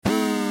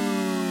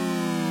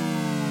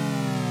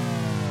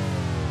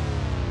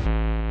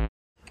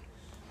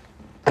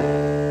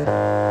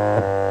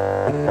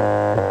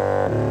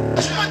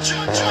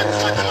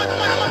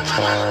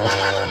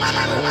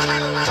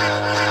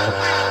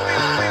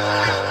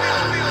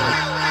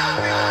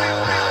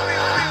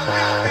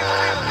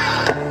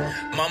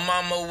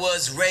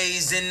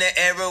was in the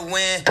era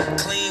when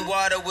clean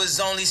water was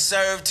only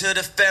served to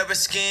the fairer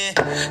skin.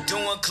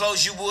 Doing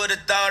clothes you would've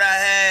thought I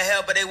had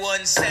help, but they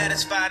wasn't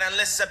satisfied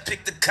unless I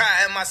picked the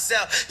cotton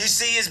myself. You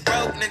see, it's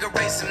broke, nigga,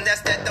 race him.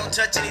 That's that don't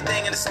touch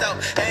anything in the stove.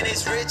 And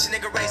it's rich,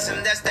 nigga, race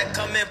him. That's that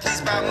come in,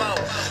 please buy more.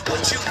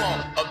 What you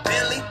want? A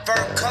Bentley,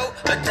 fur coat,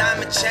 a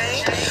diamond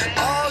chain?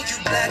 All you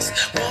blacks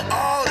want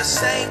all the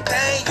same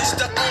thing. Used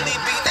to only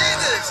be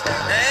niggas.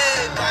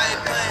 Everybody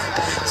playing,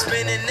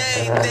 spending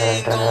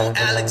everything on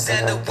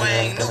Alexander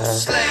Wang, new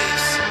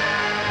slaves.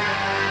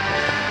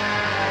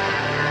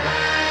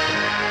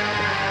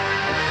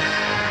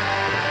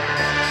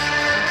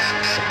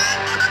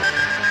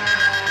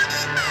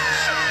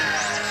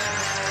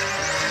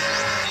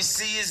 You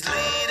see his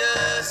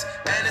leaders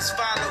and his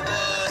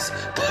followers,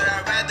 but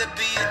I'd rather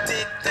be a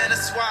dick than a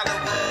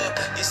swallower.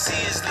 You see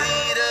his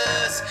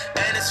leaders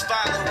and his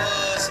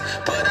followers,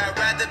 but I'd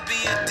rather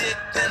be a dick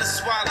than a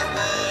swallower.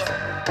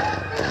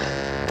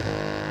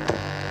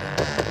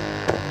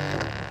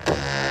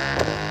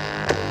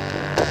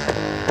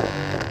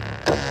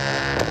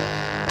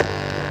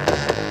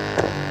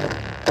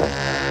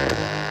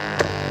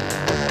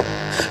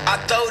 I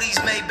throw these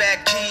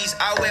Maybach keys,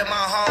 I wear my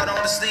heart on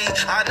the sleeve.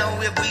 I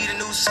know if we the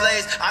new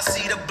slaves, I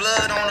see the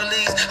blood on the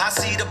leaves. I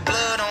see the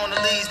blood on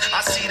the leaves. I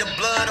see the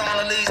blood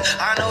on the leaves.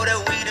 I know that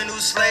we the new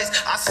slaves,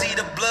 I see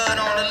the blood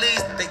on the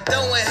leaves. They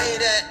throwing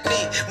hate at me,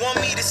 want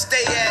me to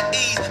stay at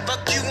ease.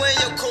 Fuck you and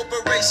your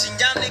corporation,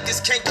 y'all niggas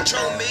can't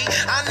control me.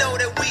 I know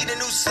that we the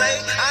new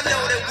slave, I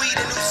know that we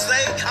the new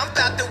slave. I'm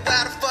about to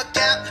wild the fuck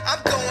out, I'm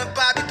going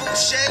Bobby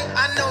Boucher.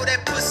 I know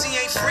that pussy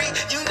ain't free,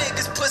 you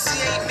niggas pussy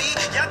ain't me.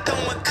 Y'all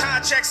throwing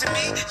contracts at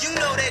me, you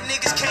know that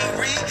niggas can't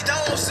read. Don't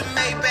want some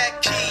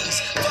Maybach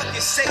keys, fucking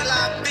say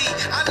la B.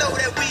 I know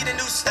that we the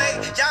new state,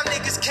 y'all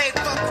niggas can't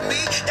fuck with me.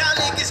 Y'all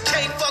niggas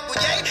can't fuck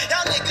with Ye,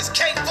 y'all niggas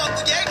can't fuck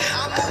with Ye.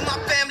 I move my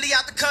family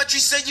out the country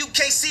so you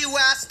can't see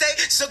where I stay.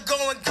 So go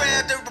and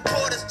grab the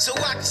reporters so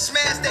I can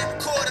smash their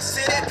recorders.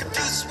 Sit there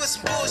confused with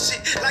some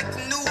bullshit like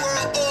the New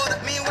World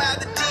Order. Meanwhile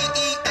the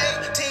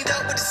DEA teamed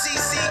up with the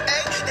CCA.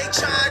 They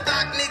try and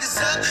lock niggas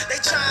up, they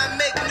try and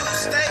make new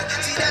state.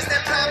 See, that's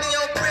that probably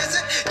on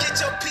prison, get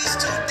your piece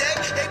today.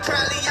 They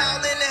probably all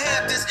in the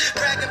Hamptons,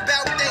 bragging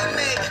about what they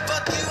made.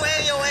 Fuck you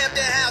and your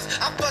Hampton house,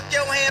 I fuck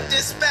your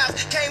Hampton spouse.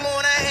 Came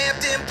on a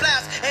Hampton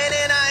blouse, and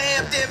then a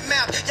Hampton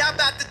mouth. Y'all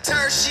about to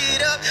turn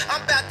shit up,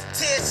 I'm about to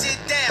tear shit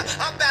down.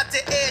 I'm about to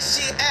air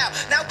shit out,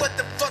 now what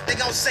the fuck they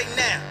gon' say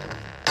now?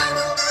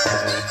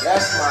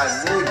 That's my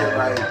nigga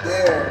right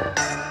there.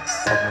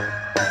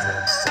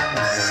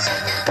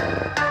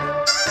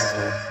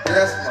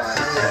 That's my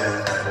nigga.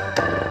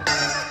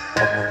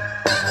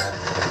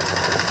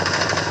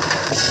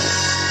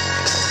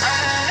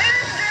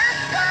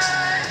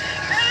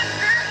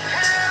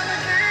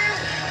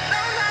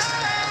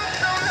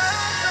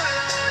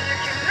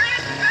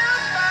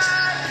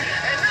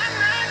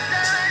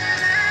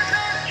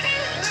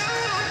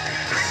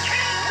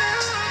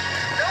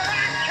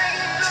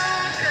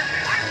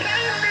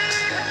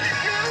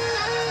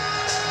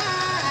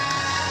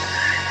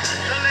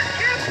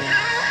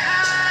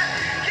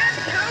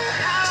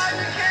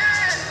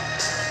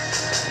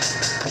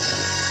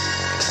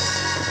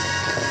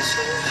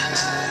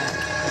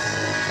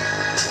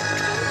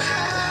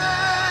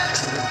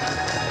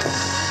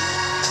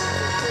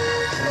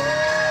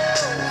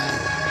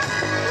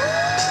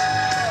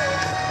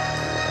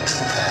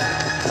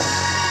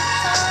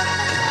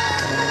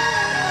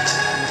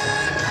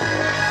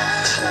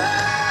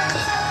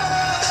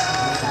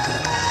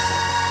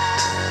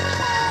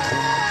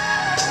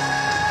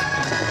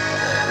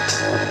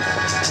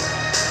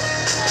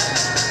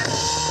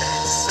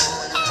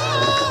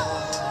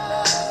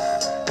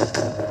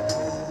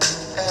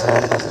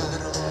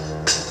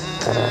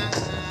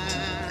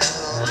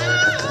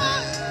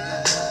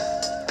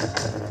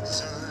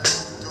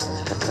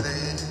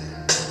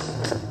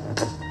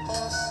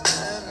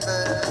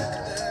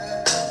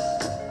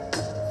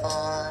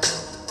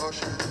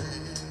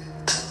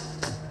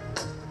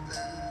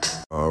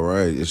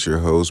 It's your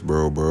host,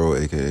 Bro,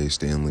 aka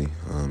Stanley.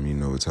 You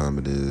know what time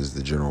it is,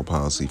 the General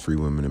Policy Free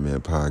Women and Men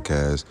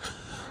podcast.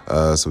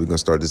 So we're going to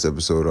start this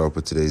episode off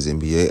with today's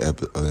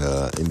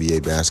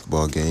NBA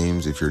basketball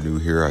games. If you're new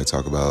here, I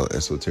talk about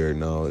esoteric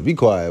knowledge. Be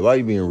quiet. Why are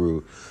you being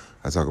rude?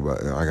 I got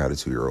a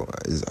 2-year-old.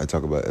 I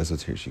talk about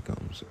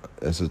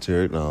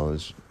esoteric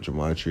knowledge,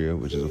 gematria,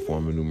 which is a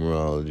form of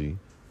numerology,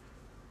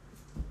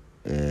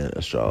 and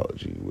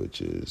astrology,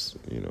 which is,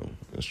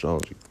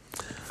 astrology.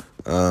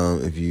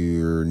 If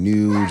you're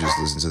new, just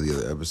listen to the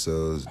other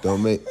episodes.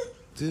 Don't make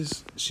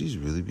this. She's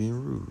really being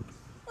rude.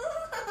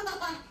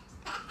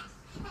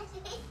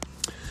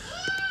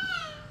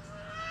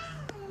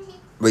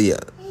 But yeah,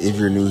 if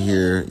you're new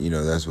here,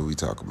 that's what we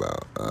talk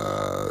about.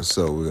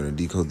 So we're going to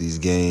decode these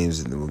games,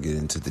 and then we'll get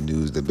into the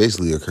news that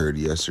basically occurred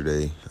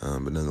yesterday.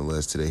 But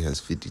nonetheless, today has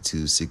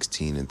 52,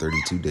 16, and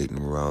 32 date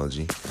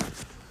numerology.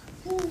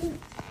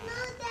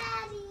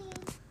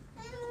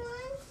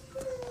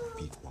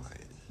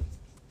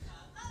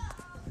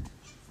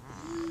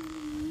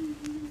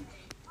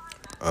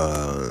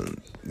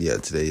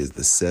 Today is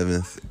the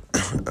 7th.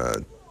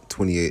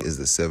 28 is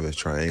the 7th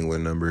triangular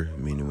number,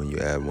 meaning when you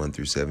add 1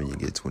 through 7, you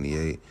get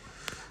 28.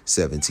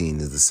 17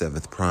 is the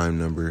 7th prime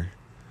number,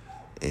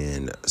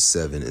 and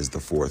 7 is the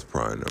 4th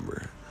prime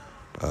number.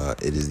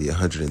 It is the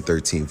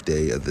 113th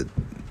day of the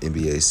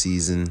NBA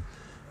season.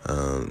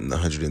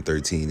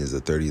 113 is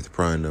the 30th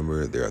prime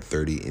number. There are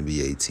 30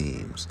 NBA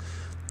teams.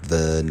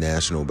 The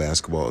National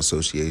Basketball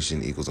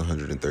Association equals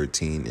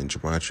 113 in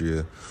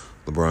gematria.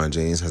 LeBron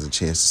James has a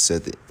chance to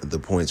set the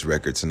points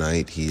record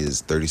tonight. He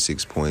is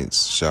 36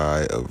 points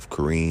shy of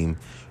Kareem.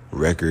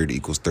 Record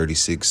equals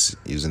 36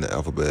 using the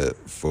alphabet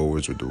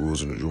forwards with the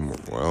rules and the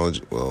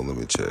numerology. Well, let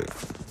me check.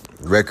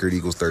 Record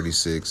equals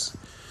 36.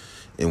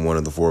 In one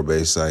of the 4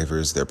 base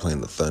ciphers, they're playing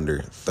the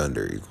Thunder.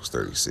 Thunder equals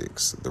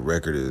 36. The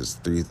record is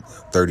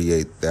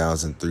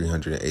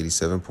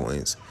 38,387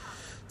 points.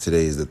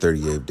 Today is the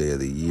 38th day of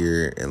the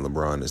year, and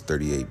LeBron is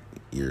 38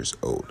 years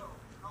old.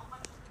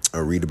 I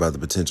read about the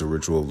potential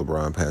ritual of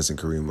LeBron passing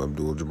Kareem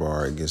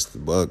Abdul-Jabbar against the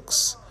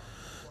Bucks.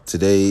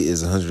 Today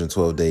is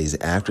 112 days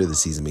after the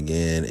season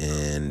began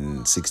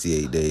and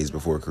 68 days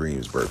before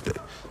Kareem's birthday.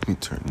 Let me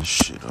turn this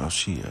shit off.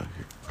 She out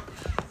here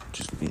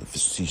just being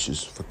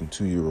facetious. Fucking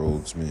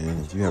 2-year-olds, man.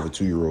 If you have a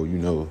 2-year-old, you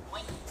know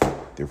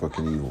they're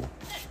fucking evil.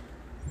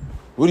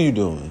 What are you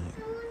doing?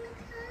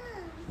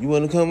 You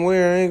want to come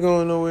where? I ain't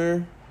going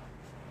nowhere.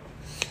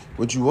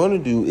 What you want to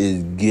do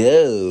is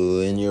go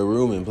in your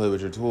room and play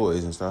with your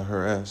toys and start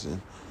harassing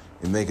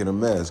and making a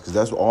mess, because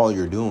that's all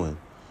you're doing.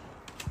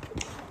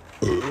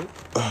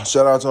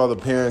 Shout out to all the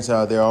parents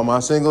out there, all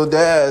my single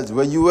dads.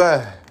 Where you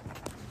at?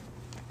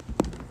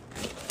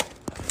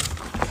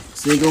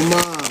 Single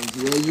moms,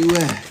 where you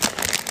at?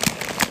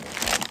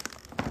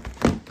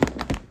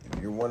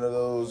 If you're one of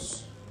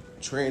those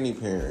tranny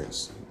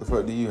parents, what the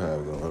fuck do you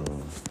have going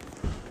on?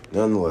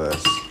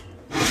 Nonetheless,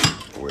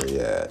 where you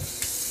at?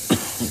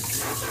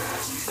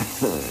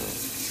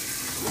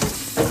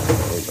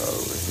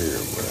 Over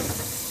here, man.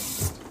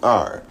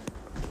 All right.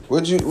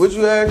 Would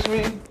you ask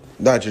me?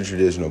 Not your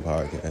traditional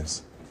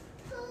podcast.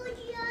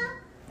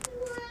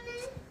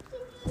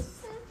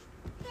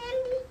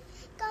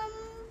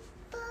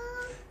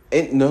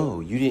 And no,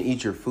 you didn't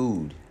eat your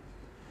food.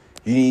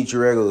 You didn't eat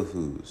your regular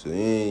food, so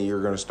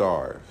you're gonna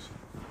starve.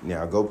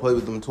 Now go play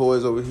with them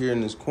toys over here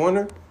in this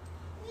corner,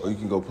 or you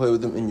can go play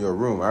with them in your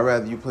room. I'd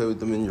rather you play with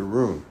them in your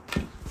room.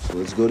 So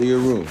let's go to your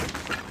room.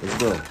 Let's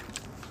go.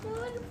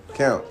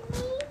 Count.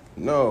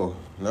 No,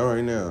 not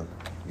right now.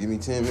 Give me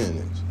 10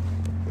 minutes.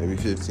 Maybe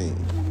 15.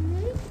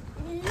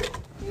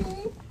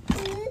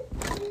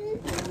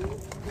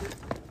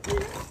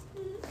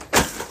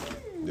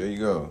 There you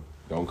go.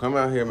 Don't come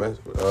out here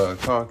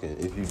talking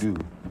if you do.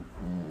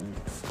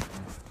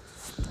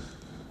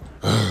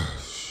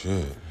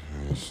 Shit.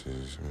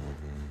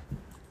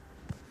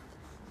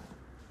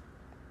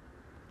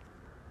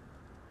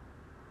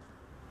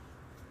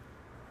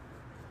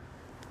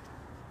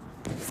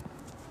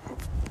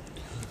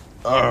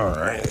 All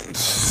right.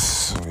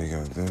 So we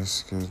got this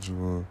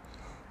schedule.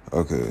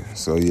 Okay.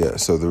 So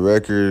the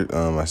record,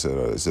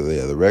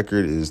 the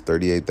record is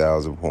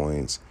 38,000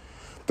 points.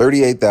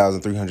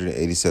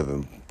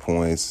 38,387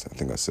 points. I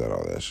think I said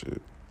all that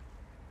shit.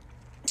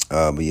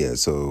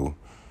 So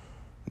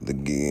the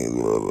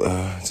game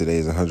today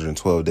is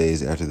 112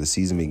 days after the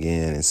season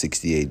began and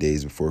 68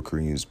 days before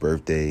Kareem's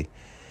birthday.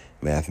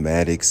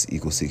 Mathematics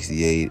equals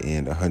 68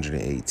 and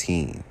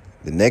 118.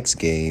 The next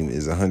game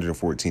is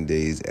 114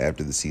 days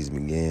after the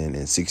season began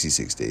and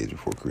 66 days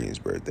before Kareem's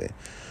birthday.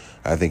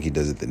 I think he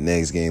does it the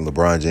next game.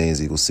 LeBron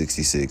James equals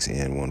 66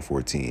 and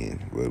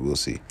 114, but we'll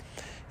see.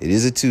 It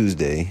is a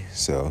Tuesday,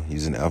 so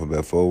using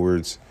alphabet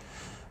forwards,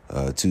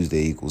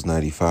 Tuesday equals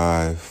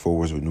 95.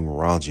 Forwards with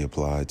numerology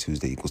applied,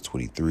 Tuesday equals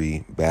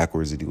 23.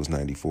 Backwards, it equals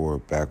 94.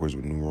 Backwards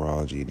with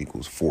numerology, it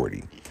equals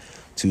 40.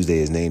 Tuesday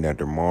is named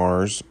after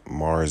Mars.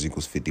 Mars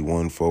equals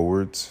 51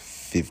 forwards,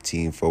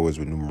 15 forwards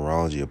with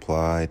numerology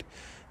applied,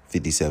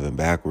 57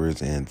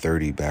 backwards, and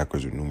 30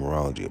 backwards with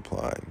numerology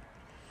applied.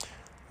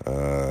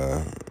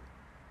 All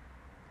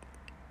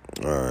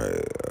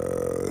right,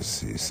 let's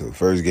see. So the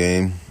first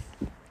game,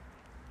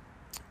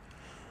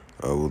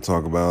 we'll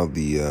talk about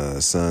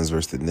the Suns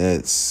versus the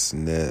Nets.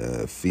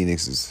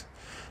 Phoenix is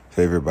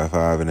favored by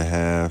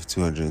 5.5,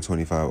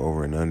 225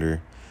 over and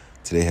under.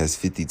 Today has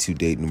 52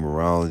 date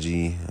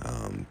numerology.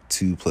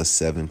 2 plus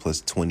 7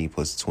 plus 20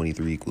 plus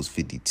 23 equals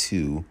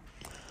 52.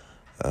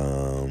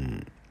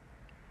 And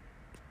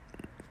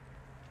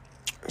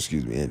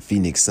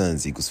Phoenix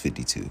Suns equals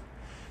 52.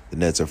 The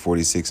Nets are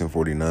 46 and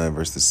 49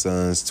 versus the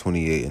Suns,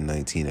 28 and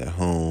 19 at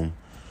home.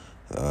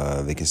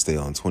 They can stay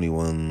on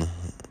 21.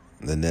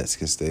 The Nets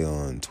can stay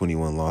on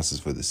 21 losses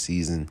for the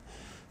season.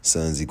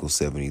 Suns equals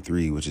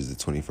 73, which is the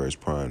 21st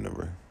prime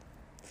number.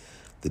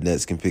 The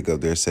Nets can pick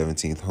up their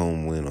 17th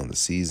home win on the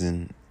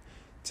season.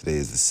 Today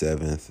is the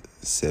 7th.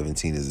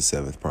 17 is the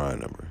 7th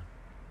prime number.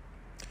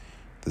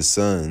 The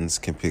Suns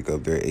can pick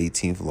up their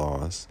 18th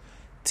loss.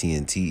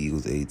 TNT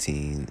equals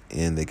 18.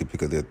 And they can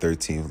pick up their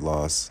 13th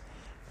loss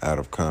out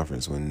of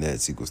conference when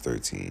Nets equals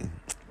 13.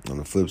 On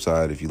the flip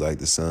side, if you like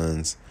the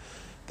Suns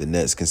The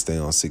Nets can stay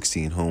on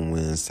 16 home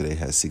wins. Today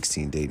has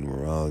 16 date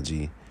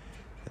numerology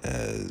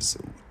as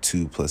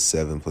 2 plus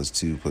 7 plus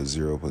 2 plus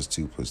 0 plus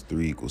 2 plus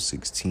 3 equals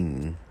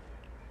 16.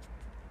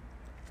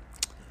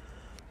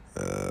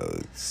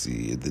 Let's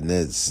see. If the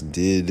Nets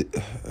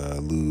did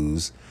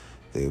lose,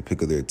 they would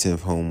pick up their 10th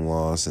home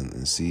loss in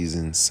the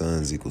season.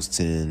 Suns equals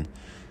 10.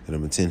 The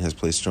number 10 has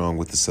played strong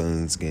with the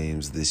Suns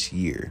games this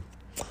year.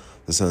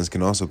 The Suns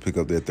can also pick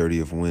up their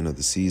 30th win of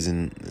the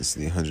season. It's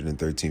the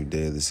 113th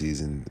day of the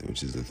season,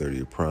 which is the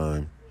 30th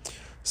prime.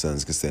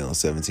 Suns can stay on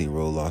 17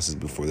 road losses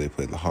before they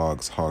play the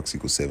Hawks. Hawks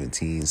equals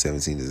 17.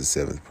 17 is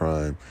the 7th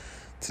prime.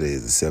 Today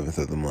is the 7th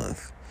of the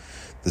month.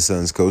 The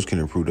Suns coach can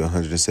improve to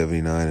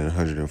 179 and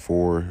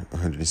 104.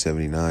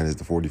 179 is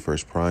the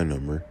 41st prime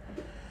number.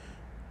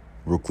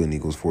 Brooklyn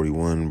equals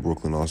 41.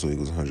 Brooklyn also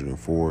equals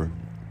 104.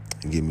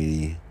 Give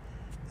me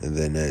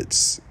the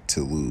Nets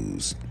to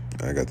lose.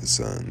 I got the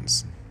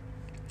Suns.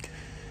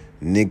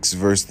 Knicks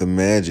versus the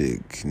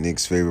Magic.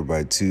 Knicks favored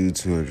by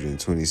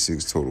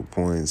 226 total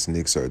points.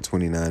 Knicks are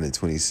 29 and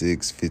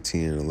 26,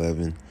 15 and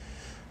 11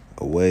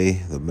 away.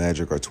 The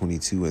Magic are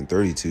 22 and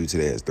 32.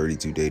 Today has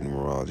 32 date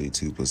numerology.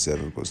 2 plus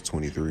 7 plus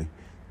 23,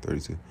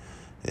 32.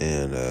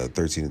 And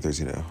 13 and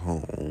 13 at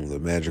home. The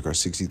Magic are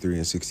 63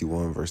 and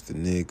 61 versus the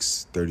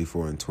Knicks.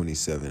 34 and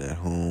 27 at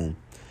home.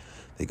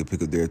 They could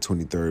pick up their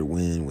 23rd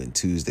win when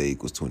Tuesday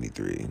equals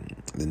 23.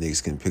 The Knicks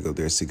can pick up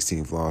their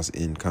 16th loss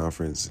in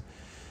conference,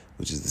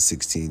 which is the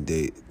 16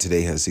 day.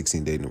 Today has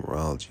 16 day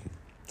numerology.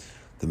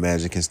 The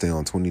Magic can stay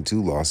on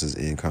 22 losses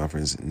in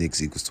conference.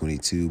 Knicks equals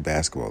 22.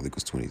 Basketball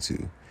equals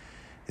 22.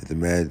 If the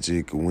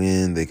Magic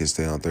win, they can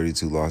stay on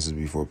 32 losses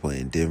before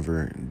playing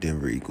Denver.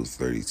 Denver equals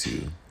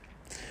 32.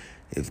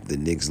 If the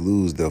Knicks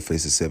lose, they'll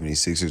face the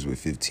 76ers with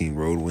 15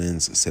 road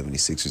wins.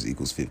 76ers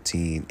equals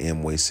 15.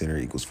 Amway Center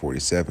equals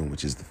 47,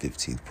 which is the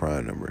 15th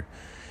prime number.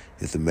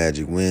 If the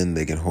Magic win,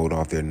 they can hold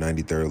off their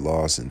 93rd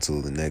loss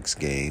until the next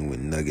game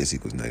when Nuggets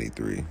equals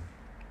 93.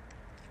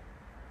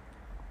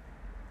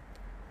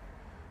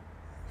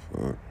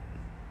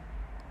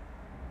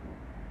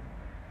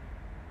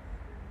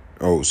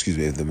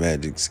 If the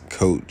Magic's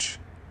coach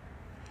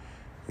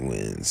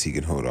wins, he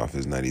can hold off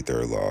his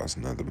 93rd loss.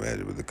 Not the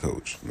Magic, but the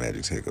coach,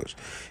 Magic's head coach.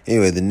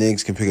 Anyway, the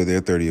Knicks can pick up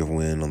their 30th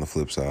win on the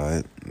flip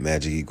side.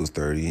 Magic equals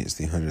 30. It's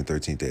the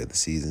 113th day of the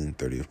season,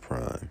 30th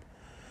prime.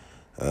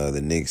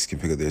 The Knicks can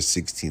pick up their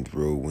 16th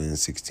road win,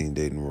 16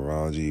 day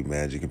numerology.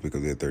 Magic can pick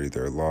up their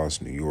 33rd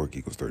loss. New York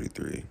equals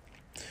 33.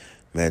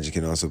 Magic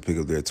can also pick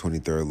up their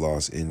 23rd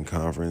loss in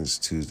conference.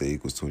 Tuesday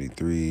equals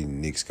 23.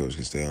 Knicks coach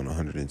can stay on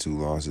 102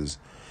 losses.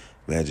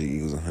 Magic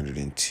equals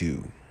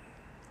 102.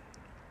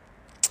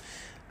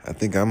 I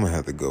think I'm going to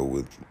have to go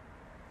with...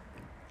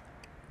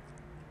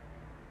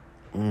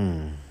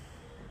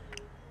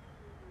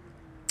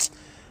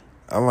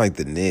 I like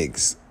the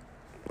Knicks.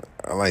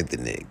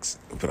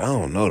 But I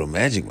don't know. The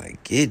Magic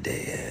might get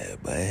there,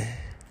 but...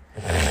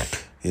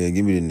 Yeah,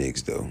 give me the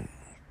Knicks, though.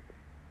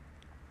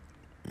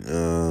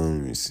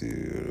 Let me see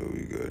what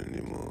we got in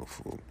the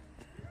motherfucker.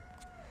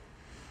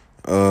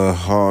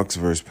 Hawks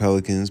versus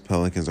Pelicans.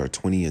 Pelicans are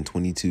 20 and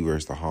 22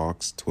 versus the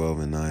Hawks, 12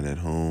 and 9 at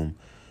home.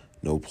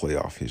 No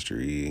playoff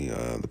history.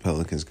 The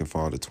Pelicans can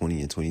fall to 20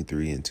 and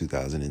 23 in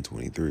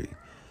 2023.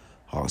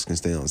 Hawks can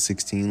stay on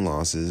 16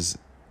 losses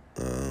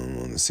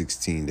on the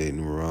 16-day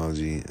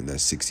numerology, and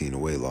that's 16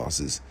 away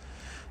losses.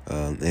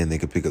 And they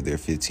could pick up their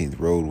 15th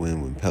road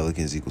win when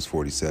Pelicans equals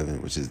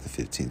 47, which is the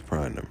 15th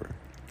prime number.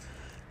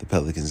 The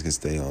Pelicans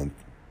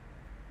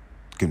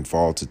can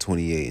fall to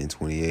 28 and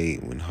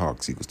 28 when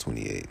Hawks equals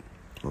 28.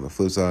 On the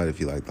flip side, if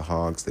you like the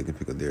Hawks, they can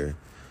pick up their...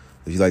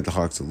 If you like the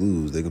Hawks to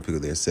lose, they can pick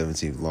up their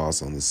 17th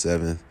loss on the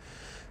 7th.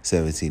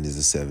 17 is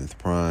the 7th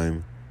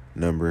prime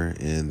number,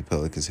 and the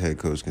Pelicans head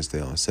coach can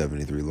stay on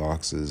 73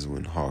 losses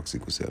when Hawks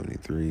equals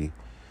 73.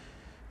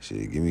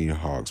 Shit, give me the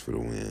Hawks for the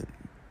win.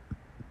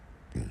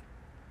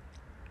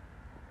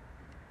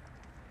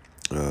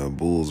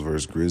 Bulls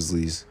versus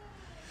Grizzlies.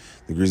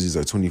 The Grizzlies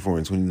are 24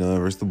 and 29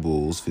 versus the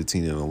Bulls,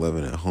 15 and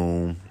 11 at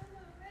home.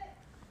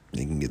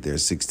 They can get their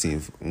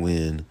 16th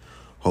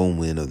home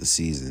win of the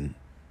season.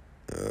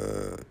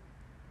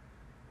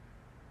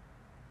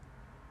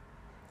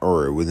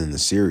 Or within the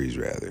series,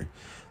 rather.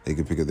 They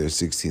can pick up their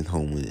 16th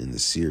home win in the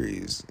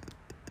series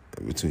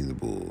between the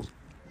Bulls.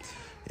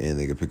 And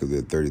they can pick up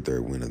their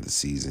 33rd win of the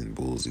season.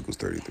 Bulls equals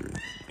 33.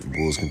 The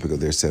Bulls can pick up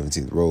their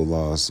 17th road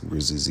loss.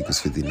 Grizzlies equals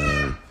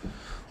 59,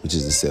 which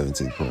is the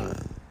 17th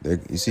prime. There,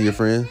 you see your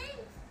friend?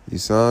 You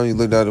saw him? You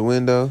looked out the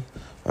window?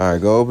 All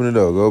right, go open the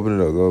door. Go open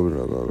the door. Go open the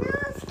door. Go open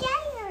the door.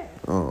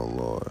 Oh,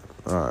 Lord.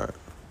 All right.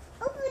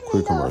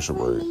 Quick commercial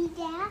break.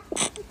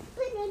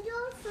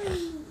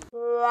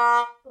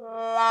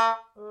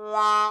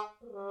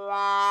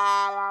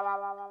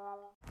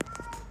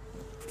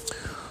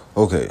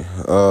 Okay,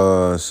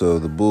 so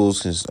the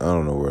Bulls, I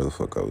don't know where the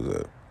fuck I was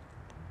at.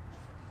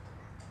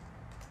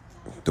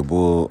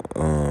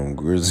 The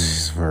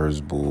Grizzlies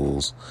versus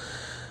Bulls.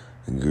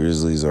 The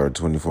Grizzlies are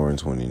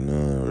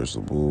 24-29 versus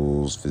the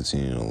Bulls,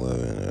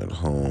 15-11 at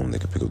home. They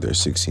can pick up their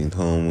 16th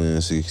home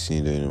win,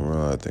 16 day in a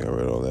row. I think I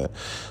read all that.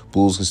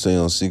 Bulls can stay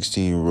on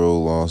 16 road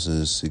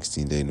losses,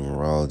 16-day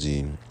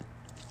numerology.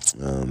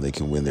 They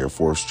can win their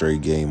fourth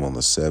straight game on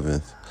the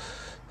 7th.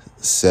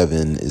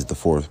 7 is the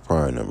fourth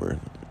prime number.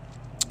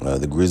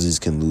 The Grizzlies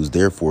can lose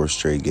their fourth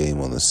straight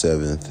game on the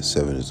 7th.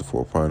 7 is the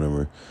fourth prime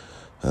number.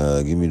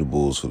 Give me the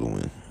Bulls for the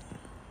win.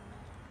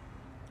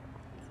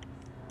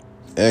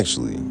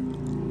 Actually,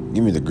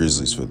 give me the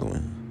Grizzlies for the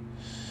win.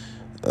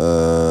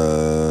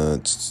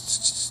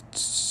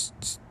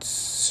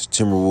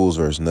 Timberwolves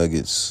versus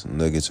Nuggets.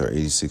 Nuggets are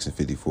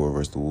 86-54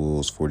 versus the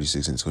Wolves,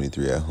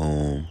 46-23 at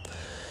home.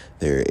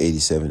 They're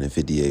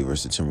 87-58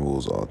 versus the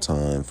Timberwolves all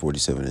time,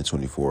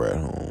 47-24 at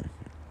home.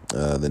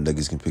 The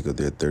Nuggets can pick up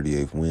their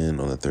 38th win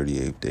on the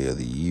 38th day of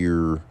the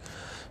year.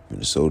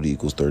 Minnesota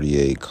equals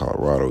 38.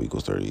 Colorado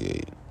equals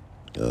 38.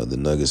 The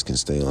Nuggets can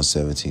stay on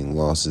 17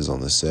 losses on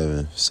the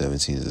 7th.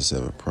 17 is the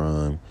 7th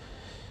prime.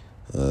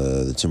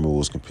 The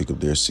Timberwolves can pick up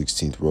their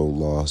 16th road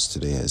loss.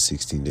 Today has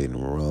 16-day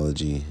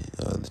numerology.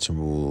 The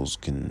Timberwolves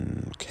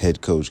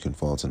head coach can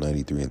fall to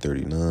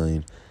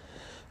 93-39.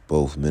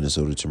 Both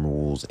Minnesota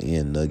Timberwolves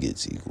and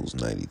Nuggets equals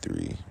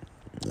 93.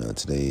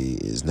 Today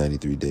is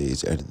 93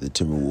 days after the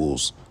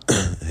Timberwolves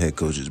head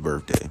coach's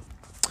birthday.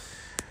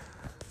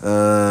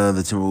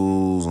 The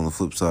Timberwolves, on the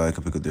flip side,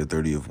 can pick up their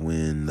 30th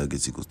win.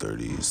 Nuggets equals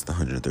 30. It's the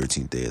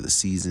 113th day of the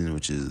season,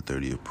 which is the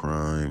 30th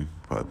prime.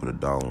 Probably put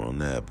 $1 on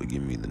that, but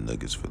give me the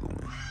Nuggets for the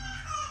win.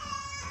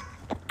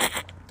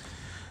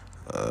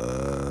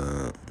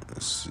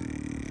 Let's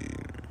see.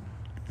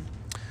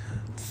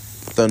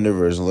 Thunder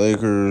versus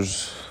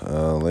Lakers.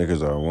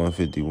 Lakers are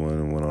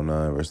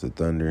 151-109 versus the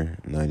Thunder,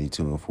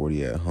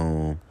 92-40 at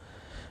home.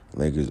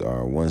 Lakers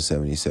are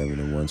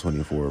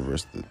 177-124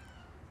 versus the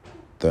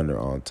Thunder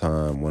all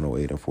time,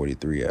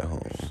 108-43 at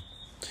home.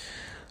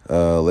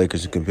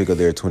 Lakers can pick up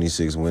their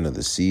 26th win of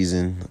the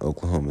season.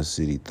 Oklahoma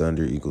City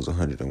Thunder equals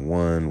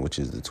 101, which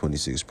is the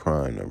 26th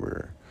prime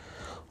number.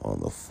 On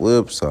the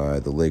flip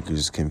side, the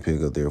Lakers can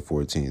pick up their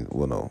 14th.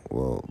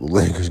 The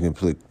Lakers can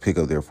pick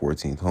up their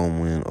 14th home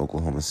win.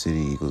 Oklahoma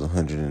City equals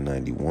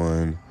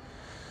 191,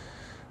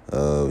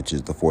 which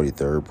is the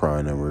 43rd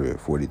prime number.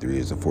 43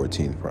 is the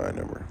 14th prime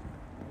number.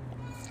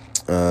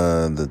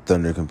 The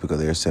Thunder can pick up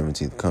their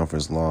 17th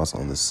conference loss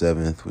on the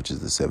 7th, which is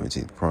the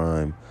 17th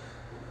prime.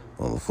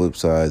 On the flip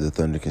side, the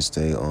Thunder can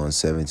stay on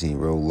 17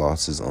 road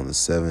losses on the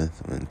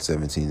 7th, and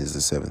 17 is the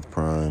 7th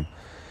prime.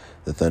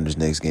 The Thunder's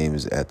next game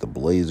is at the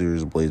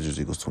Blazers. Blazers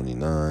equals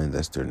 29.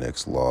 That's their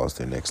next loss.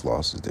 Their next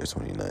loss is their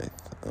 29th.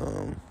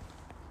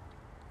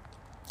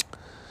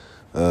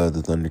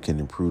 The Thunder can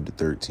improve to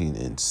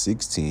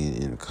 13-16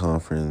 in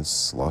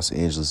conference. Los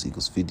Angeles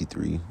equals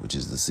 53, which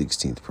is the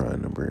 16th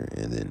prime number,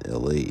 and then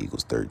LA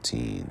equals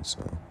 13.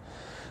 So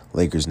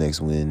Lakers'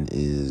 next win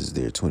is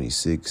their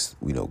 26th.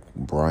 We know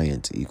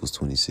Bryant equals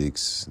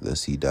 26.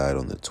 Thus, he died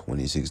on the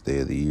 26th day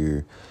of the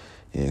year.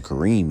 And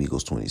Kareem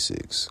equals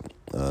 26.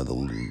 The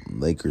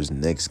Lakers'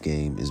 next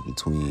game is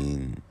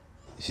between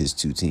his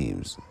two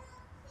teams.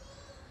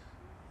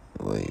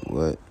 Wait,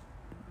 what?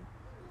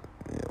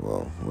 Yeah,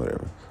 well,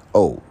 whatever.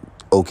 Oh,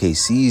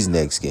 OKC's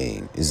next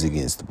game is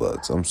against the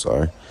Bucks. I'm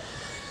sorry.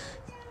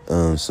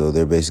 So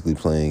they're basically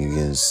playing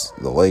against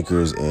the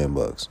Lakers and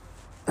Bucks.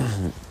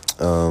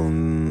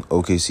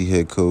 OKC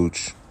head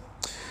coach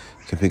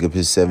can pick up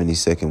his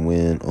 72nd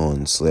win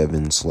on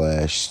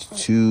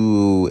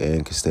 7/2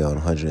 and can stay on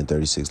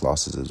 136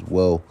 losses as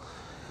well.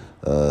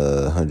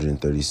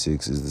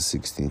 136 is the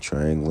 16th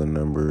triangular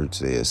number.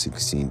 Today has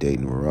 16-day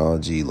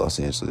numerology. Los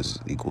Angeles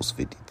equals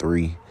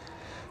 53,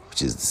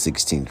 which is the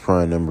 16th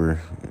prime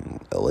number. And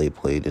LA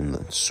played in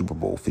the Super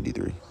Bowl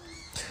 53.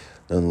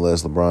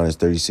 Nonetheless, LeBron is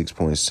 36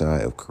 points shy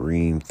of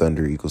Kareem.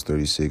 Thunder equals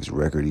 36.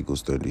 Record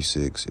equals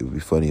 36. It would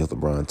be funny if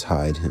LeBron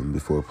tied him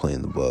before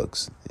playing the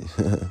Bucks.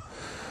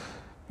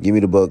 Give me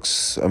the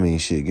Bucks.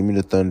 Give me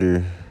the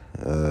Thunder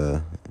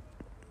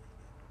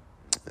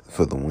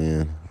for the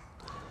win.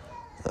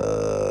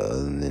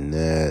 Other than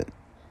that,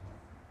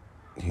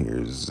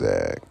 here's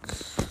Zach.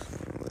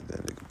 Let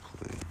that nigga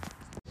play.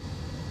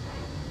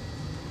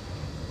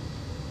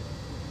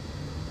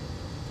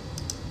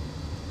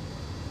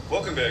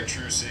 Welcome back,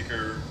 True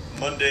Seeker.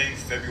 Monday,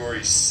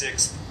 February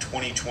 6th,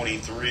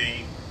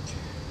 2023.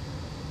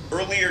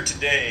 Earlier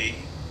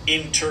today,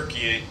 in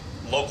Turkey,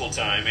 local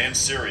time, and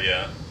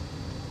Syria,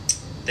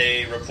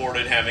 they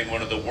reported having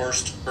one of the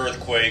worst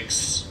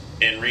earthquakes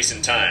in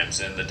recent times,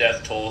 and the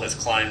death toll has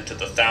climbed to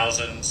the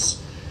thousands.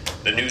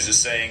 The news is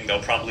saying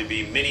there'll probably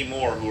be many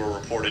more who are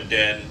reported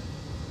dead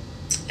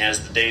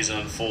as the days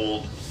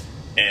unfold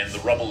and the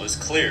rubble is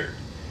cleared.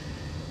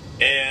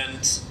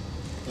 And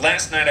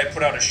last night I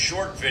put out a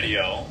short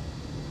video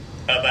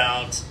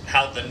about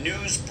how the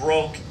news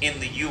broke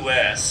in the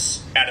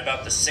U.S. at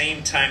about the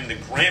same time the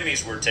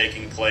Grammys were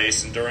taking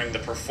place, and during the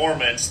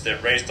performance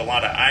that raised a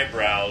lot of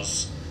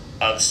eyebrows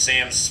of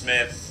Sam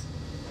Smith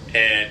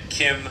and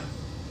Kim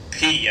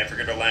P, I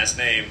forget her last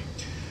name,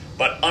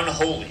 but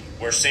Unholy,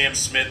 where Sam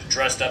Smith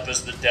dressed up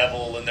as the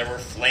devil and there were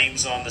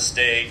flames on the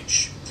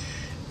stage.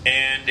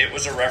 And it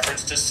was a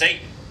reference to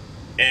Satan.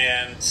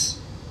 And,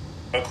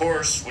 of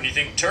course, when you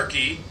think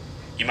Turkey,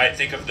 you might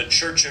think of the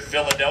Church of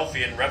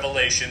Philadelphia in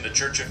Revelation. The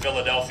Church of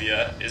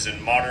Philadelphia is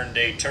in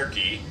modern-day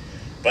Turkey.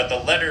 But the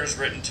letters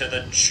written to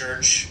the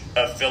Church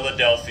of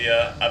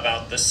Philadelphia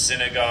about the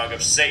synagogue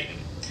of Satan.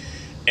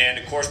 And,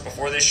 of course,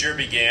 before this year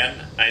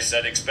began, I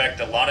said expect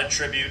a lot of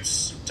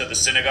tributes to the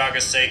synagogue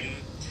of Satan.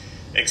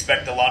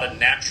 Expect a lot of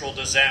natural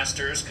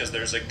disasters, because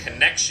there's a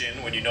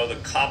connection when you know the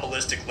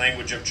Kabbalistic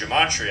language of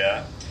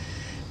Gematria.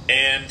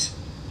 And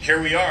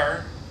here we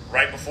are,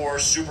 right before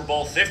Super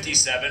Bowl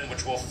 57,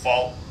 which will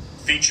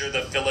feature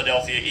the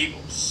Philadelphia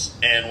Eagles.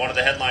 And one of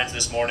the headlines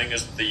this morning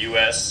is the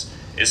U.S.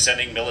 is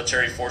sending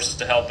military forces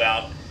to help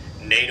out.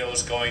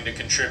 NATO's going to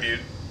contribute.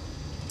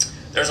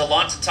 There's a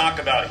lot to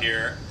talk about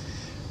here.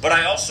 But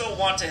I also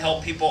want to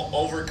help people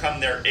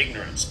overcome their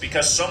ignorance,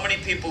 because so many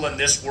people in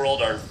this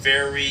world are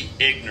very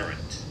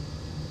ignorant.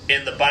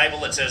 In the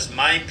Bible it says,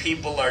 "My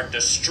people are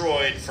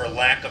destroyed for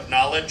lack of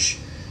knowledge,"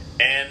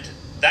 and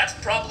that's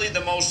probably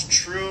the most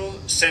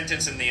true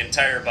sentence in the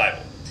entire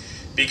Bible.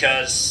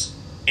 Because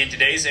in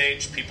today's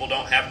age, people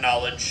don't have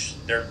knowledge.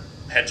 Their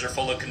heads are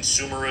full of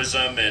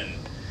consumerism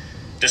and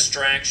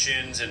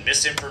distractions and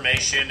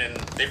misinformation, and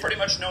they pretty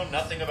much know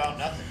nothing about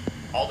nothing.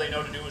 All they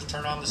know to do is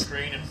turn on the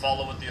screen and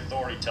follow what the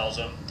authority tells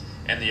them,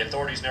 and the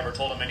authorities never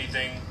told them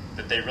anything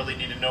that they really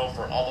need to know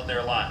for all of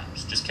their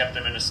lives. Just kept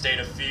them in a state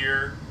of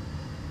fear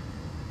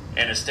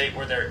and a state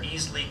where they're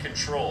easily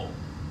controlled.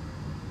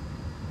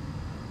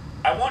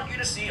 I want you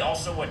to see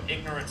also what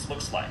ignorance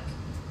looks like.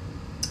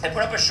 I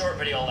put up a short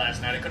video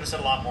last night. I could have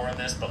said a lot more on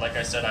this, but like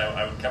I said,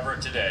 I would cover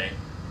it today.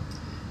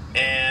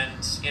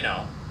 And,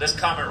 this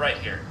comment right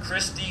here,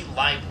 Christy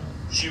Leibel,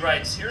 she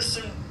writes, "Here's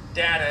some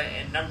data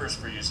and numbers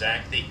for you,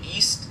 Zach. The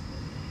East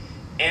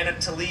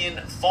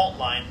Anatolian fault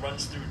line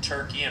runs through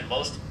Turkey, and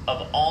most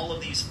of all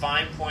of these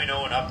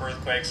 5.0 and up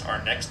earthquakes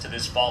are next to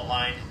this fault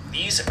line.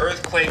 These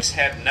earthquakes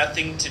had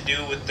nothing to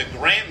do with the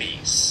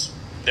Grammys.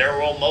 There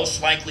will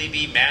most likely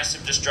be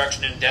massive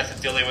destruction and death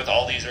affiliated with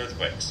all these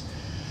earthquakes."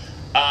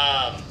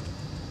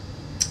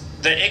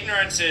 The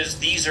ignorance is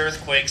these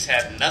earthquakes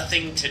had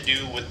nothing to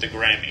do with the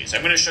Grammys.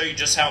 I'm going to show you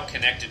just how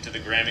connected to the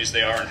Grammys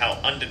they are and how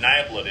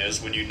undeniable it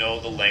is when you know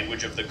the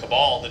language of the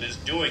cabal that is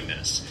doing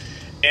this.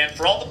 And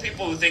for all the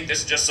people who think this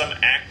is just some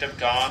act of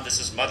God, this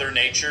is Mother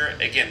Nature,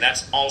 again,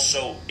 that's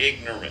also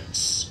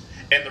ignorance.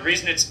 And the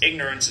reason it's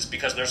ignorance is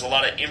because there's a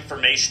lot of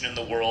information in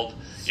the world.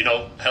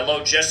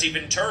 Hello, Jesse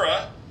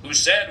Ventura, who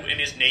said in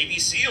his Navy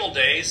SEAL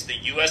days the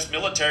U.S.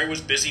 military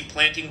was busy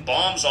planting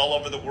bombs all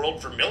over the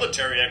world for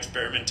military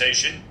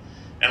experimentation.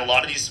 And a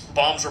lot of these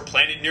bombs were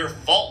planted near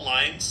fault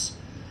lines.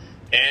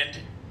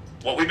 And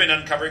what we've been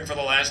uncovering for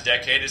the last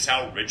decade is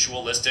how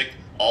ritualistic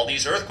all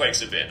these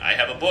earthquakes have been. I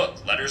have a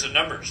book, Letters and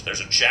Numbers.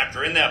 There's a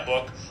chapter in that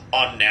book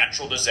on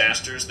natural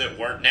disasters that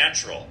weren't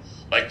natural,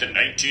 like the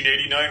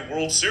 1989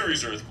 World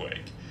Series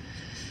earthquake.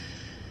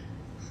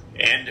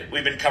 And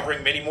we've been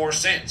covering many more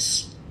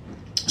since.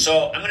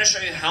 So I'm going to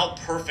show you how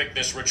perfect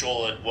this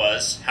ritual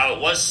was, how it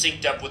was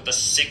synced up with the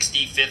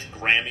 65th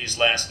Grammys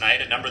last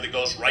night, a number that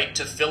goes right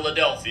to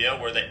Philadelphia,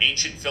 where the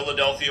ancient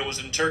Philadelphia was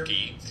in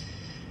Turkey.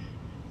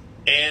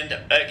 And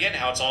again,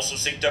 how it's also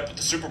synced up with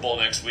the Super Bowl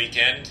next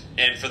weekend.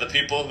 And for the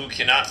people who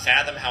cannot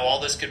fathom how all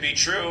this could be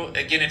true,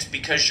 again, it's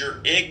because you're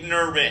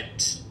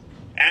ignorant.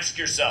 Ask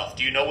yourself,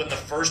 do you know when the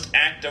first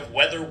act of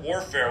weather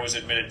warfare was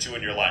admitted to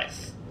in your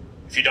life?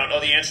 If you don't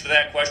know the answer to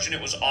that question,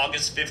 it was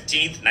August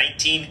 15th,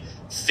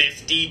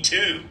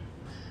 1952,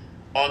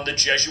 on the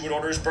Jesuit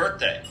order's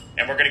birthday.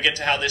 And we're going to get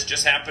to how this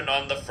just happened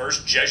on the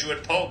first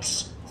Jesuit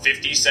Pope's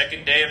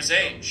 52nd day of his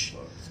age.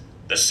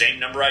 The same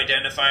number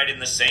identified in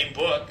the same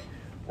book,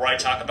 where I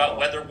talk about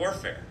weather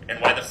warfare and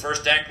why the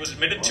first act was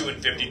admitted to in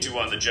 52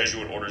 on the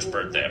Jesuit order's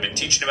birthday. I've been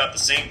teaching about the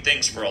same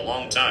things for a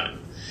long time.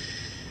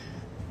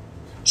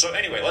 So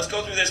anyway, let's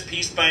go through this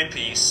piece by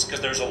piece, because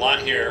there's a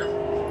lot here.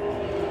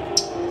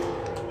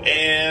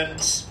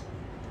 And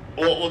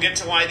we'll get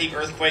to why the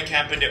earthquake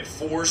happened at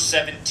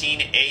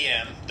 4:17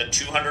 a.m., the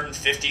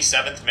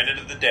 257th minute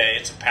of the day.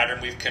 It's a pattern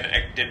we've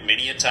connected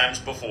many a times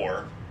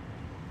before.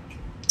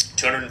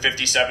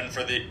 257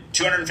 for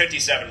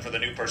the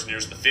new person.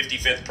 Here's the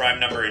 55th prime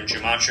number in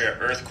Gematria.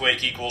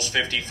 Earthquake equals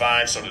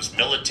 55. So does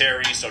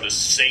military. So does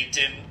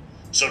Satan.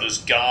 So does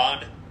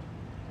God.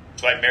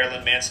 That's why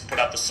Marilyn Manson put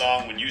out the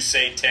song, "When you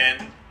say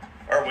 10,"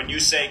 or "When you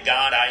say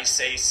God, I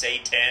say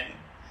 10."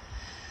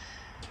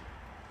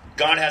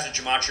 God has a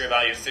Gematria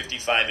value of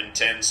 55 and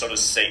 10. So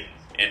does Satan.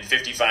 And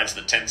 55 is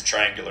the 10th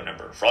triangular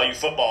number. For all you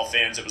football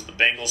fans, it was the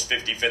Bengals'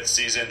 55th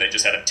season. They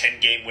just had a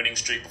 10-game winning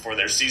streak before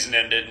their season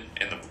ended,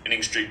 and the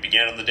winning streak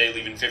began on the day,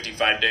 leaving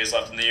 55 days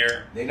left in the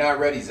year. They're not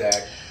ready,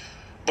 Zach.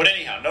 But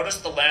anyhow, notice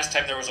the last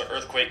time there was an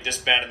earthquake this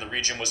bad in the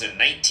region was in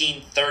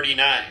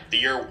 1939, the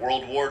year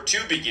World War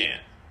II began.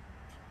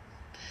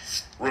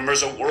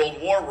 Rumors of World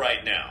War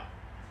right now.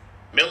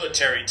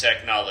 Military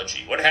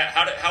technology.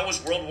 How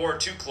was World War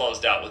II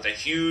closed out? With a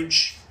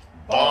huge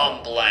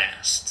bomb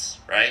blast,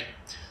 right?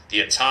 The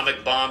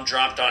atomic bomb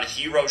dropped on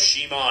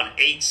Hiroshima on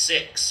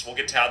 8/6. We'll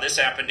get to how this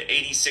happened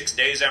 86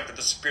 days after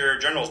the Superior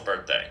General's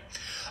birthday.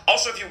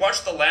 Also, if you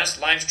watched the last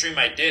live stream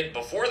I did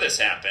before this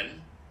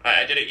happened,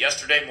 I did it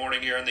yesterday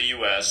morning here in the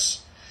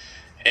U.S.,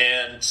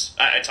 and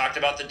I talked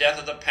about the death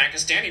of the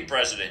Pakistani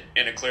president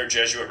in a clear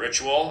Jesuit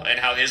ritual and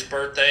how his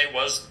birthday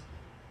was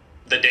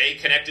the day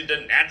connected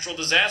to natural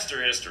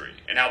disaster history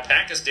and how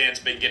Pakistan's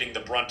been getting the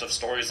brunt of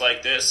stories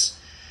like this.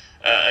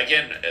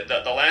 Again,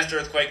 the last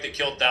earthquake that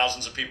killed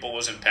thousands of people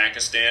was in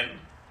Pakistan.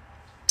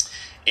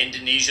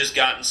 Indonesia's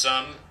gotten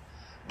some,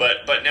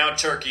 but now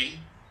Turkey,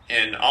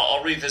 and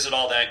I'll revisit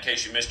all that in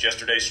case you missed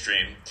yesterday's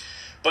stream.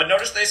 But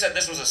notice they said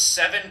this was a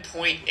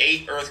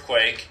 7.8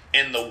 earthquake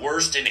and the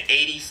worst in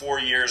 84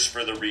 years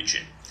for the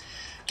region.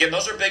 Again,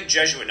 those are big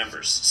Jesuit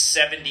numbers,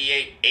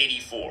 78,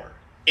 84.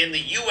 In the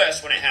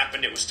U.S., when it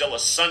happened, it was still a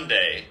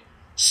Sunday.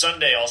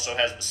 Sunday also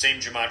has the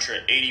same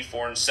gematria,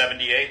 84 and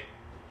 78.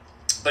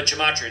 But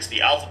gematria, it's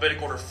the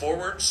alphabetic order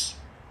forwards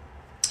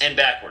and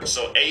backwards.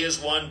 So A is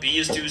 1, B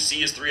is 2,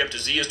 C is 3, up to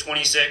Z is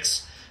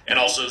 26. And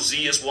also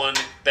Z is 1,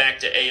 back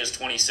to A is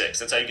 26.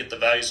 That's how you get the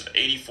values of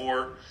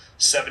 84,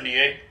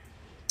 78.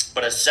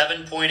 But a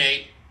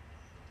 7.8,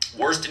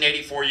 worst in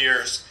 84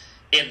 years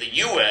in the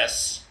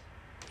U.S.,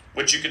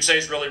 which you could say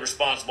is really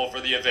responsible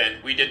for the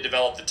event. We did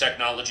develop the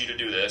technology to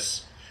do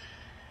this.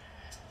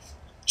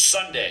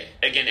 Sunday,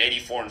 again,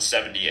 84 and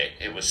 78.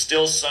 It was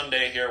still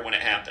Sunday here when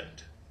it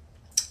happened.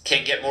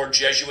 Can't get more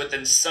Jesuit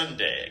than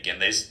Sunday. Again,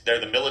 they're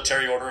the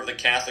military order of the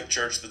Catholic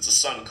Church that's a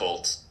sun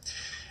cult.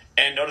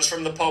 And notice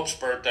from the Pope's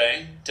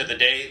birthday to the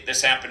day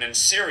this happened in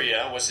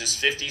Syria was his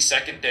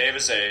 52nd day of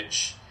his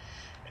age.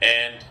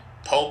 And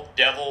Pope,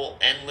 Devil,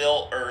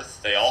 Enlil,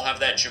 Earth, they all have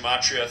that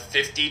gematria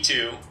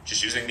 52,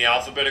 just using the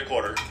alphabetic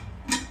order.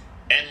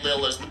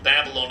 Enlil is the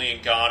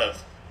Babylonian god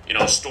of,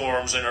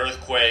 storms and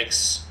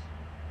earthquakes,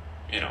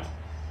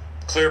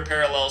 clear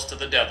parallels to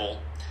the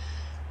devil.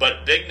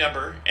 But big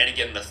number, and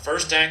again, the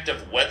first act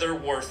of weather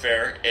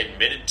warfare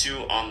admitted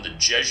to on the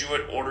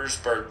Jesuit order's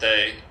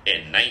birthday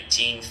in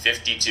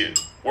 1952.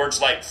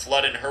 Words like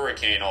flood and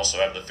hurricane also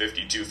have the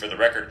 52 for the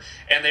record.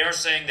 And they are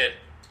saying that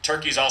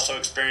Turkey's also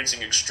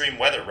experiencing extreme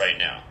weather right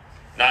now.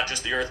 Not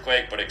just the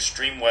earthquake, but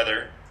extreme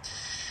weather.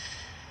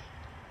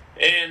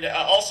 And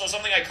also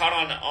something I caught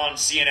on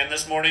CNN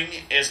this morning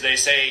is they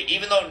say,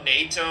 even though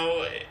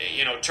NATO,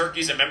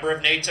 Turkey's a member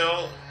of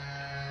NATO,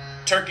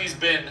 Turkey's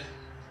been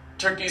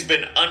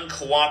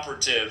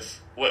uncooperative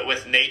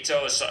with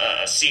NATO.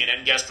 A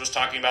CNN guest was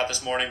talking about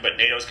this morning, but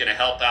NATO's going to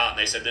help out, and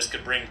they said this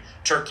could bring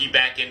Turkey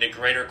back into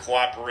greater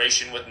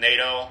cooperation with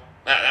NATO.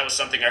 That was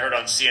something I heard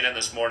on CNN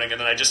this morning,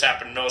 and then I just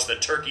happened to notice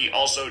that Turkey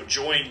also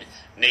joined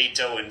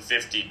NATO in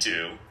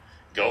 52.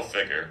 Go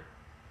figure.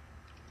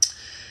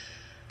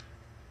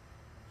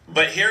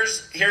 But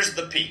here's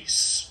the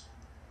piece.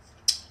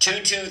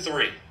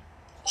 223.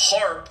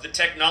 HARP, the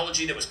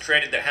technology that was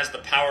created that has the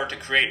power to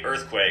create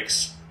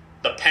earthquakes,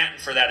 the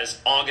patent for that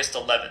is August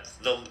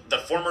 11th. The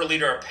former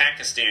leader of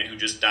Pakistan who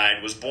just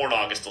died was born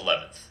August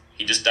 11th.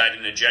 He just died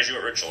in a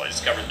Jesuit ritual. I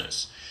just covered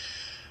this.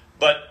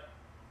 But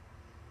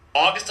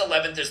August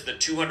 11th is the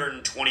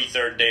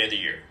 223rd day of the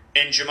year.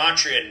 In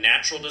Gematria,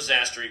 natural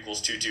disaster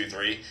equals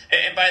 223.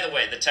 And by the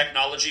way, the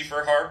technology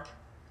for HARP,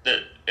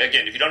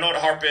 again, if you don't know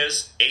what HARP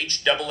is,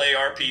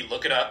 HAARP,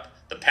 look it up.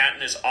 The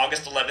patent is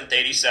August 11th,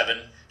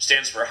 87.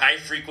 Stands for High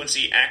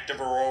Frequency Active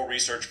Auroral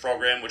Research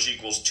Program, which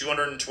equals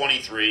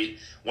 223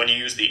 when you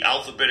use the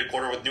alphabetic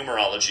order with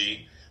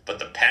numerology. But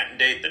the patent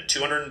date, the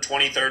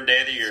 223rd day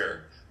of the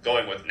year,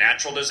 going with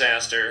natural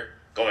disaster,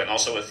 going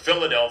also with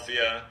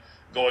Philadelphia,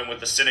 going with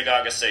the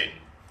Synagogue of Satan.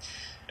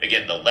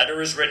 Again, the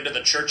letter is written to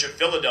the Church of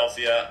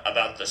Philadelphia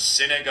about the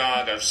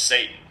Synagogue of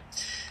Satan.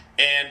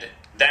 And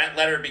that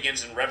letter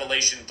begins in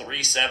Revelation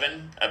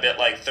 3:7, a bit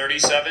like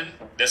 37.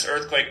 This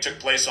earthquake took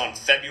place on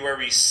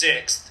February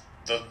 6th,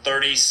 the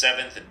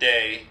 37th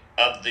day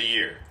of the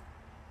year.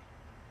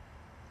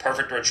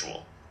 Perfect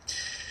ritual.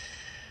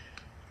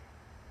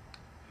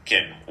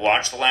 Again,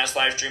 watch the last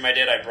live stream I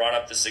did. I brought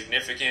up the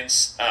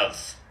significance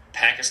of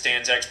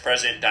Pakistan's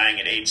ex-president dying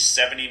at age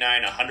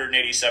 79,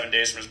 187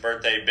 days from his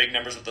birthday. Big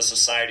numbers with the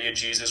Society of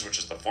Jesus, which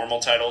is the formal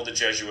title of the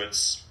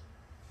Jesuits.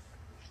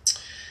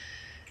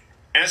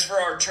 As for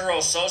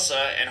Arturo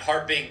Sosa and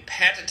HARP being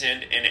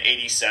patented in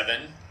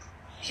 87,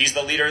 he's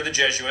the leader of the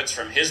Jesuits.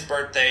 From his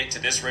birthday to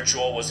this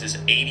ritual was his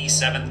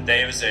 87th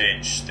day of his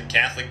age. The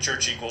Catholic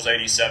Church equals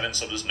 87,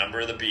 so does number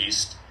of the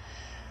beast.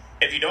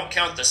 If you don't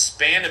count the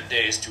span of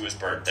days to his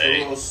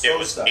birthday, it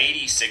was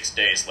 86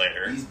 days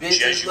later.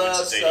 Jesuits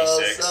is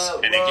 86.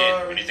 And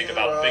again, when you think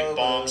about big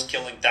bombs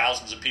killing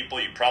thousands of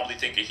people, you probably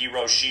think of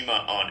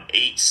Hiroshima on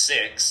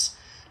 8/6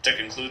 to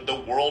conclude the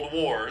World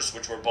Wars,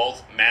 which were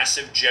both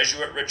massive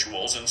Jesuit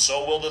rituals, and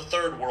so will the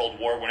Third World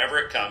War whenever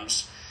it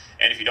comes.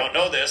 And if you don't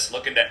know this,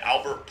 look into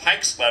Albert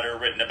Pike's letter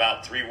written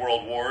about 3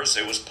 world wars.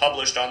 It was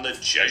published on the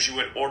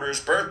Jesuit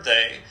order's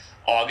birthday,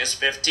 August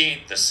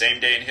 15th, the same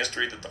day in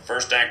history that the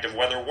first act of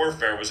weather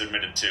warfare was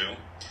admitted to.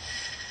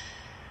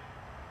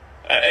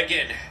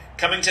 Again,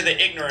 Coming to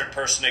the ignorant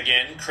person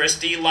again,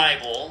 Christy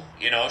Leibel,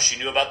 she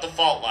knew about the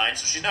fault line,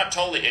 so she's not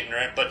totally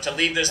ignorant, but to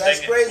leave this That's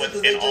thing crazy, with,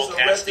 'cause in they all just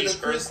caps, arrested these a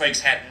Christy. earthquakes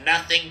had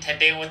nothing to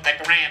do with the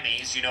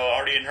Grammys,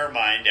 already in her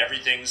mind,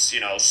 everything's,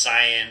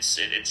 science,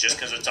 it's just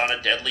because it's on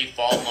a deadly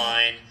fault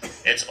line,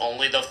 it's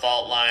only the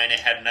fault line,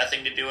 it had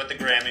nothing to do with the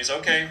Grammys,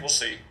 okay, we'll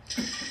see.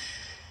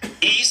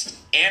 East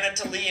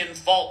Anatolian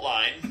fault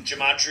line,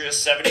 Gematria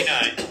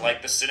 79,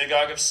 like the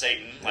Synagogue of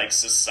Satan, like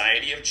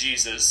Society of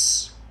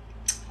Jesus.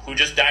 Who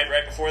just died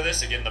right before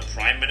this? Again, the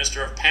Prime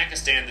Minister of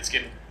Pakistan that's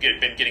been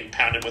getting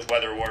pounded with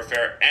weather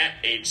warfare at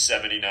age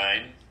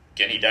 79.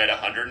 Again, he died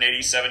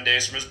 187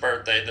 days from his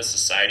birthday. The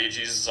Society of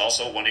Jesus is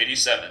also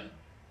 187.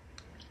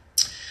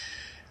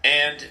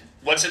 And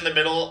what's in the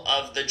middle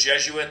of the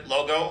Jesuit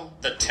logo?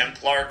 The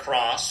Templar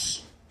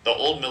cross, the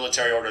old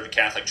military order of the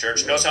Catholic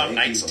Church. Notice how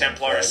Knights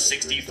Templar is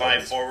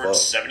 65 forward,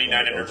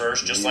 79 in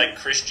reverse, just like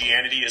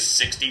Christianity is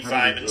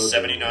 65 and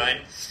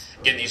 79.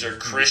 Again, these are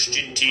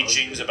Christian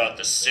teachings about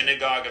the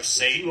Synagogue of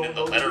Satan and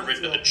the letter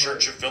written to the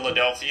Church of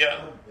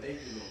Philadelphia.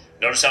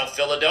 Notice how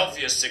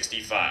Philadelphia is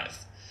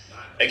 65.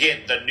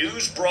 Again, the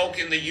news broke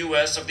in the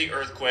U.S. of the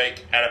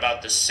earthquake at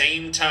about the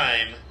same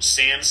time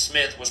Sam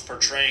Smith was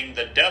portraying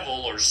the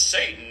devil or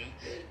Satan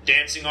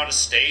dancing on a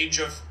stage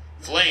of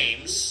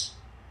flames,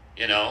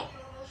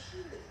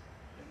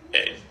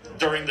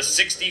 during the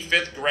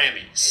 65th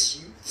Grammys.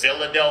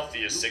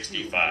 Philadelphia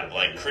 65,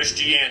 like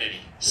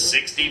Christianity,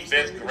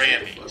 65th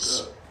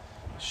Grammys.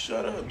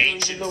 Shut up.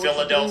 Ancient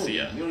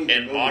Philadelphia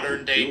in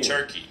modern-day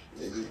Turkey.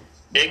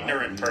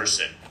 Ignorant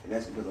person.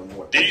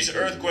 These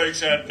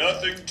earthquakes had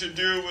nothing to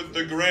do with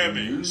the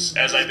Grammys,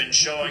 as I've been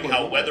showing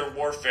how weather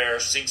warfare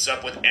syncs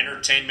up with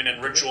entertainment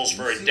and rituals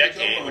for a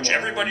decade, which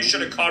everybody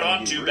should have caught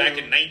on to back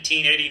in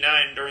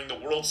 1989 during the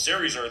World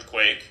Series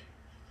earthquake.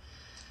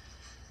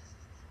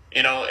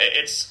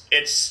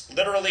 It's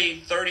literally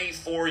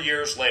 34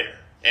 years later,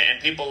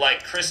 and people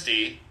like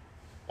Christy,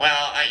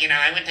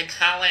 I went to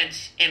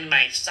college and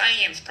my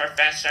science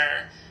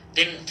professor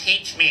didn't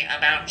teach me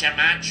about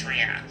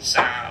gematria,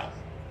 so...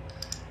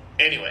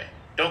 Anyway,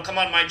 don't come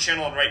on my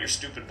channel and write your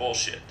stupid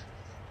bullshit.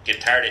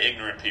 Get tired of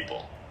ignorant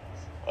people.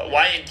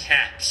 Why in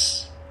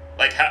caps?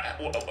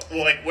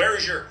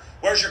 Where's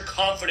your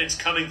confidence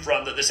coming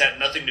from that this had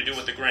nothing to do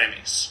with the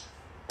Grammys?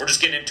 We're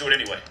just getting into it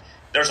anyway.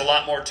 There's a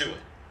lot more to it.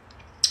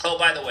 Oh,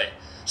 by the way,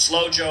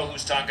 Slow Joe,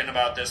 who's talking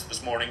about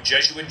this morning,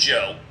 Jesuit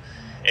Joe,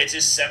 it's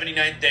his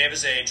 79th day of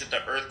his age that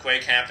the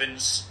earthquake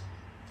happens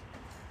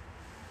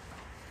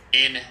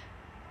in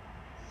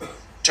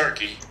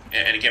Turkey.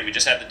 And again, we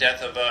just had the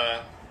death of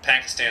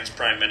Pakistan's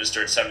prime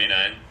minister at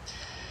 79.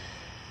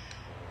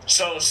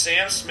 So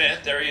Sam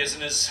Smith, there he is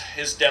in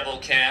his devil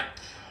cap.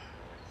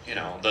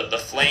 The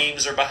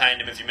flames are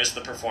behind him if you missed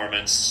the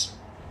performance.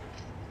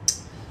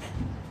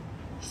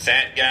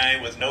 Fat guy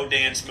with no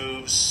dance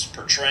moves,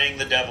 portraying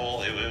the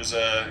devil. It was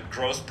a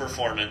gross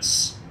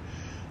performance.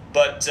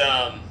 But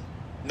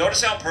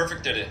notice how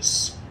perfect it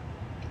is.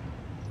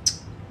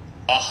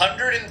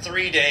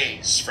 103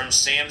 days from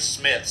Sam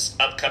Smith's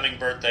upcoming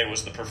birthday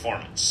was the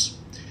performance.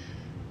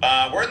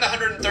 We're in the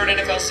 103rd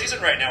NFL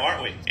season right now,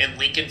 aren't we? In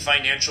Lincoln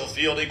Financial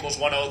Field equals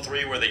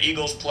 103, where the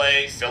Eagles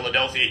play.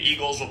 Philadelphia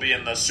Eagles will be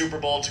in the Super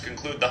Bowl to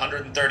conclude the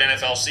 103rd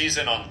NFL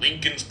season on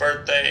Lincoln's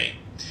birthday.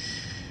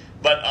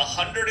 But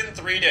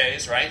 103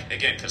 days, right?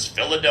 Again, because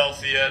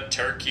Philadelphia,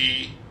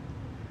 Turkey,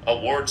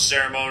 award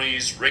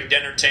ceremonies, rigged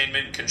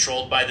entertainment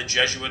controlled by the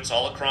Jesuits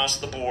all across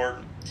the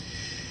board.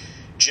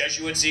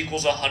 Jesuits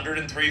equals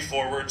 103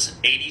 forwards,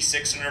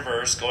 86 in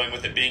reverse, going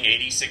with it being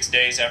 86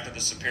 days after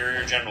the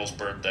Superior General's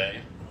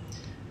birthday.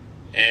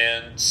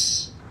 And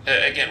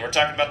again, we're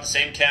talking about the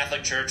same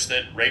Catholic Church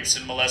that rapes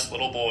and molests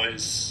little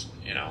boys,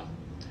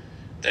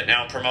 that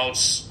now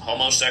promotes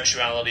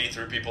homosexuality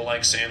through people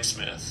like Sam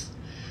Smith.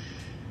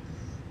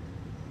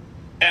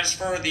 As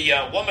for the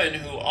woman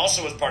who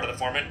also was part of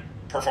the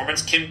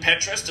performance, Kim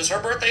Petras, does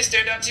her birthday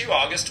stand out to you?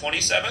 August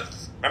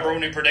 27th? Remember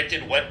when we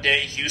predicted what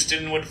day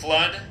Houston would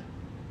flood?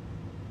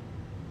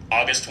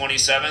 August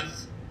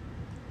 27th?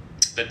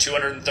 The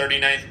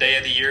 239th day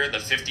of the year, the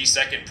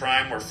 52nd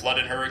prime, where flood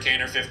and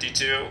hurricane are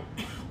 52.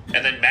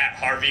 And then Matt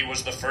Harvey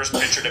was the first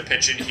pitcher to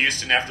pitch in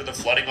Houston after the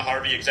flooding of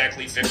Harvey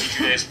exactly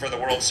 52 days before the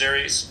World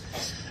Series.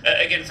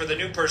 Again, for the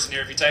new person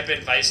here, if you type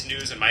in Vice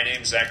News and my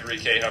name's Zachary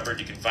K. Hubbard,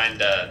 you can find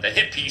the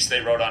hit piece they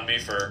wrote on me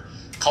for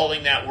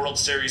calling that World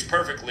Series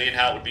perfectly and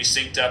how it would be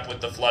synced up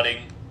with the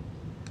flooding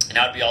and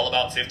how it would be all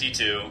about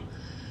 52.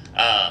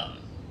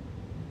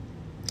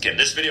 Again,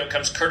 this video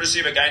comes courtesy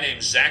of a guy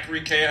named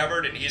Zachary K.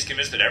 Hubbard, and he's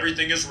convinced that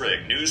everything is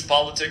rigged. News,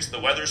 politics, the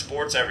weather,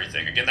 sports,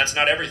 everything. Again, that's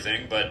not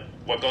everything, but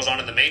what goes on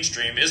in the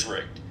mainstream is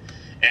rigged.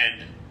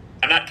 And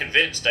I'm not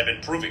convinced, I've been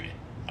proving it,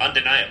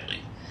 undeniably.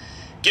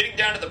 Getting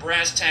down to the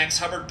brass tacks,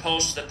 Hubbard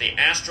posts that the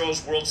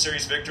Astros World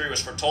Series victory was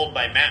foretold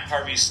by Matt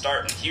Harvey's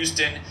start in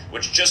Houston,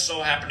 which just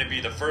so happened to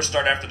be the first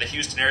start after the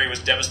Houston area was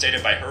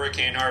devastated by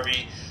Hurricane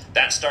Harvey.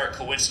 That start,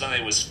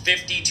 coincidentally, was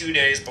 52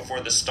 days before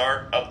the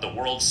start of the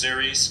World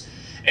Series.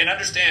 And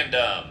understand,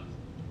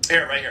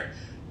 right here,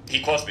 He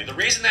quotes me, "The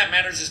reason that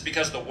matters is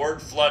because the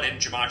word flood in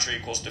gematria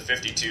equals to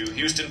 52.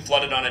 Houston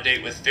flooded on a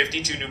date with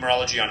 52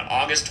 numerology on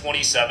August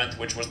 27th,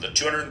 which was the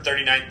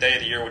 239th day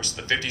of the year, which is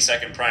the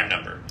 52nd prime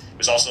number. It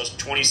was also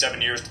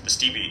 27 years to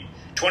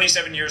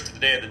the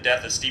day of the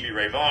death of Stevie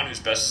Ray Vaughan, whose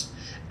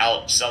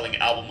best-selling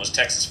album was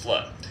Texas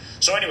Flood."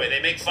 So anyway,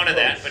 they make fun of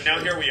that, but now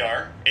here we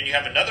are, and you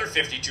have another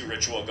 52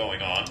 ritual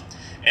going on,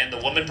 and the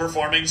woman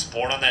performing is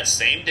born on that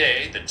same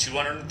day, the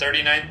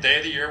 239th day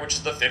of the year, which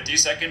is the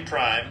 52nd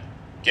prime.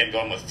 Again,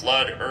 going with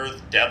Flood,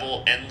 Earth,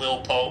 Devil, and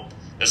Lil Pope.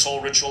 This whole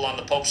ritual on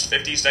the Pope's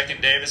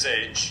 52nd day of his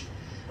age.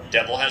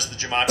 Devil has the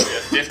gematria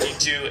of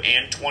 52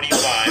 and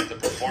 25. The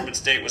performance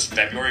date was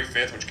February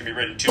 5th, which can be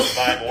written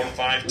 2-5 or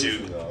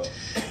 5-2.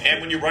 And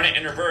when you run it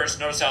in reverse,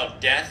 notice how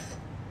Death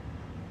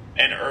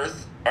and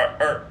Earth,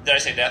 or did I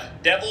say Death?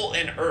 Devil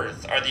and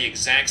Earth are the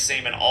exact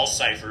same in all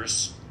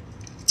ciphers.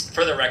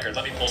 For the record,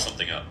 let me pull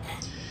something up.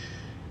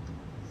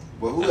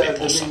 Well, who has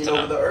dominion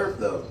over the earth,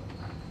 though?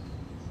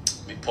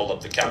 Let me pull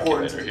up the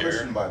According to calculator the here.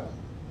 Christian Bible.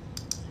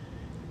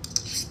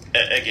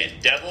 Again,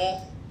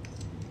 Devil,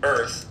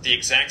 Earth, the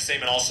exact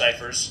same in all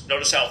ciphers.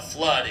 Notice how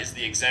Flood is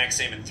the exact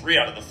same in 3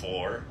 out of the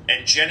 4.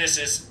 And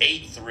Genesis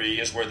 8:3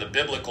 is where the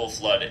biblical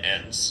flood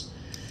ends.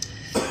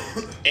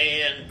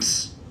 And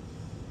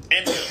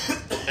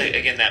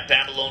again, that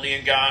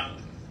Babylonian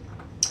god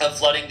of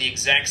flooding, the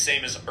exact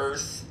same as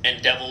Earth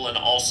and Devil in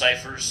all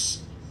ciphers.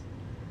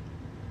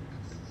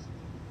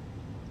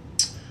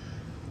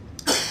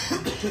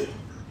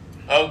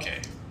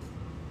 Okay.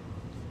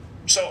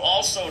 So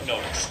also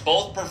notice,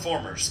 both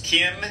performers,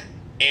 Kim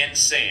and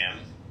Sam,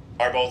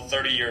 are both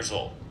 30 years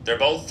old. They're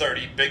both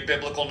 30, big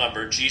biblical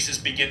number. Jesus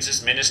begins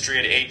his ministry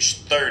at age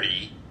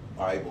 30.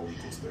 Bible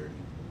equals 30.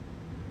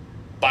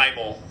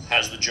 Bible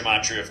has the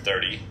gematria of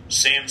 30.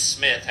 Sam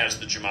Smith has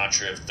the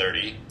gematria of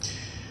 30.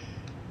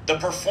 The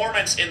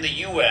performance in the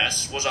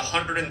U.S. was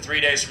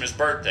 103 days from his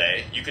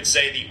birthday. You could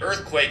say the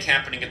earthquake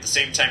happening at the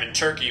same time in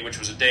Turkey, which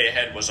was a day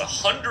ahead, was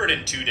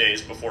 102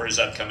 days before his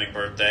upcoming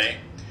birthday.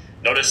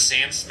 Notice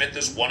Sam Smith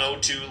is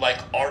 102, like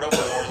Art of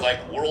War,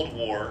 like World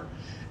War.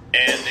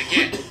 And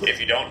again, if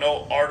you don't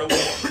know Art of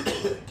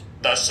War,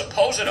 the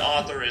supposed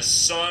author is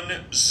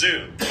Sun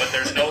Tzu, but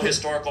there's no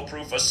historical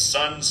proof of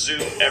Sun Tzu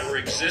ever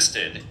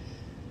existed.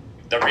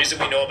 The reason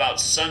we know about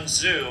Sun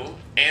Tzu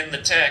and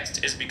the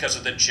text is because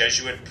of the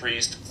Jesuit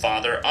priest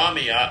Father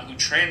Amiyat, who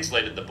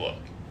translated the book.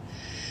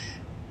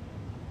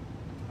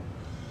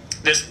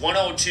 This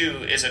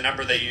 102 is a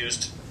number they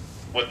used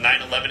with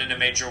 9/11 in a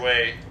major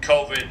way,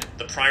 COVID,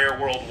 the prior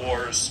world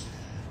wars.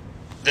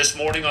 This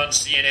morning on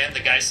CNN, the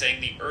guy saying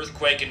the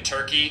earthquake in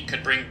Turkey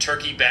could bring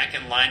Turkey back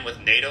in line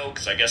with NATO,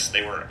 because I guess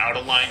they were out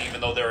of line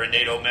even though they're a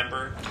NATO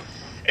member.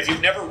 If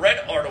you've never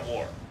read Art of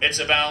War, it's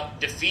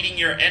about defeating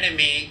your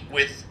enemy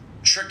with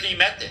tricky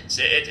methods.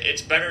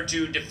 It's better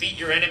to defeat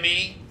your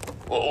enemy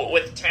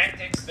with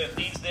tactics that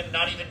leads them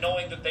not even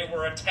knowing that they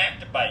were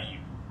attacked by you.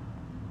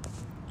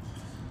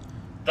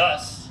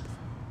 Thus,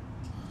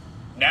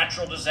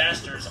 natural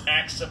disasters,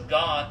 acts of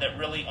God that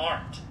really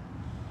aren't.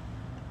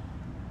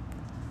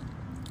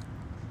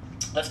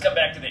 Let's come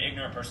back to the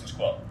ignorant person's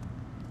quote.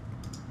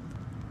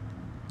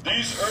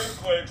 These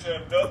earthquakes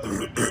have nothing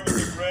to do with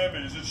the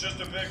Grammys. It's just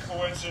a big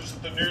coincidence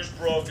that the news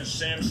broke as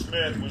Sam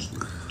Smith was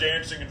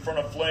dancing in front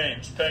of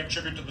flames, paying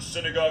tribute to the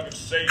synagogue of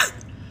Satan,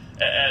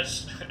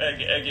 as,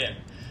 again,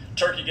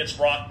 Turkey gets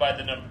rocked by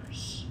the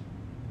numbers.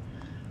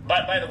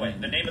 By the way,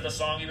 the name of the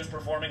song he was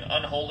performing,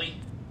 Unholy,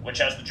 which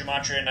has the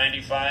gematria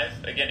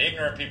 95. Again,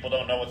 ignorant people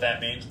don't know what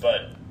that means,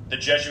 but the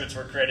Jesuits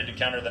were created to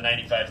counter the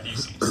 95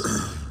 Theses.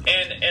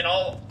 And in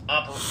all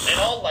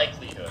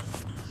likelihood,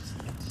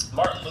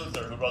 Martin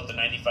Luther, who wrote the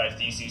 95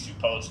 Theses, who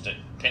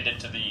pinned it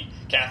to the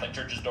Catholic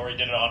Church's door, he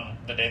did it on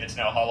the day that's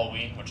now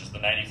Halloween, which is the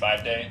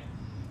 95 day.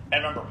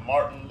 And remember,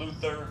 Martin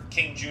Luther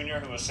King Jr.,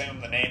 who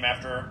assumed the name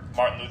after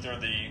Martin Luther,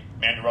 the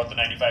man who wrote the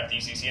 95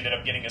 Theses, he ended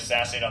up getting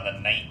assassinated on the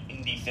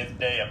 95th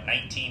day of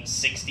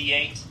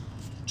 1968,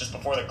 just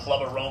before the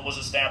Club of Rome was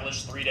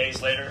established 3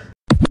 days later,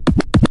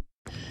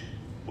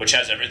 which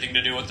has everything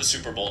to do with the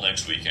Super Bowl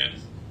next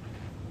weekend.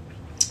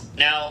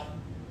 Now,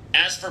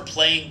 as for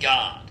playing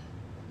God,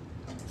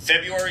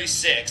 February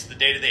 6th, the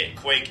date of the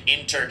quake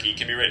in Turkey,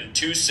 can be written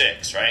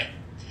 2-6, right?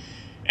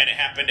 And it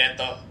happened at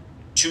the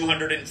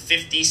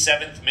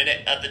 257th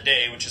minute of the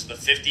day, which is the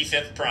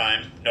 55th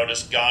prime.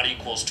 Notice God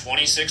equals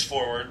 26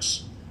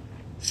 forwards,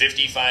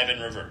 55 in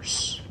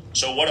reverse.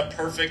 So what a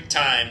perfect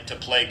time to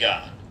play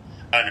God.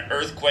 An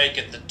earthquake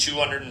at the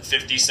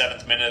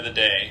 257th minute of the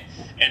day.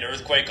 And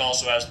earthquake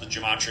also has the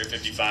gematria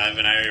 55,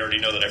 and I already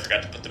know that I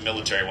forgot to put the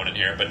military one in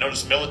here. But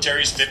notice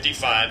military is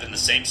 55 in the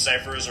same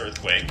cipher as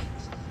earthquake.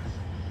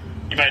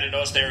 You might have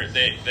noticed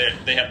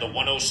they have the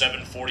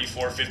 107,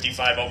 44,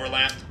 55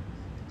 overlap.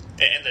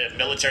 And the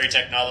military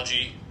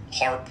technology,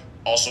 HARP,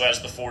 also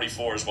has the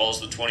 44 as well as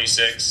the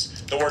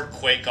 26. The word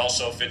quake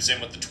also fits in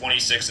with the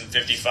 26 and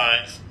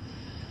 55.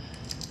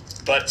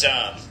 But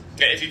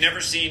if you've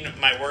never seen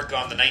my work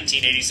on the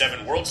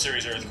 1987 World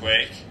Series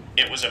earthquake,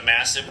 it was a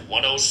massive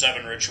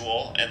 107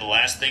 ritual, and the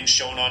last thing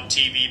shown on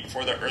TV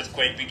before the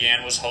earthquake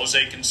began was Jose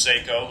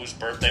Canseco, whose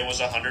birthday was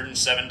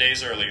 107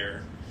 days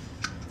earlier,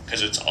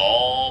 because it's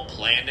all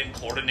planned and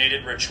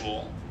coordinated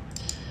ritual.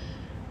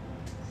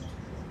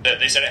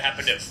 They said it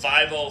happened at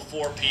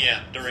 5:04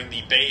 p.m. during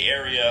the Bay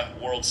Area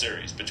World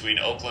Series between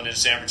Oakland and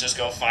San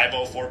Francisco.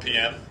 5:04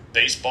 p.m.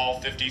 Baseball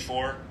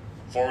 54,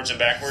 forwards and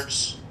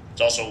backwards.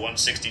 It's also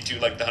 162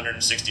 like the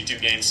 162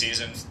 game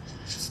season.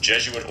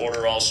 Jesuit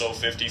order also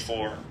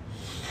 54.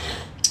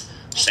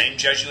 Same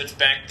Jesuits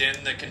back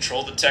then that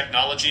control the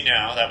technology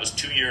now. That was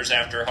 2 years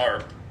after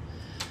HARP.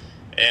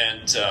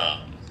 And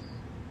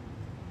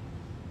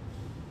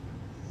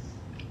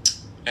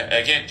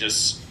again,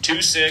 just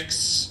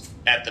 2-6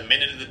 at the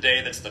minute of the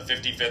day. That's the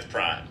 55th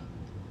prime.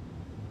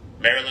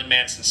 Marilyn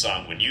Manson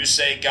song. When you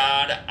say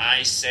God,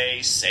 I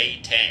say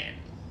Satan.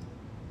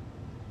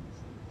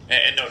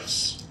 And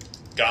notice,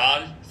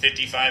 God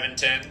 55 and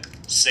 10,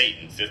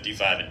 Satan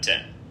 55 and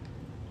 10.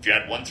 If you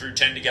add 1 through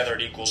 10 together,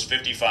 it equals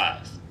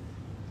 55.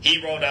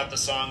 He wrote out the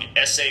song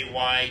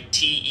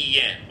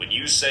Sayten. When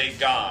you say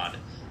God,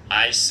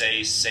 I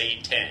say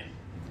Satan.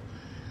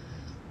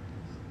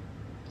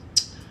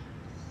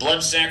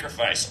 Blood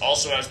Sacrifice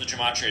also has the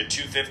gematria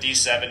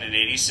 257 and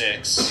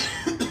 86.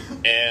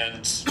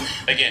 And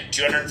again,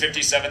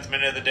 257th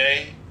minute of the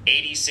day,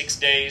 86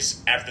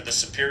 days after the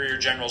Superior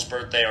General's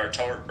birthday,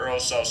 Arturo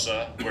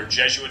Sosa, where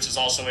Jesuits is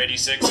also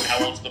 86.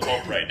 How old's the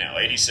Pope right now?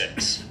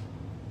 86.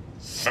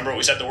 Remember what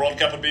we said the World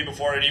Cup would be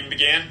before it even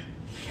began?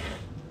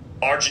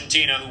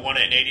 Argentina, who won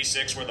it in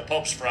 86, where the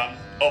Pope's from,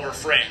 over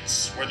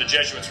France, where the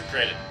Jesuits were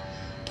created.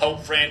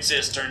 Pope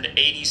Francis turned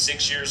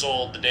 86 years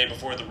old the day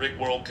before the rigged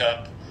World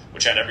Cup,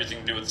 which had everything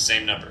to do with the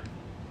same number.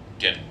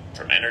 Again,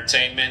 from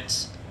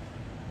entertainment,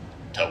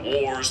 to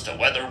wars, to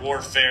weather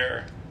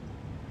warfare,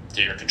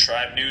 to your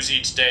contrived news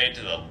each day,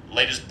 to the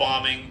latest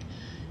bombing.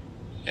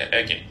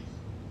 Again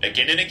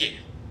and again,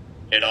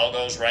 it all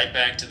goes right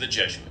back to the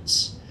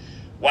Jesuits.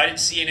 Why did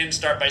CNN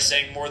start by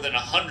saying more than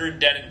 100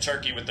 dead in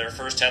Turkey with their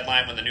first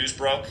headline when the news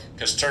broke?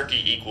 Because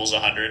Turkey equals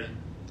 100.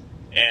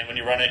 And when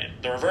you run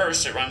it the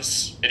reverse,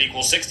 it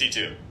equals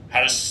 62.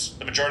 How does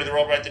the majority of the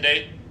world write the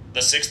date?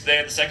 The 6th day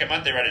of the second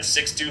month, they write it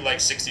 6-2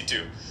 like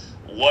 62.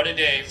 What a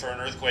day for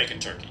an earthquake in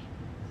Turkey.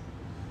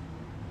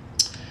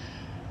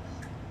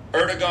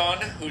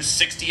 Erdogan, who's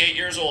 68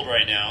 years old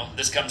right now,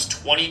 this comes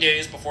 20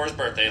 days before his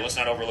birthday. Let's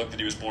not overlook that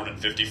he was born in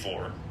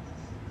 54.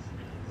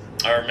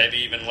 Or maybe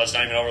even, let's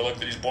not even overlook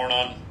that he's born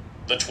on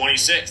the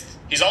 26th.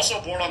 He's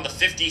also born on the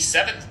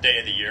 57th day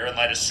of the year in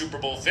light of Super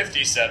Bowl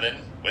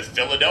 57, with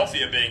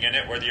Philadelphia being in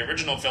it, where the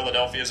original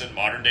Philadelphia is in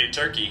modern-day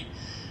Turkey.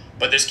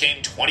 But this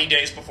came 20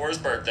 days before his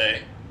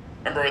birthday.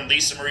 Remember when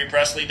Lisa Marie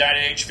Presley died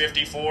at age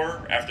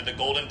 54 after the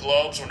Golden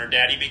Globes, when her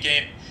daddy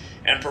became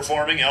and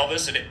performing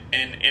Elvis in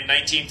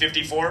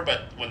 1954?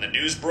 But when the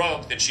news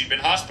broke that she'd been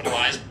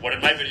hospitalized, what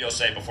did my video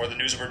say before the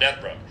news of her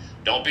death broke?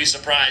 Don't be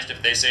surprised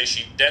if they say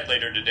she's dead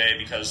later today,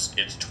 because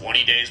it's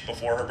 20 days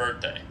before her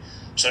birthday.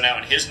 So now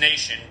in his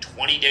nation,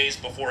 20 days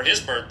before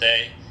his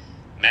birthday,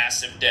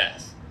 massive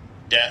death.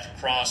 Death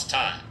crossed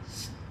time.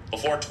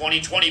 Before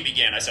 2020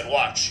 began, I said,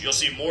 watch, you'll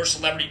see more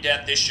celebrity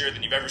death this year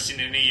than you've ever seen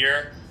in a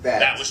year.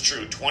 That was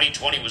true.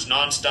 2020 was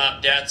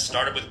nonstop death.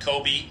 Started with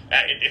Kobe.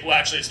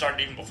 It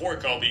started even before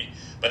Kobe.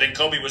 But then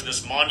Kobe was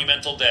this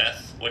monumental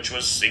death, which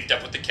was synced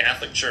up with the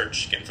Catholic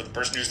Church. Again, for the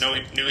person who's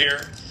new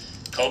here,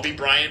 Kobe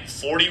Bryant,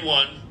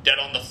 41, dead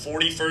on the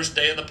 41st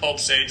day of the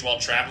Pope's age while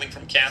traveling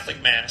from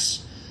Catholic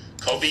Mass.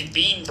 Kobe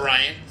Bean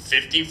Bryant,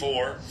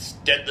 54,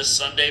 dead the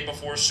Sunday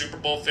before Super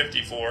Bowl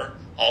 54.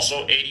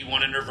 Also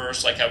 81 in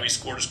reverse, like how he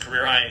scored his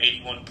career high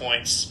 81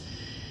 points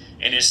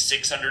in his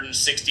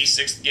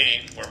 666th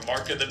game, where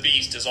Mark of the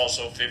Beast is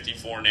also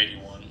 54 and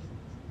 81.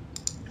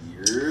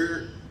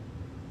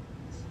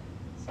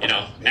 You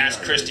know,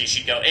 ask Christy,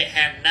 she'd go, it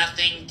had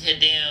nothing to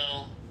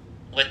do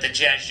with the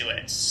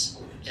Jesuits.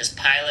 His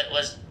pilot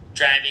was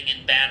driving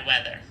in bad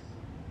weather.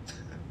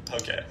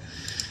 Okay.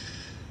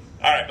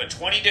 All right, but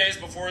 20 days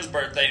before his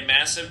birthday,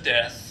 massive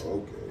death.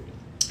 Okay.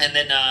 And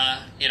then,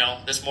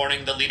 this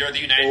morning, the leader of the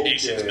United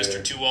Nations,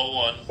 Mr.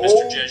 201,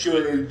 Mr.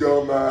 Jesuit,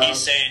 dumbass. he's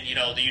saying,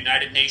 the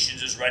United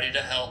Nations is ready to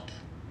help.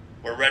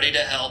 We're ready to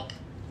help.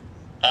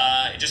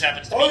 It just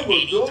happens to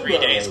be 83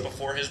 days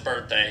before his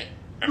birthday.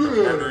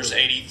 Remember, murder's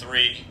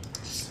 83.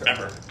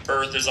 Remember,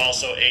 Earth is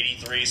also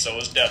 83, so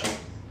is devil.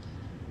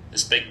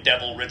 This big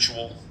devil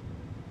ritual.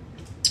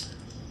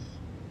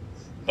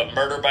 But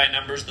Murder by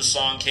Numbers, the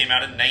song, came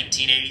out in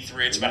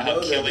 1983. It's about how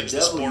killing's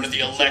the sport of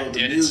the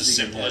elected. It's as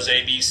simple as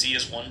ABC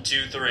is 1,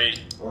 2, 3.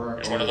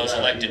 It's one of those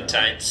elected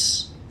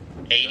types.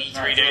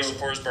 83 days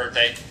before his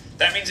birthday.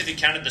 That means if you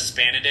counted the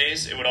span of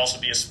days, it would also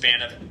be a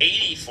span of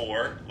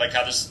 84, like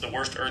how this is the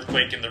worst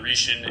earthquake in the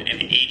region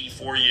in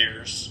 84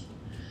 years.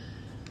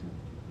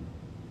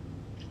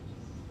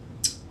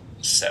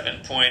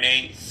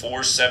 7.8,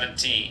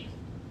 417.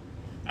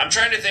 I'm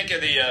trying to think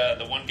of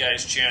the one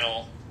guy's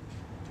channel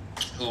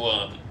who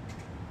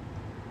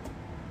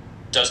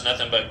does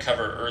nothing but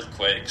cover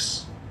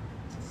earthquakes.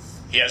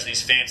 He has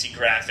these fancy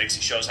graphics.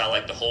 He shows how,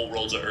 like, the whole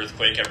world's an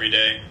earthquake every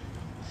day.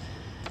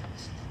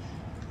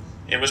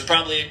 It was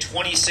probably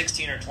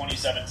 2016 or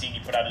 2017 he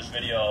put out his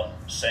video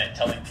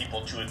telling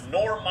people to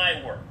ignore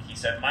my work. He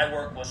said my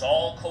work was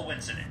all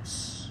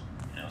coincidence.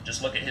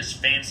 Just look at his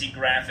fancy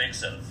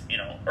graphics of,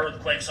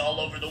 earthquakes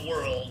all over the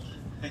world.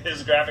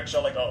 His graphics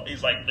show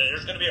he's like,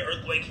 there's going to be an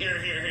earthquake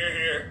here, here, here,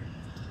 here.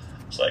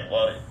 It's like,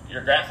 well,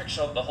 your graphics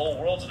show the whole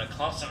world's in a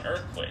constant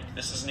earthquake.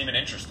 This isn't even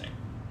interesting.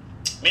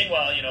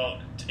 Meanwhile, he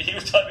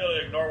was telling people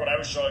to ignore what I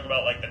was showing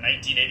about, like, the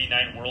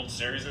 1989 World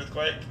Series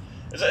earthquake.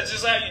 It's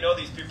just how you know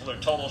these people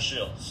are total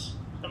shills.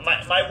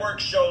 My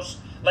work shows,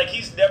 like,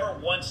 he's never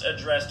once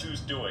addressed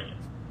who's doing it.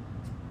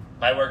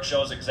 My work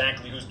shows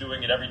exactly who's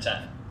doing it every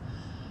time.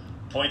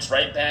 Points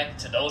right back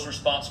to those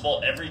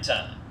responsible every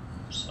time.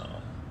 So,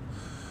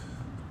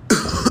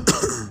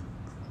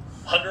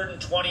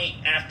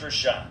 120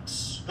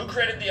 aftershocks. Who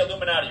created the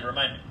Illuminati?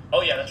 Remind me.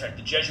 Oh, yeah, that's right.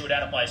 The Jesuit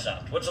Adam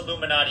Weishaupt. What's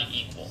Illuminati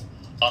equal?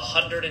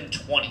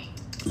 120.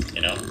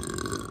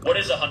 What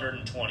is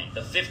 120?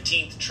 The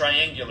 15th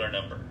triangular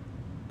number.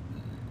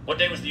 What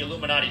day was the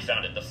Illuminati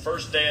founded? The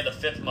first day of the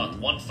 5th month,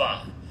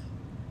 1-5.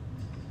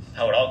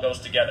 How it all goes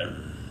together.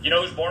 You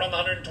know who's born on the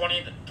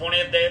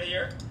 120th day of the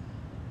year?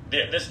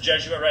 This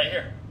Jesuit right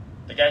here.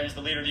 The guy who's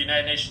the leader of the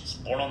United Nations.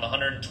 Born on the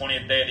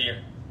 120th day of the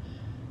year.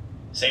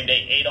 Same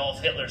day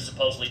Adolf Hitler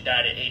supposedly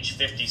died at age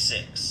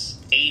 56.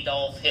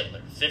 Adolf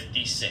Hitler,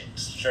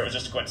 56. Sure, it was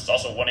just a coincidence.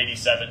 Also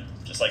 187,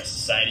 just like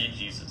Society of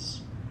Jesus.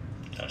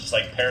 Just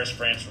like Paris,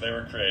 France, where they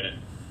were created.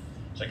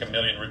 It's like a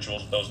million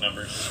rituals with those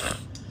numbers.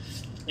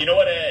 You know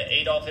what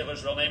Adolf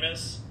Hitler's real name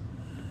is?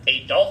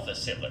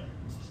 Adolphus Hitler.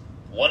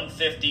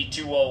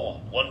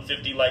 150-201.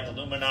 150 like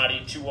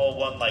Illuminati,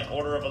 201 like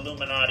Order of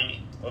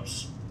Illuminati.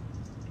 Whoops.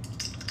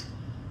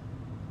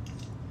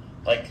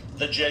 Like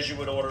the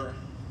Jesuit order.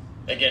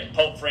 Again,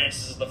 Pope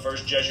Francis is the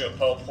first Jesuit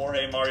Pope.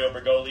 Jorge Mario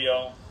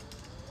Bergoglio,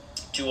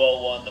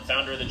 201. The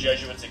founder of the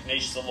Jesuits,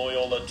 Ignatius of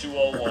Loyola,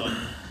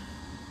 201.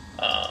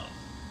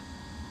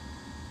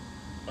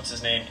 What's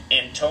his name?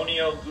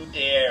 Antonio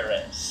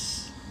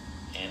Gutierrez.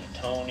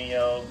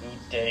 Antonio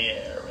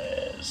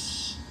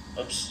Gutierrez.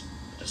 Oops,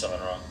 I did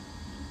something wrong.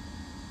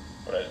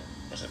 What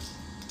was it?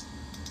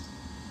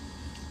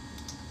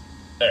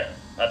 There,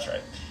 that's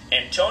right.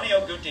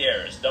 Antonio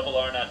Gutierrez, double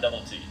R, not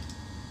double T.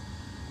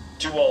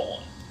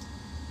 201.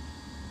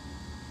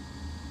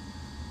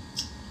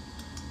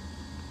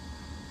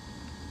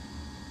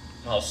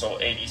 Also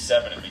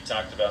 87, and we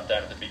talked about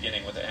that at the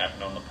beginning, what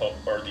happened on the Pope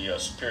or the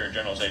Superior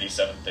General's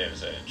 87th day of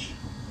his age.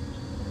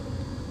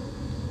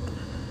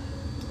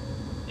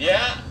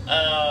 Yeah,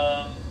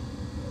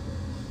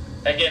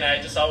 again,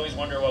 I just always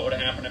wonder what would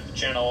have happened if the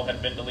channel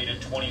had been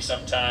deleted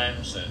 20-some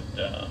times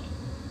and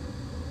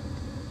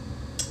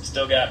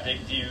still got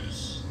big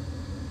views.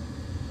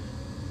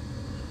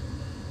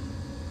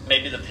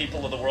 Maybe the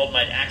people of the world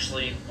might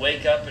actually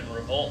wake up and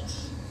revolt.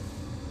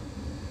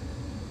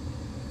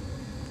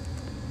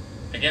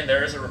 Again,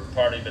 there is a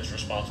party that's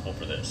responsible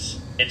for this.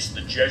 It's the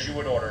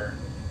Jesuit order.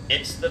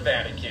 It's the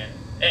Vatican.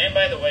 And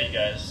by the way, you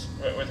guys,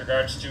 with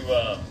regards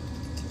to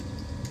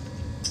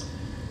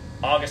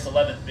August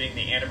 11th being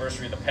the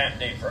anniversary of the patent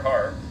date for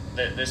HAARP,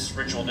 this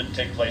ritual didn't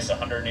take place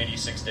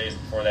 186 days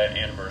before that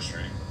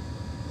anniversary.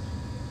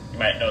 You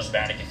might notice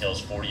Vatican Hills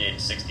 48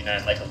 and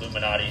 69, like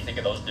Illuminati. Think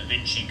of those Da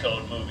Vinci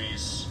Code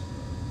movies.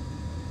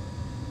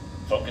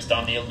 Focused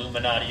on the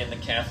Illuminati in the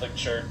Catholic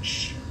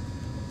Church.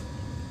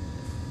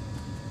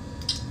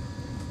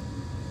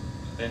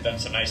 They've done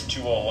some nice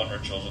 201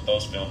 rituals with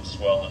those films as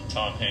well, and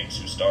Tom Hanks,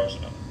 who stars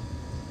in them.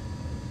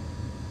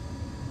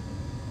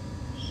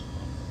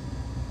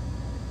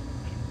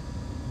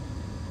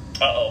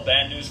 Uh-oh,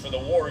 bad news for the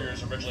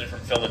Warriors, originally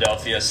from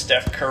Philadelphia.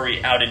 Steph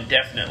Curry out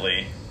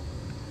indefinitely.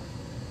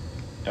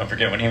 Don't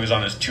forget when he was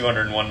on his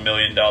 $201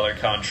 million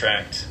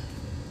contract.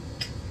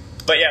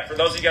 But yeah, for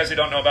those of you guys who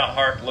don't know about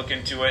HAARP, look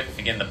into it.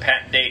 Again, the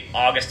patent date,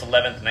 August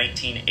 11th,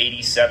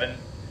 1987.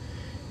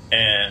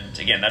 And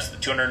again, that's the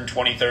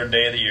 223rd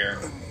day of the year.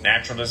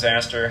 Natural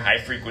disaster, high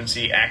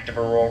frequency, active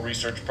auroral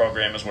research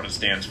program is what it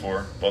stands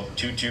for. Both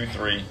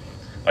 223.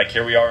 Like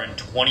here we are in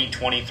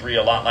 2023,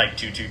 a lot like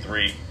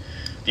 223.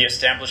 The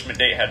establishment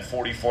date had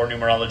 44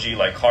 numerology,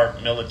 like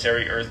HAARP,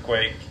 military,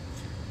 earthquake.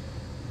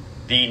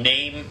 The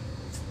name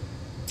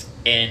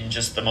in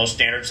just the most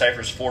standard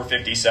cipher is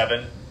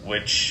 457,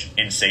 which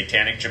in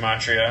satanic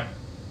gematria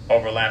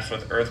overlaps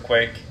with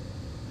earthquake.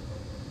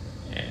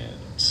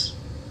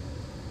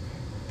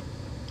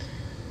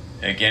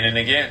 Again and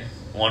again,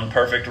 one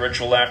perfect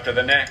ritual after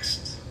the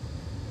next.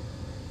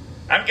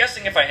 I'm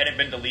guessing if I hadn't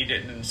been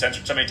deleted and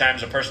censored so many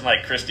times, a person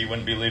like Christy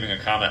wouldn't be leaving a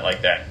comment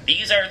like that.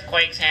 These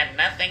earthquakes had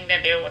nothing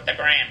to do with the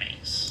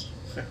Grammys.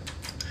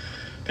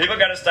 People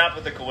got to stop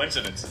with the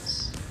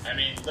coincidences. I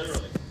mean,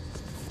 literally.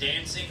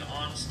 Dancing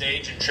on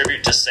stage in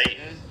tribute to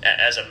Satan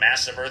as a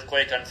massive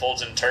earthquake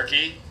unfolds in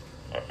Turkey.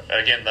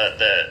 Again,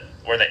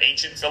 where the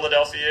ancient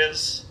Philadelphia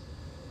is.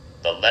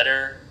 The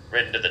letter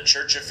written to the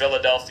Church of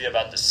Philadelphia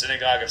about the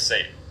synagogue of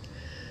Satan.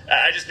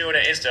 I just knew in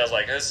an instant, I was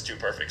like, this is too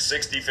perfect.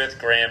 65th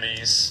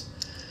Grammys,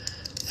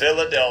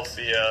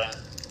 Philadelphia.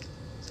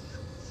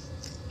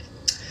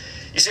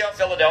 You see how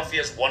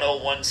Philadelphia is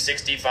 101,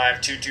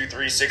 65,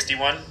 223,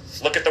 61?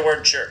 Look at the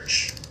word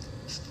church.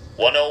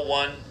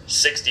 101,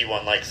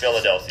 61 like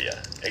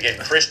Philadelphia. Again,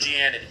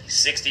 Christianity,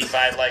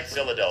 65 like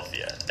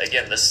Philadelphia.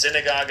 Again, the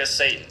synagogue of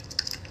Satan.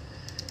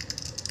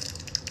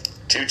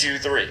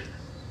 223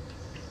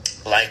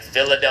 like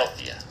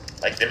Philadelphia.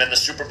 Like them in the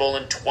Super Bowl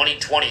in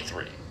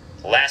 2023.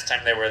 Last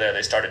time they were there,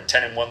 they started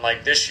 10-1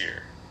 like this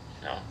year.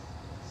 You know?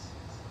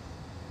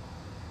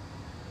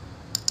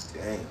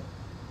 Damn.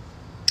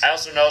 I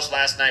also noticed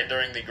last night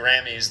during the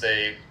Grammys,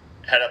 they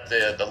had up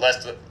the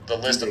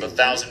list of the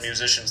 1,000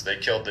 musicians they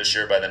killed this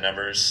year by the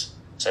numbers.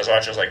 So I was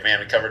watching, I was like, man,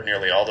 we covered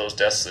nearly all those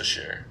deaths this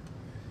year.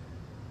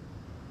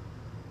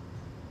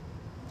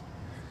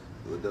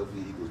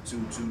 Philadelphia Eagles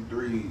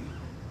 223.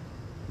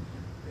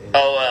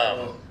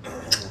 Oh,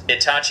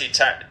 Itachi.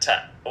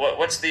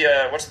 What's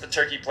the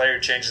Turkey player who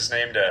changed his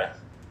name to?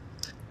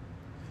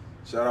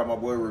 Shout out my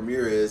boy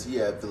Ramirez. He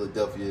had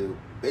Philadelphia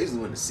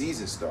basically when the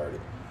season started.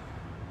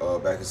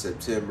 Back in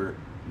September.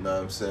 You know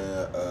what I'm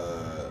saying?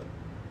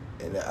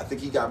 And I think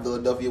he got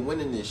Philadelphia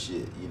winning this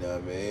shit. You know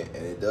what I mean?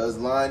 And it does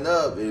line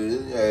up.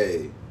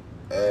 Hey,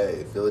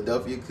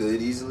 Philadelphia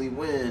could easily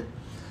win.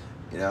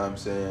 You know what I'm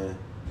saying?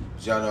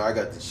 But y'all know I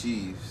got the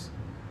Chiefs.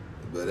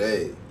 But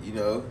hey, you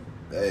know,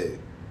 hey.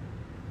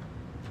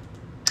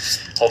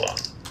 Hold on.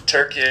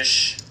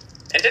 Turkish.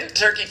 And didn't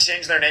Turkey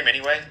change their name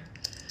anyway?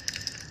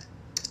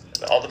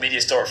 All the media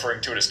is still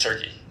referring to it as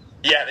Turkey.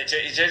 Yeah, he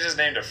changed his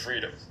name to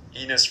Freedom.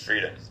 Enes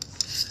Freedom.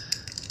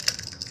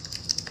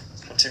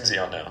 What team's he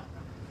on now?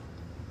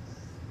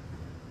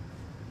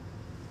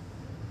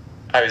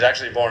 Oh, he's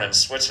actually born in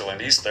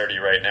Switzerland. He's 30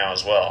 right now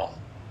as well.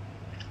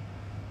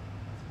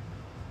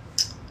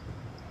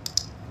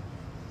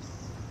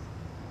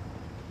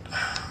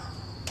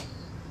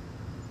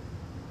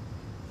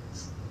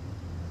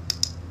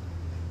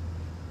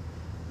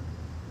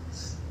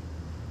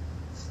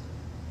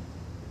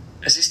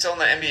 Is he still in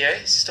the NBA?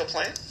 Is he still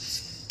playing?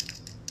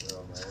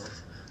 Well, man.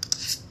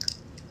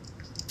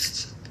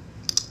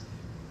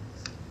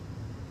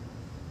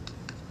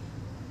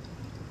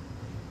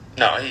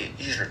 No,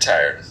 he's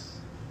retired.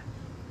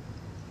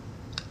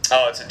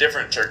 Oh, it's a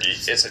different Turkey.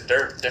 It's a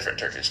different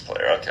Turkish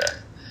player. Okay.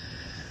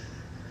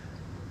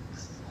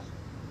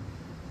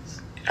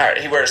 All right,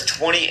 he wears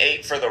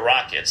 28 for the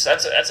Rockets.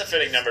 That's a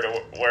fitting number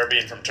to wear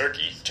being from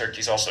Turkey.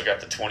 Turkey's also got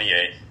the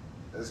 28.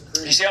 That's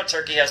crazy. You see how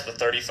Turkey has the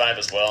 35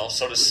 as well?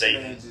 So does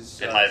Satan,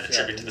 in light of the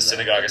tribute to the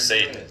synagogue of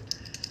Satan.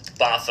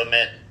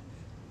 Baphomet,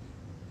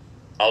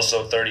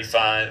 also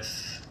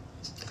 35.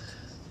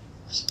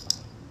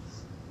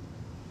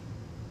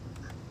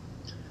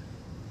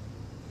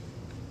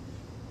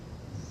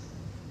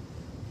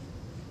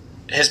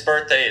 His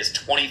birthday is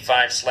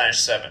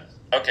 25/7.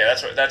 Okay,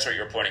 that's what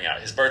you were pointing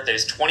out. His birthday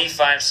is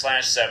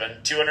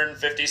 25/7,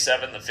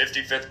 257, the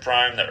 55th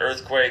prime, the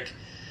earthquake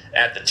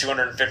at the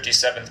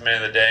 257th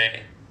minute of the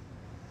day.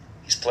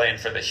 He's playing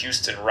for the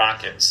Houston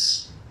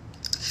Rockets.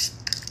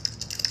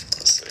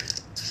 Let's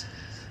see.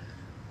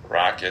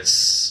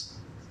 Rockets.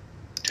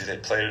 Do they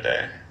play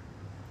today?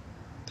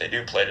 They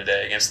do play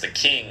today against the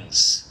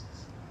Kings.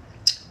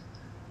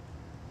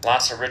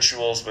 Lots of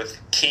rituals with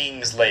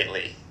Kings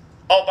lately.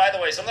 Oh, by the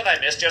way, something I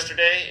missed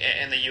yesterday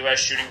in the U.S.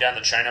 shooting down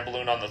the China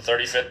balloon on the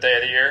 35th day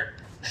of the year.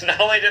 Not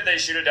only did they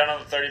shoot it down on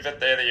the 35th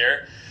day of the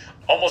year,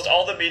 almost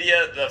all the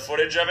media, the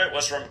footage of it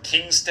was from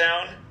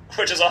Kingstown,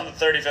 which is on the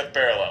 35th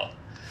parallel.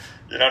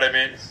 You know what I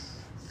mean?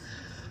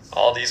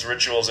 All these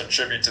rituals and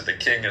tribute to the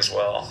king as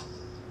well.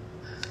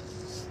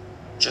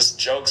 Just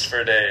jokes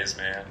for days,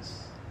 man.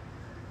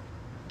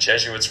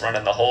 Jesuits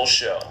running the whole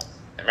show.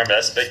 Remember,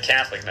 that's a big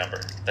Catholic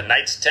number. The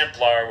Knights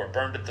Templar were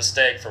burned at the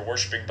stake for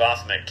worshiping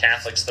Baphomet.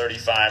 Catholics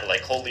 35,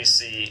 like Holy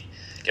See.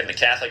 Again, the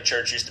Catholic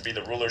Church used to be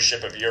the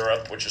rulership of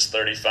Europe, which is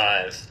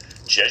 35.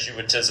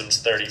 Jesuitism's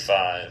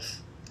 35.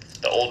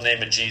 The old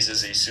name of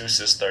Jesus, Jesus,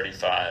 is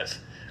 35.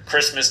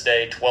 Christmas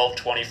Day,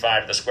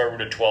 1225. The square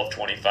root of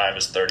 1225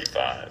 is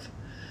 35.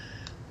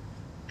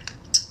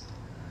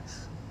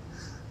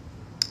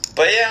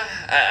 But yeah,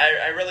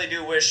 I really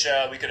do wish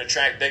we could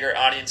attract bigger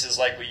audiences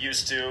like we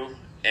used to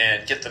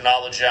and get the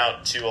knowledge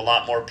out to a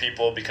lot more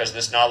people, because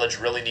this knowledge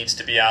really needs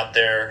to be out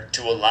there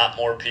to a lot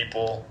more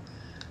people.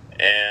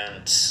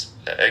 And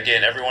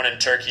again, everyone in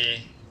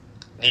Turkey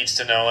needs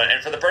to know.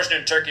 And for the person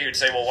in Turkey who'd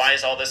say, well, why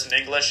is all this in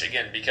English?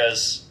 Again,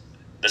 because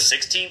the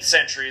 16th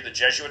century, the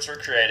Jesuits were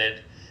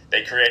created.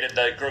 They created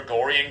the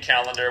Gregorian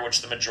calendar,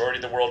 which the majority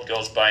of the world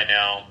goes by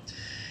now.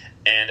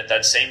 And at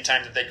that same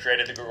time that they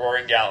created the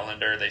Gregorian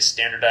calendar, they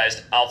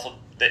standardized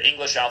the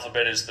English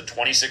alphabet is the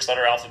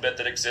 26-letter alphabet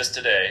that exists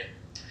today.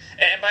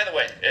 And by the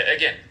way,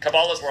 again,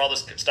 Kabbalah is where all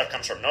this stuff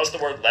comes from. Notice the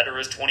word letter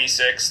is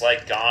 26,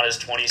 like God is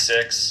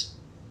 26.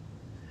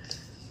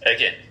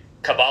 Again,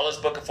 Kabbalah's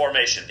Book of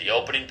Formation, the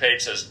opening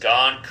page says,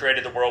 God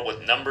created the world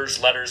with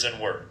numbers, letters, and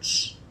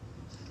words.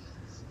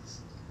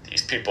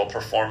 These people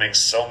performing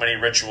so many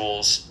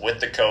rituals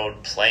with the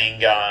code, playing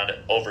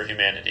God over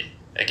humanity.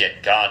 Again,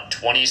 God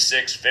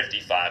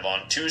 2655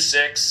 on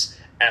 2/6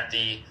 at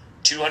the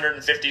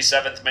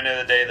 257th minute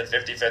of the day, the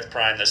 55th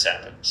prime, this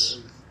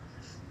happens.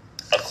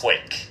 A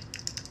quake.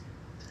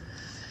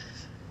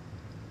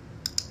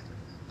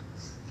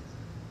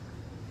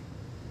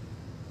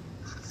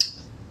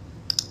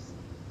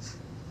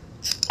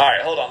 All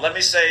right, hold on. Let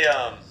me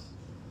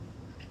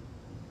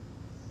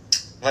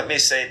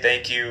say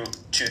thank you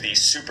to the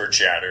super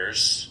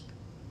chatters.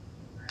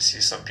 I see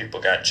some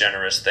people got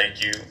generous.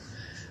 Thank you.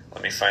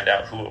 Let me find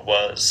out who it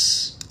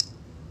was.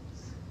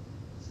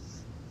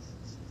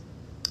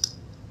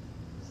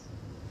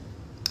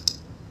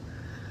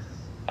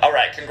 All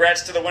right,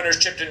 congrats to the winners.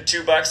 Chipped in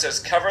 $2. Says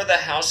cover the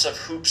House of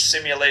Hoops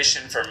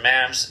simulation for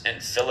Mavs in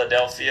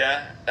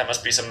Philadelphia. That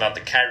must be something about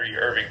the Kyrie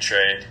Irving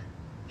trade.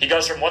 He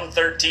goes from one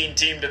 13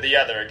 team to the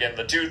other. Again,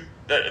 the two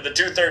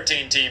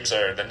 13 teams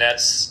are the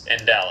Nets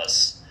and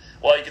Dallas.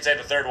 Well, you could say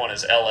the third one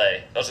is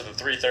LA. Those are the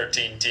 3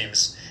 13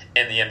 teams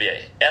in the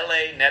NBA.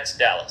 LA, Nets,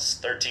 Dallas.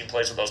 13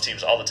 plays with those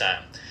teams all the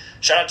time.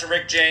 Shout out to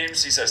Rick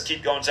James. He says,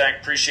 keep going, Zach.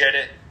 Appreciate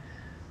it.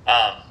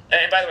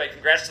 And by the way,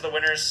 congrats to the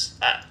winners.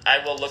 I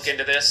will look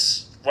into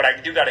this. What I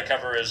do got to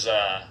cover is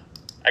I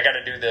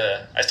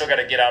still got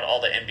to get out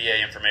all the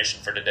NBA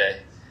information for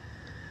today.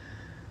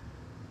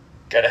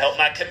 Got to help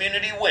my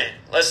community win.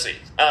 Let's see.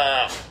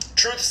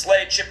 Truth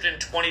Slay chipped in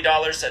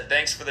 $20. Said,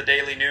 thanks for the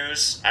daily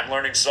news. I'm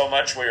learning so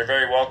much. Well, you're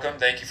very welcome.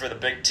 Thank you for the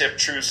big tip,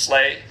 Truth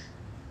Slay.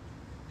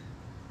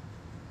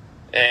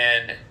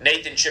 And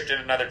Nathan chipped in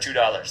another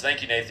 $2.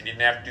 Thank you, Nathan. You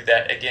didn't have to do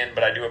that again,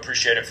 but I do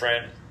appreciate it,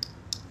 friend.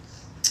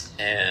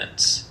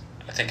 And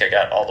I think I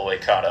got all the way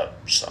caught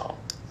up. So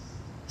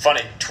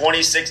funny.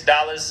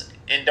 $26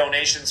 in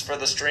donations for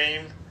the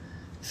stream,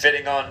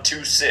 fitting on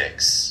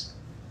 2.6.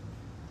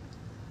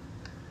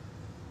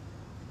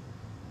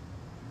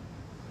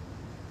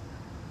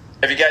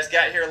 If you guys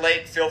got here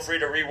late, feel free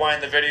to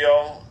rewind the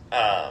video.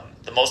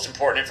 The most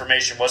important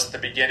information was at the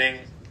beginning.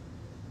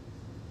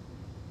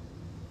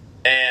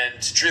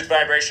 And Truth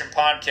Vibration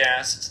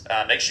Podcast,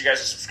 make sure you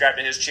guys are subscribed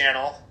to his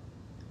channel.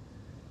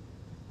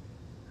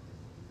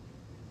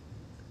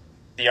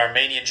 The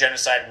Armenian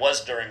genocide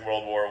was during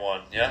World War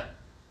I, yeah?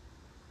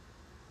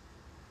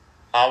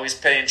 Always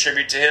paying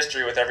tribute to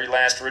history with every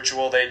last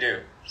ritual they do.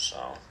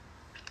 So,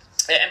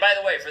 and by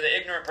the way, for the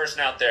ignorant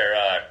person out there,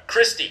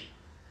 Christy,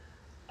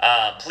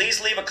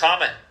 please leave a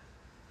comment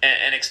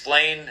and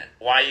explain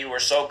why you were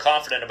so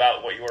confident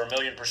about what you were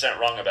 1,000,000%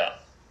 wrong about.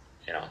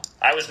 You know,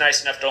 I was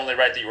nice enough to only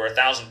write that you were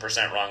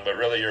 1,000% wrong, but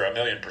really you're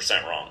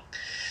 1,000,000% wrong.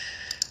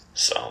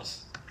 So,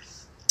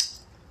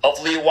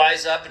 hopefully you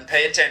wise up and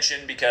pay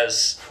attention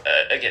because,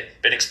 again,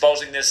 been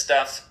exposing this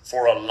stuff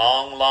for a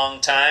long, long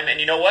time. And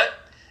you know what?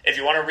 If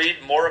you want to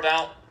read more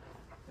about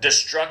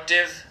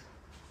destructive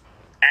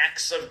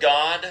acts of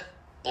God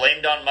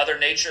blamed on Mother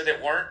Nature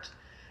that weren't,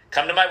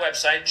 come to my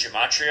website,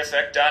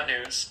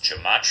 gematriaeffect.news,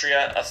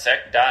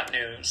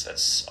 gematriaeffect.news.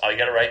 That's all you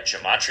got to write,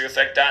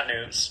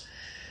 gematriaeffect.news.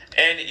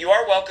 And you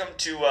are welcome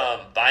to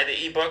buy the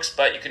ebooks,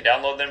 but you can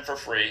download them for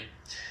free.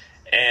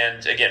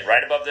 And again,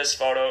 right above this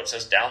photo, it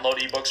says download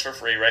ebooks for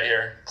free right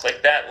here.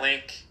 Click that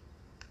link.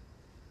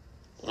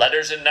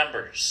 Letters and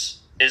Numbers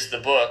is the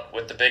book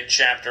with the big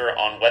chapter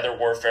on weather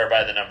warfare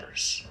by the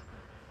numbers.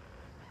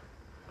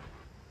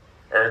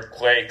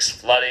 Earthquakes,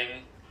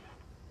 flooding,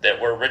 that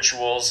were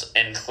rituals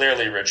and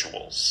clearly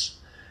rituals.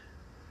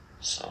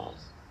 So,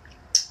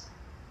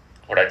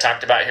 what I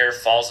talked about here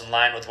falls in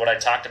line with what I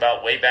talked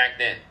about way back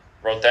then.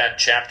 Wrote that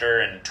chapter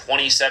in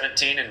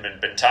 2017 and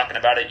been talking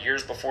about it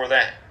years before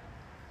that.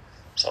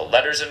 So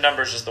Letters and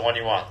Numbers is the one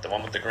you want, the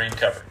one with the green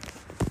cover.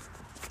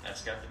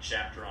 That's got the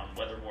chapter on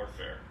weather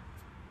warfare.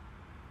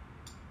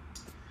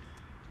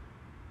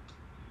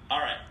 All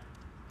right.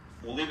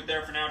 We'll leave it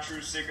there for now,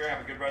 True Seeker.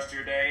 Have a good rest of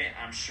your day.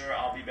 I'm sure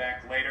I'll be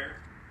back later.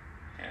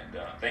 And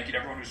thank you to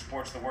everyone who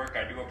supports the work.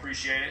 I do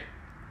appreciate it.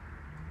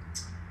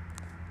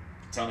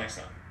 Until next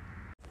time.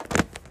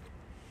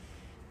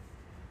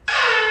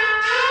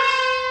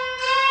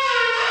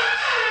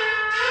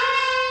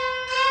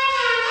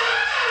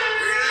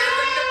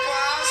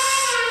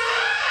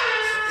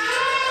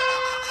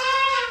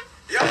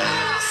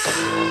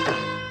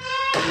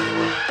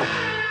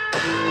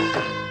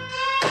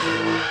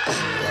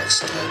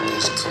 Rockstar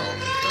call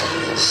me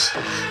Elvis,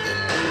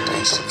 and my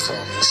bitch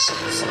call me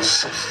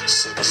selfish.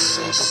 City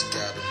sus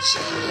got him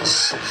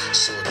jealous.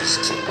 Shorties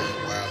killing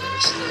wild and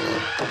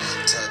drillin'.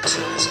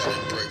 Tattoos how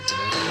they break the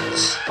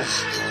news.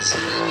 It was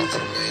real if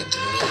you made the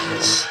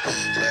news.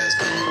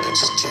 Last night my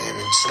bitches came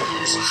in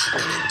twos,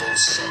 and they both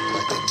suck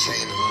like they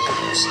came to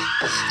lose.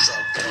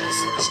 Dropped out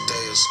first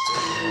day of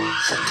school,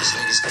 cause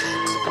niggas got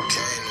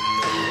cocaine to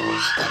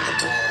move. I be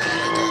going hard,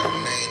 I got a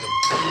name to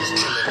prove.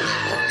 Killing that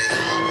money,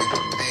 I make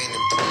the pain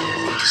improve.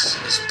 We can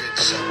send this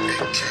bitch up, it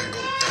can't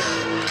go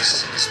down. We can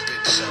send this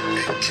bitch up,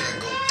 it can't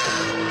go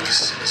down. We can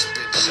send this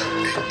bitch up,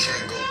 it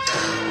can't go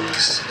down. We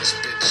can send this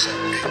bitch up,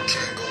 it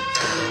can't go down.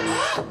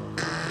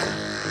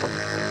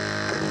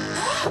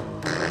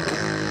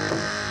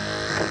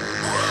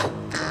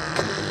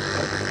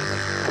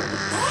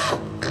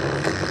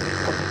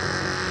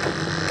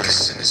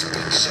 Send this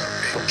bitch up,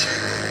 it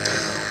can't go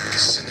down. We can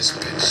send this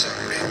bitch up,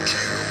 it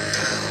can't go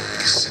down. We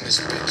can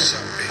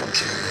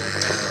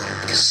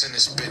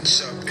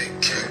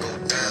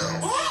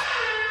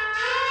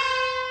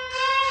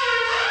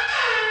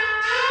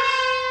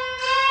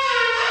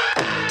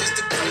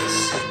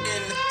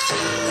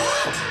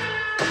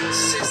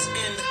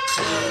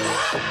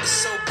It's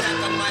so back,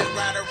 I might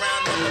ride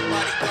around on the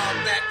bodyguard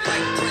back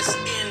like Prince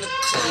in the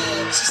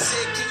club. She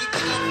said, can you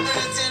get my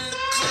friends in the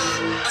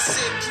club? I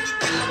said, can you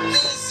get my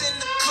friends in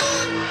the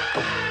club?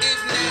 If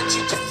not,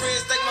 treat your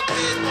friends like my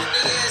friends, park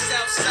their ass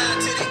outside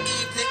till the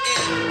evening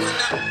end. When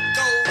I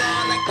go raw,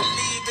 I like to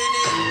leave it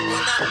in.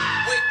 When I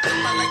wake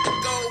up, I like to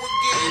go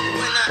again.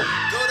 When I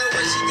go to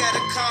work, she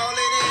gotta call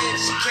it in.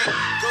 She can't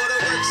go to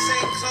work,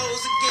 same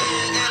clothes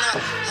again. And I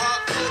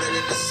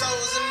hard-coded in the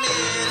souls of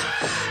men.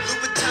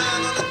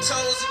 Louboutin on the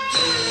toes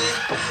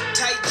again.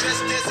 Tight dress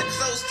dancing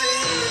close to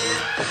him.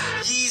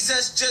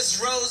 Jesus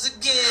just rose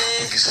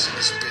again. We can send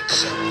this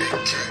bitch up, it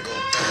can't go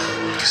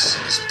down. We can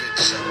send this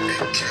bitch up,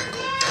 it can't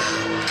go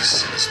down. We can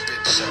send this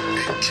bitch up,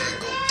 it can't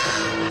go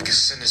down. We can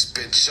send this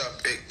bitch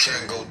up, it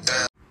can't go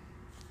down.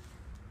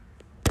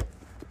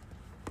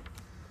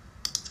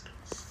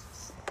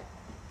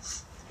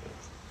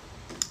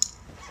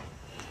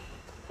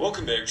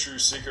 Welcome back,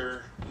 Truth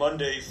Seeker.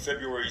 Monday,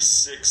 February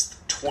 6th,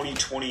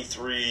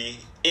 2023.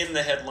 In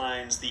the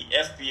headlines, the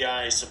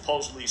FBI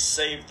supposedly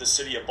saved the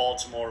city of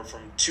Baltimore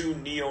from two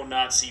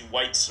neo-Nazi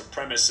white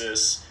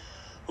supremacists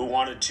who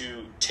wanted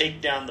to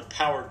take down the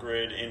power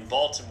grid in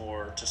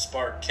Baltimore to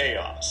spark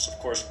chaos. Of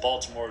course,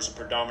 Baltimore is a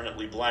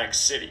predominantly black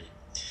city.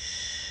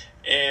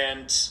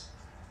 And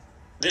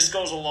this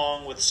goes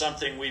along with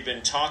something we've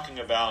been talking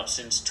about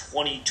since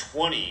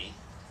 2020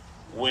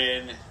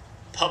 when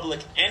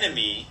Public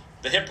Enemy,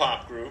 the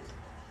hip-hop group,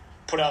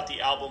 put out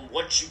the album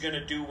What You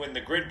Gonna Do When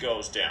the Grid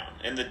Goes Down,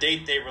 and the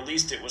date they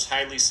released it was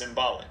highly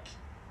symbolic.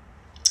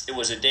 It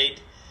was a date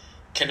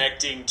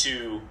connecting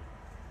to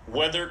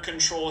weather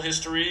control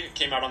history. It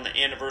came out on the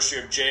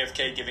anniversary of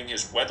JFK giving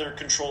his weather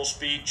control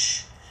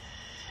speech.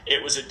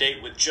 It was a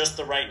date with just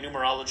the right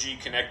numerology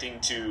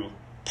connecting to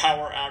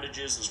power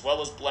outages as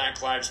well as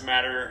Black Lives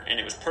Matter, and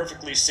it was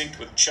perfectly synced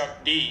with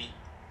Chuck D.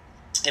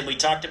 And we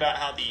talked about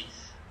how the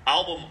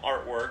album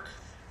artwork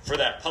for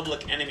that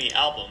Public Enemy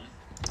album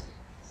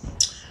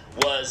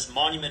was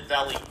Monument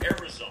Valley,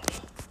 Arizona.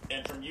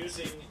 And from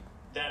using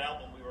that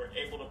album, we were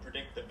able to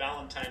predict the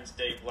Valentine's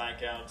Day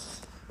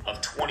blackouts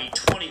of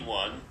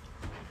 2021.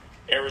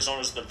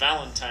 Arizona's the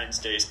Valentine's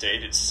Day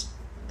state, its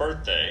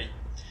birthday.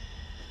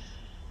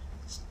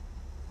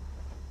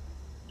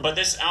 But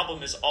this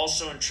album is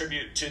also in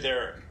tribute to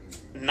their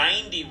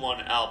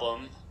 91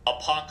 album,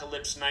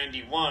 Apocalypse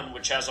 91,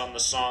 which has the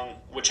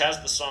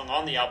song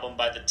on the album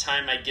By the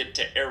Time I Get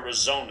to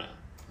Arizona.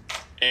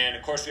 And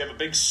of course we have a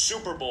big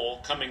Super Bowl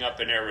coming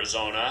up in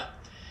Arizona.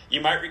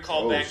 You might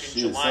recall back in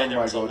July there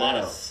was a lot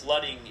of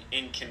flooding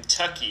in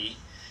Kentucky,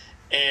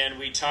 and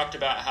we talked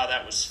about how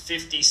that was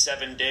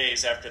 57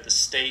 days after the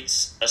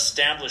state's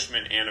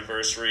establishment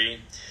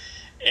anniversary.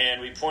 And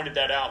we pointed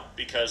that out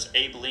because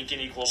Abe Lincoln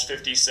equals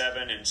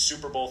 57 and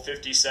Super Bowl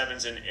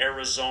 57's in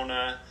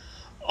Arizona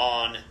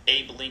on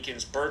Abe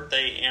Lincoln's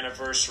birthday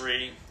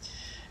anniversary.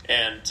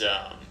 And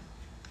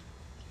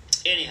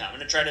anyhow, I'm going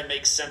to try to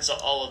make sense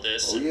of all of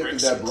this and bring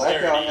some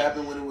clarity,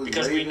 happened when it was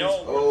because Ravens? we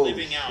know we're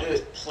living out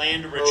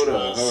planned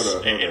rituals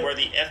hold on. where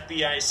the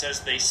FBI says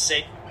they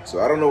say.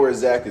 So I don't know where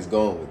Zach is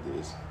going with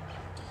this,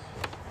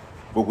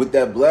 but with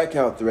that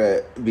blackout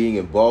threat being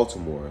in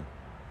Baltimore,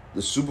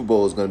 the Super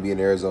Bowl is going to be in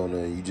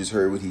Arizona. You just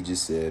heard what he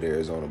just said,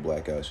 Arizona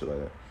blackout, shit like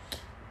that.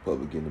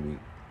 Public Enemy.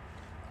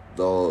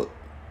 The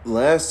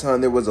last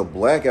time there was a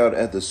blackout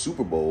at the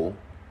Super Bowl,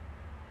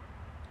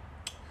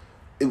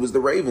 it was the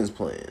Ravens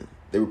playing.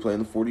 They were playing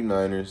the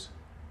 49ers,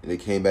 and they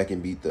came back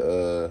and beat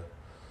the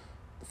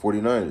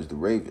 49ers, the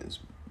Ravens.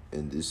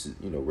 And this is,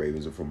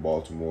 Ravens are from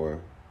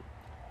Baltimore.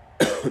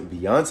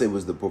 Beyonce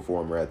was the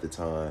performer at the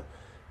time.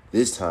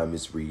 This time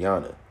it's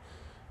Rihanna.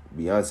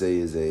 Beyonce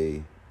is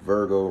a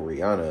Virgo.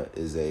 Rihanna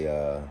is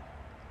a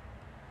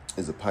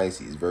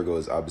Pisces. Virgo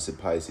is opposite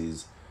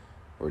Pisces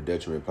or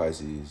detriment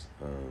Pisces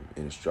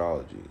in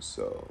astrology.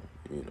 So,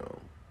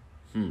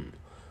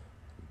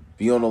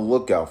 be on the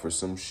lookout for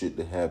some shit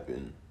to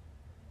happen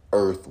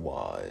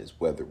earth-wise,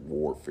 weather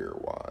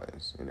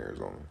warfare-wise in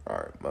Arizona. All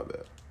right, my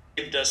bad.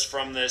 Saved us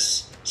from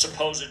this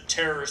supposed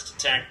terrorist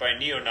attack by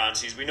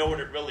neo-Nazis. We know what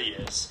it really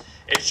is.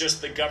 It's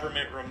just the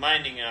government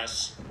reminding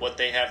us what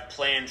they have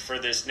planned for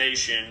this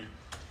nation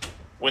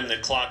when the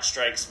clock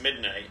strikes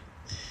midnight.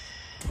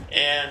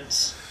 And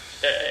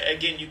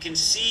again, you can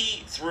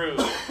see through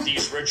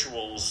these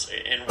rituals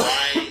and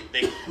why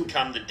they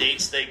come, the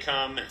dates they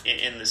come,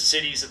 in the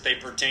cities that they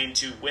pertain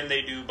to, when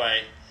they do,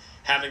 by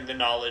having the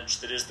knowledge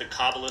that is the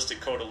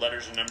Kabbalistic code of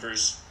letters and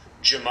numbers,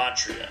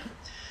 gematria.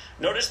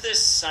 Notice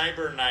this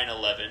Cyber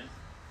 9/11.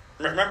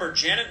 Remember,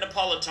 Janet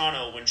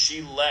Napolitano, when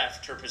she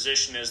left her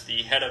position as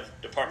the head of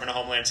Department of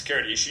Homeland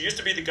Security, she used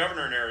to be the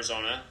governor in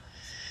Arizona.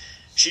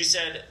 She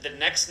said the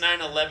next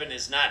 9/11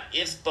 is not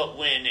if but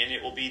when, and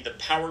it will be the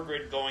power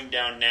grid going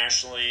down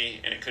nationally,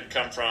 and it could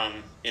come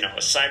from, a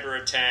cyber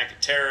attack,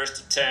 a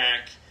terrorist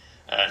attack,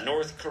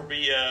 North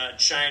Korea,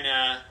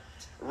 China,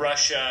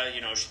 Russia.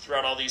 She threw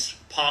out all these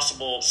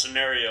possible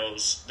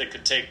scenarios that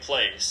could take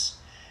place.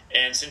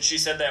 And since she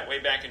said that way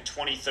back in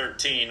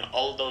 2013,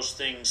 all of those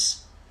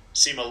things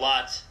seem a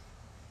lot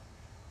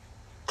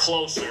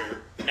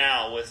closer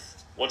now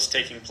with what's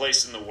taking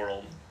place in the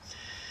world.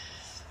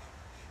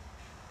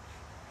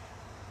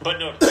 But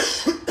no,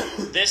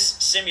 this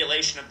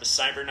simulation of the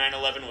Cyber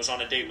 9/11 was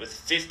on a date with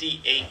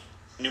 58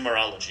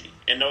 numerology.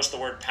 And notice the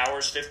word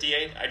powers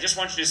 58. I just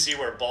want you to see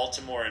where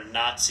Baltimore and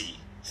Nazi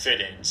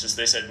fit in, since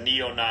they said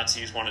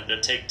neo-Nazis wanted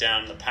to take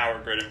down the power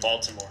grid in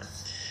Baltimore.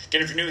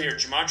 Again, if you're new here,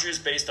 gematria is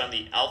based on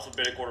the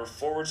alphabetic order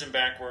forwards and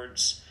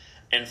backwards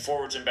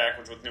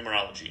with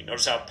numerology.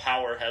 Notice how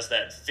power has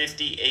that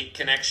 58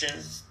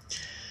 connection.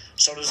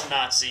 So does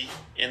Nazi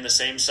in the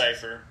same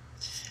cipher.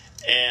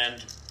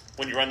 And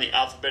when you run the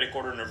alphabetic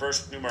order in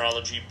reverse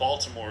numerology,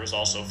 Baltimore is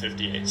also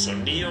 58. So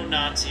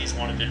neo-Nazis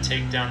wanted to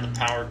take down the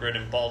power grid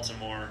in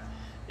Baltimore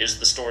is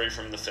the story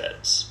from the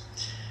feds.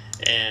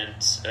 And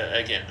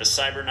again, the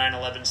Cyber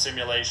 9/11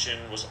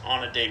 simulation was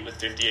on a date with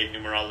 58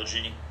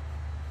 numerology.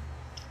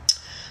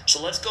 So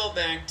let's go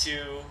back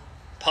to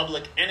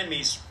Public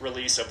Enemy's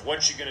release of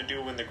What You Gonna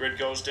Do When the Grid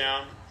Goes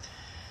Down.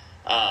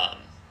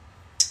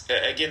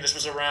 Again, this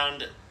was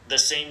around the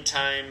same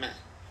time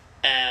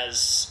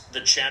as the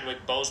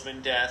Chadwick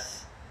Boseman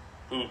death,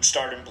 who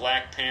starred in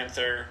Black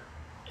Panther,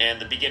 and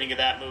the beginning of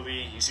that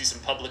movie. You see some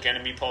Public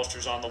Enemy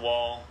posters on the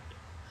wall.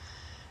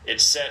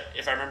 It's set,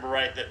 if I remember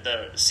right, that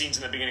the scenes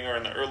in the beginning are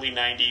in the early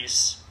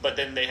 90s, but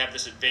then they have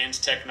this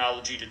advanced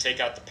technology to take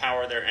out the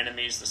power of their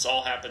enemies. This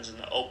all happens in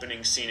the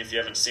opening scene if you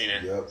haven't seen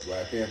it. Yep,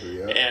 Black Panther,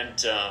 yep. And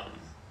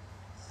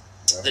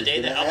the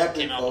day the album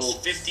came out was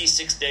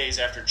 56 days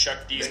after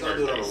Chuck D's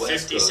birthday.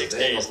 56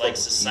 days, like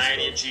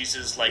Society of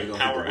Jesus, like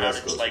Power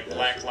Outage, like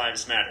Black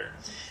Lives Matter.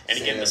 And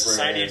again, the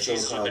Society of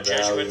Jesus with the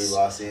Jesuits,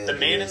 the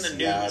man in the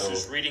news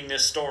who's reading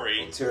this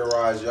story,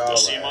 you'll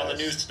see him on the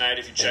news tonight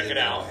if you check it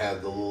out,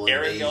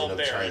 Eric L.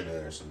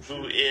 Barron,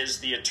 who is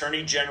the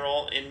Attorney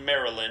General in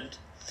Maryland.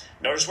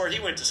 Notice where he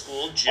went to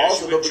school, Jesuit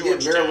Also, don't forget,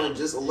 Georgetown. Maryland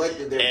just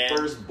elected their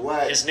first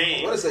black, his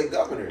name, I want to say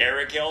governor.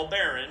 Eric L.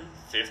 Barron,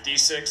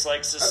 56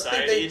 like Society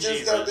I think they of just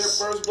Jesus. got their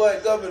first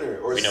black governor.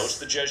 Or We know it's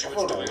the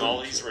Jesuits doing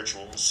all these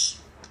rituals.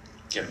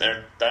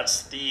 Again,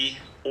 that's the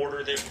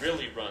order that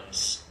really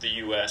runs the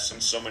U.S.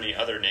 and so many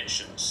other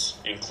nations,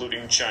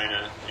 including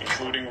China,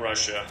 including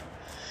Russia.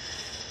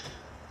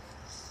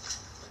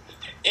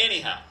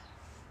 Anyhow,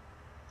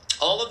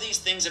 all of these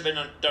things have been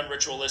done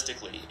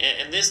ritualistically.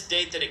 And this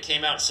date that it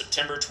came out,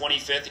 September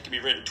 25th, it can be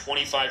written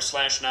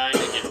 25/9.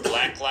 Again,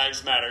 Black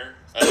Lives Matter,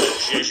 a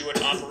Jesuit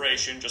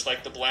operation, just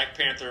like the Black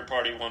Panther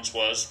Party once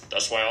was.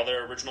 That's why all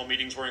their original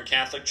meetings were in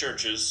Catholic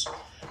churches.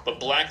 But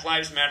Black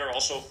Lives Matter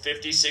also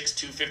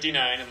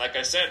 56/259. And like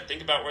I said,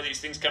 think about where these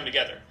things come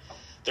together.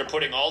 They're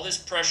putting all this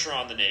pressure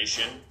on the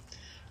nation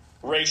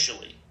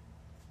racially.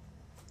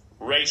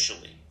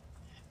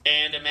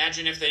 And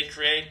imagine if they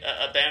create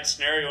a bad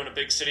scenario in a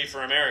big city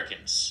for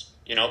Americans.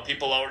 You know,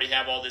 people already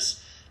have all this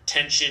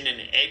tension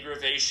and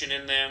aggravation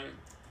in them.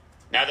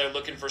 Now they're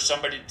looking for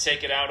somebody to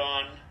take it out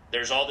on.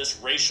 There's all this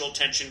racial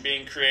tension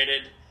being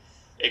created.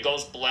 It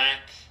goes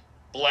Black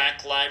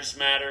Lives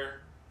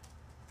Matter.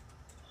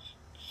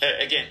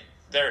 Again,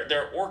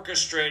 they're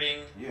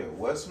orchestrating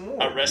Westmore,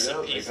 a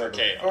recipe for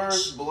chaos.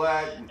 First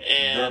black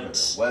governor,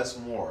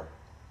 Westmore.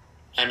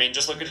 I mean,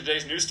 just look at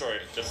today's news story.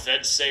 The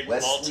feds saved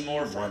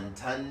Baltimore from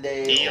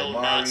Neo-Nazi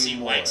neo-Nazi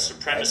white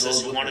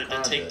supremacists who wanted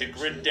to take the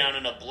grid down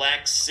in a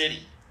black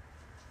city.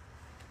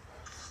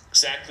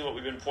 Exactly what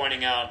we've been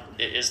pointing out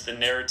is the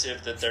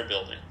narrative that they're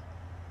building.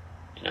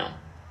 You know?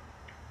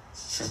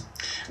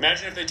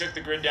 Imagine if they took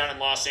the grid down in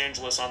Los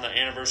Angeles on the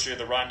anniversary of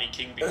the Rodney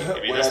King beating. I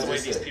mean, that's the way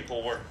these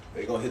people work.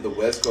 They're going to hit the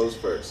West Coast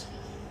first.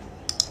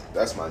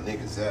 That's my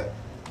nigga, Zach.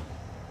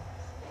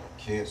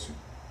 Cancel.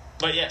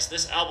 But yes,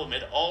 this album,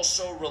 it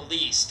also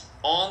released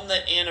on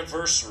the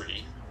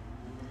anniversary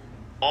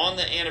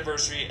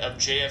of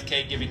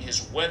JFK giving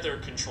his weather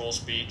control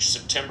speech,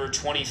 September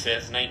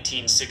 25th,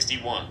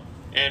 1961.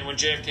 And when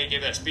JFK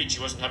gave that speech,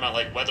 he wasn't talking about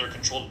like weather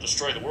control to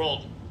destroy the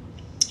world.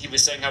 He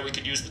was saying how we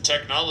could use the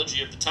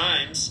technology of the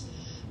times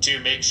to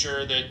make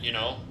sure that, you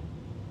know,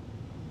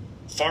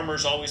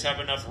 farmers always have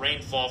enough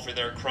rainfall for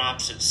their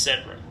crops,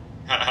 etc.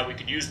 How we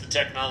could use the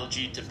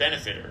technology to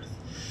benefit Earth.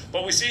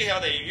 But we see how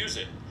they use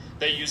it.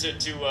 They use it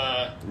to,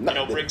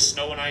 bring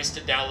snow and ice to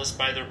Dallas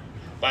by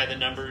the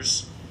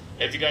numbers.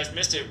 If you guys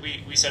missed it,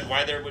 we said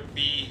why there would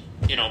be,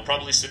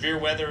 probably severe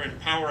weather and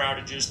power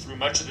outages through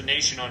much of the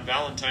nation on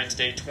Valentine's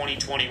Day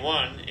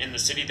 2021. And the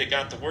city that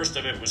got the worst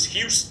of it was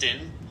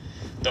Houston,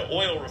 the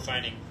oil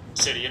refining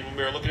city. And when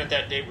we were looking at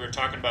that date, we were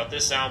talking about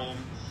this album.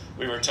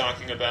 We were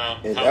talking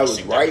about and that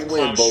was right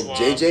when both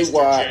J.J.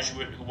 Watt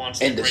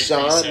and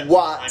Deshaun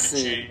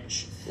Watson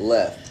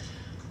left.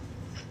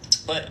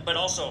 But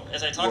also,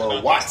 as I talk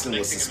about Watson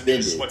was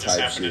suspended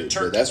type shit.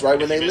 But that's right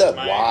when they left.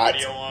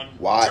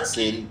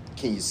 Watson.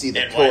 Can you see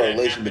the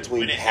correlation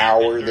between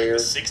power there?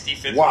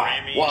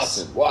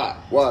 Watson.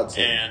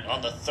 And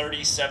on the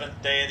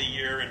 37th day of the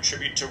year, in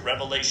tribute to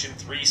Revelation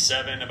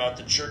 3:7 about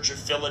the Church of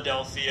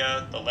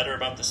Philadelphia, the letter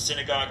about the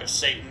synagogue of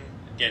Satan.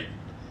 Again,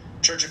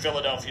 Church of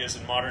Philadelphia is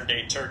in modern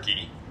day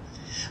Turkey.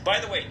 By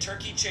the way,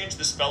 Turkey changed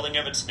the spelling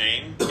of its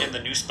name, and the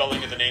new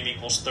spelling of the name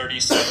equals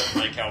 37,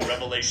 like how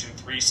Revelation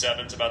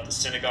 3:7 is about the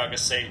synagogue of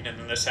Satan, and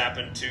then this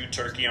happened to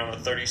Turkey on the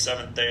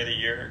 37th day of the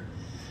year.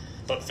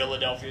 But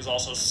Philadelphia is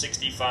also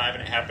 65,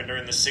 and it happened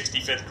during the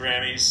 65th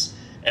Grammys,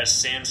 as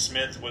Sam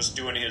Smith was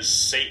doing his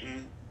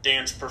Satan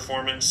dance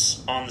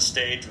performance on the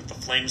stage with the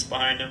flames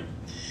behind him.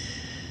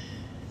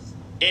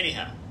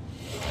 Anyhow,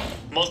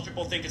 most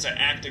people think it's an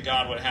act of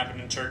God what happened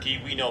in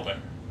Turkey. We know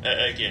better.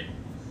 Again,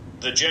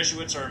 the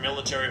Jesuits are a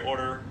military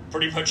order.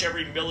 Pretty much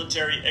every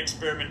military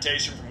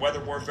experimentation from weather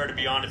warfare to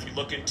beyond, if you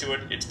look into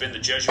it, it's been the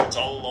Jesuits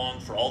all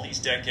along for all these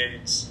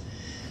decades.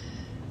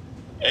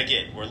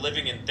 Again, we're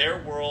living in their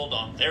world,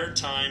 on their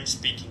time,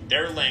 speaking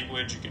their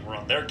language. Again, we're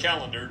on their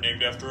calendar,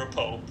 named after a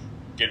pope.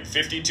 Again,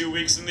 52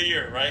 weeks in the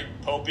year, right?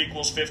 Pope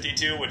equals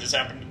 52, which has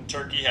happened in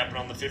Turkey, happened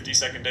on the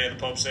 52nd day of the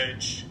Pope's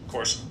age. Of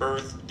course,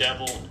 Earth,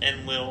 Devil,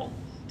 Enlil,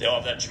 they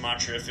all have that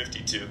gematria of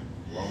 52.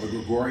 On the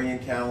Gregorian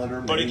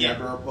calendar, but again,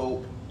 after a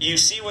pope. You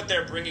see what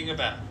they're bringing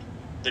about.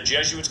 The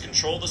Jesuits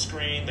control the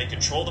screen, they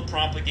control the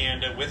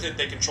propaganda. With it,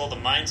 they control the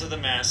minds of the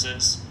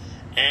masses.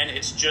 And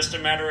it's just a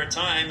matter of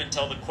time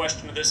until the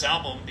question of this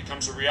album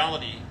becomes a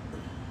reality,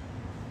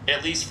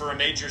 at least for a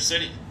major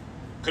city.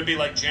 Could be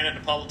like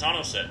Janet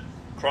Napolitano said,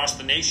 across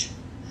the nation.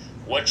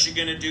 What you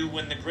going to do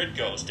when the grid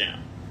goes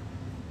down?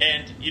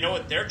 And you know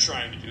what they're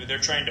trying to do? They're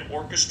trying to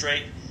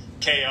orchestrate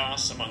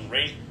chaos among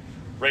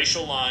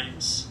racial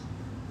lines.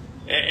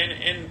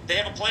 And they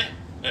have a plan.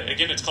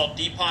 Again, it's called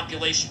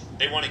depopulation.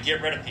 They want to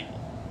get rid of people.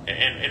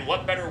 And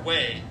what better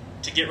way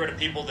to get rid of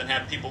people than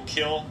have people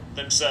kill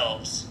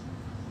themselves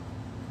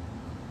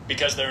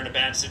because they're in a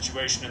bad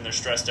situation and they're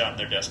stressed out and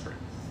they're desperate.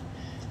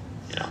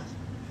 You know.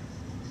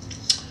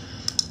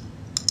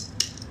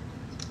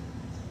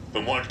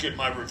 But want to get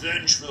my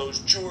revenge for those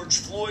George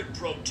Floyd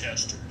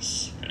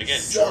protesters. And again,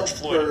 George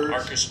Floyd,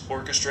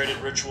 orchestrated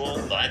ritual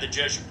by the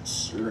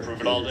Jesuits. Prove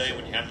it all day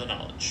when you have the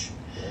knowledge.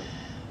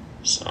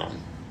 So,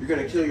 you're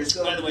going to kill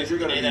yourself. By the way, from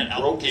the day that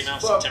album came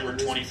out, September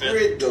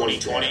 25th,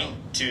 2020,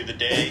 to the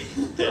day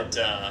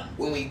that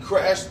when we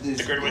crashed this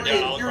the grid went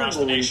down all across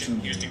the nation,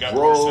 Houston got the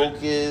worst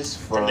of it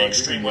from the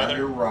extreme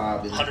weather.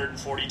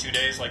 142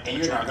 days, like the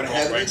German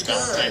rights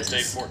Valentine's Day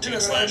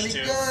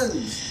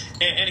 14/2.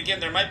 And again,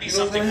 there might be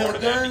something more to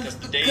that, because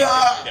the day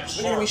that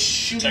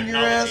technology and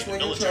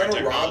military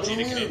technology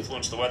that can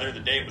influence the weather, the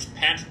day it was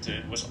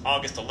patented was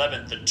August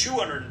 11th, the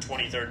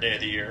 223rd day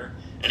of the year.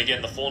 And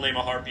again, the full name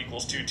of HARP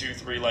equals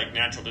 223, like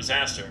natural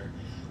disaster.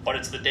 But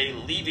it's the day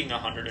leaving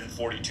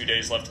 142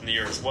 days left in the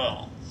year as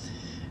well.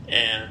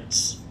 And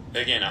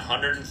again,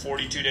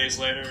 142 days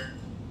later,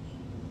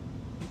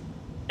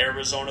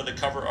 Arizona, the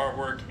cover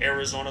artwork,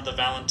 Arizona, the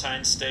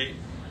Valentine state.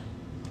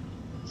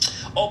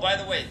 Oh, by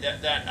the way,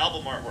 that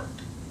album artwork,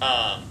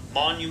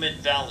 Monument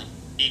Valley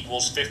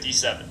equals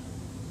 57.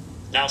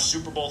 Now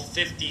Super Bowl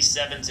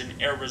 57's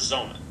in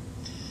Arizona.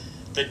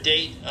 The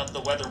date of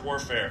the weather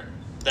warfare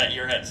that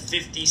year had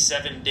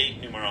 57 date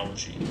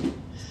numerology.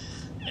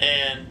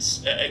 And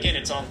again,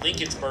 it's on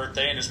Lincoln's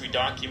birthday, and as we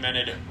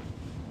documented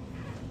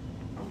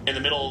in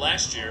the middle of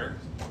last year,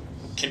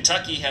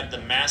 Kentucky had the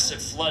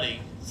massive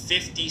flooding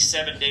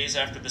 57 days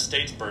after the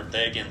state's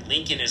birthday. Again,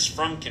 Lincoln is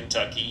from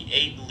Kentucky.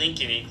 Abe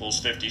Lincoln equals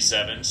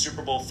 57.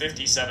 Super Bowl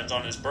 57 is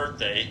on his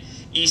birthday.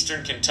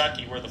 Eastern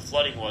Kentucky, where the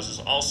flooding was, is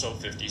also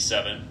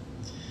 57.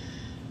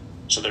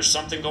 So there's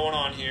something going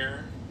on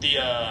here.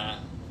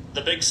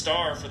 The big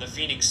star for the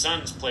Phoenix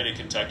Suns played in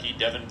Kentucky,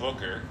 Devin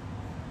Booker.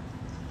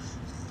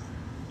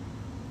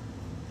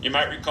 You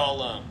might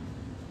recall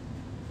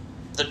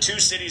the two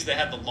cities that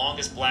had the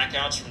longest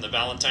blackouts from the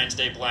Valentine's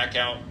Day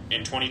blackout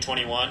in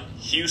 2021,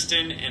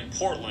 Houston and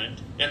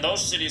Portland. And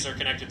those cities are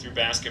connected through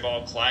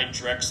basketball. Clyde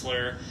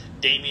Drexler,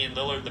 Damian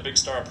Lillard, the big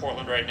star of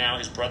Portland right now,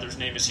 his brother's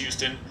name is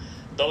Houston.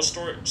 Those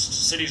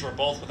cities were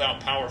both without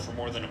power for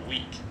more than a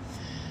week.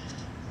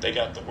 They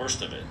got the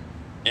worst of it.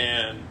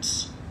 And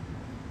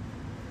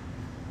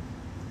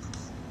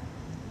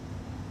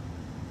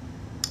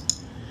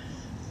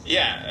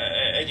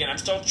yeah, again, I'm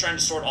still trying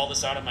to sort all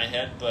this out in my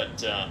head,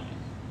 but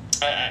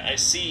I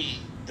see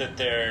that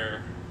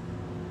the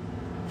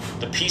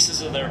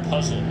pieces of their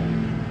puzzle,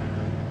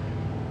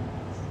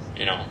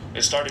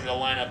 is starting to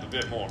line up a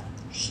bit more.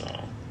 So,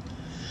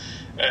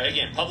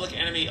 again, Public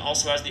Enemy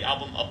also has the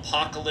album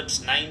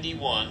Apocalypse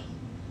 91,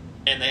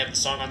 and they have the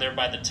song on there,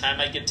 By the Time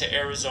I Get to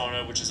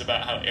Arizona, which is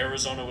about how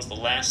Arizona was the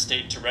last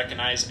state to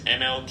recognize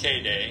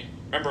MLK Day.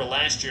 Remember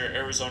last year,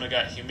 Arizona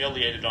got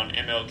humiliated on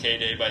MLK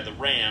Day by the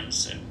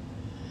Rams, and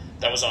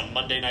that was on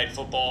Monday Night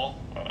Football,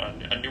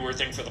 a newer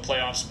thing for the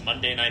playoffs.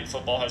 Monday Night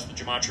Football has the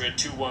gematria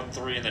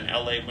 213, and then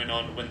LA went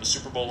on to win the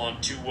Super Bowl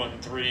on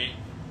 213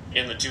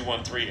 in the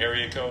 213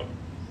 area code.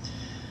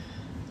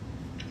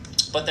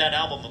 But that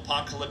album,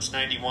 Apocalypse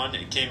 91,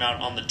 it came out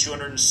on the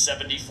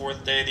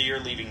 274th day of the year,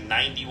 leaving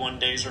 91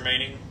 days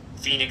remaining.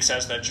 Phoenix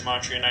has that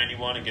gematria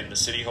 91, again, the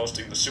city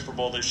hosting the Super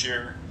Bowl this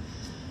year.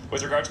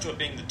 With regards to it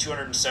being the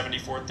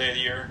 274th day of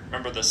the year,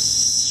 remember the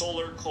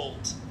solar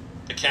cult,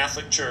 the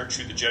Catholic Church,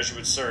 who the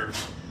Jesuits served,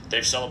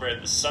 they've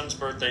celebrated the sun's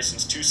birthday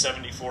since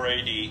 274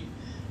 AD,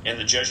 And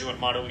the Jesuit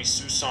motto is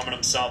Sus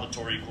Hominum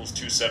Salvator equals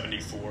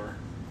 274.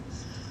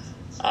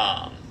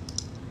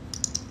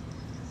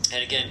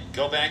 And again,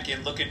 go back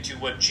and look into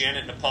what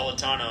Janet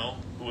Napolitano,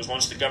 who was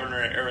once the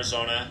governor of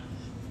Arizona,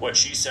 what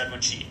she said when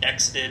she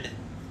exited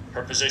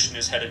her position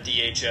as head of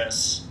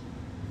DHS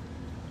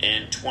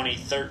in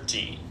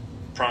 2013,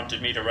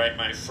 prompted me to write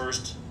my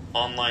first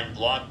online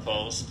blog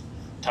post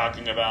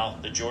talking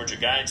about the Georgia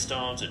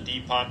Guidestones and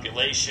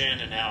depopulation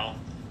and how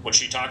what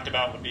she talked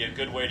about would be a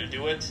good way to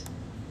do it.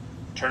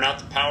 Turn out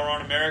the power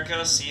on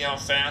America, see how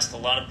fast a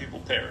lot of people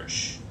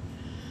perish.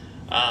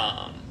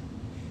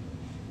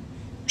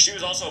 She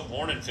was also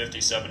born in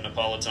 57,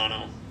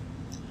 Napolitano.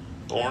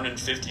 Born in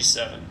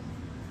 57.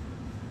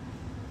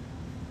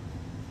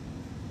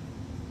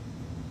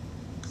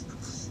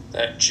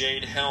 That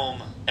Jade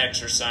Helm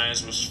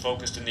exercise was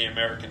focused in the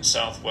American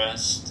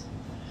Southwest.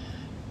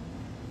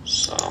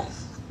 So,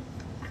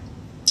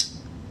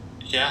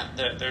 yeah,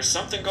 there's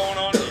something going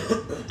on here.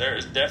 There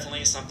is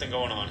definitely something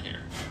going on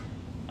here.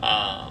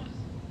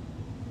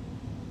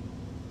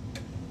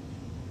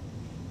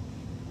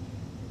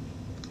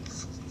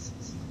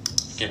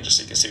 Again, just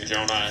so you can see with your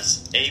own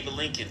eyes. Abe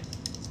Lincoln,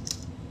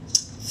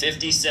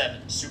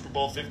 57, Super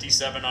Bowl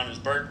 57 on his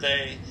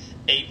birthday.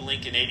 Abe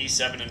Lincoln,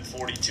 87 and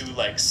 42,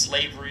 like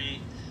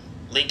slavery.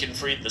 Lincoln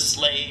freed the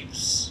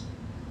slaves.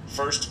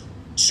 First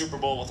Super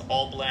Bowl with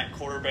all black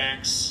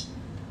quarterbacks.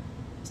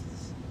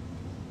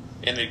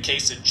 In the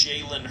case of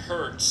Jalen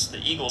Hurts, the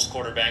Eagles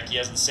quarterback, he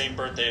has the same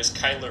birthday as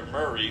Kyler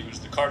Murray, who's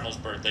the Cardinals'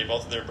 birthday.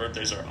 Both of their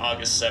birthdays are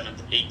August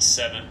 7th,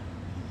 8-7.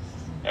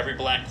 Every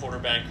black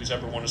quarterback who's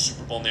ever won a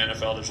Super Bowl in the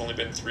NFL, there's only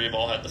been 3, have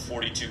all had the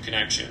 42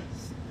 connection.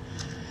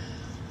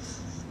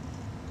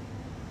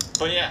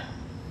 But yeah,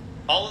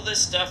 all of this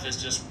stuff is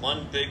just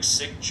one big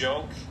sick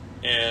joke,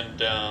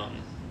 and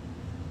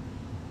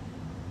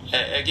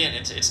again,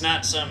 it's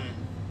not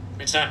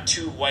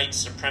two white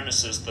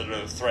supremacists that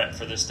are a threat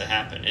for this to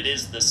happen. It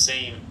is the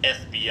same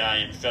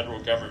FBI and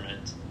federal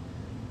government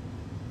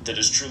that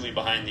is truly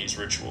behind these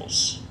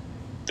rituals,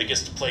 that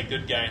gets to play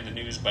good guy in the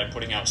news by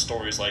putting out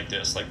stories like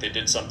this, like they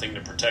did something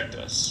to protect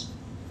us.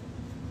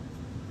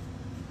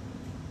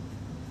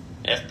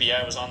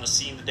 FBI was on the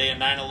scene the day of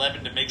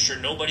 9/11 to make sure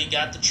nobody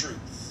got the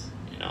truth,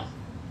 you know.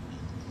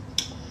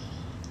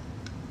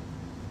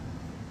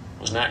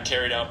 Was not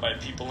carried out by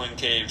people in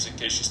caves, in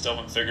case you still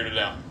haven't figured it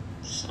out.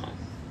 So,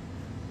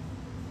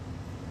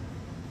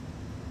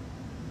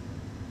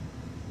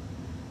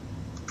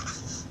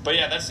 but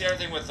yeah, that's the other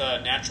thing with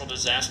natural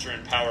disaster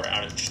and power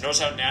outage. Notice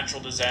how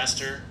natural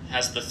disaster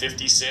has the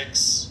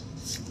 56.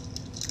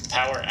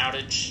 Power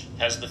outage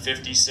has the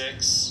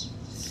 56.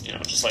 You know,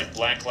 just like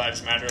Black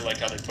Lives Matter, like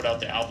how they put out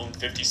the album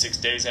 56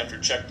 days after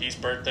Chuck D's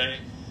birthday.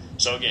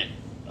 So again,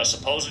 a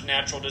supposed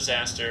natural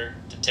disaster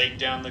to take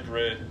down the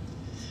grid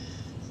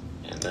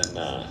and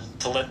then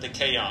to let the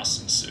chaos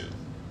ensue.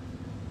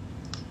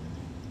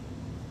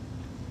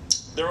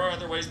 There are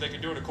other ways they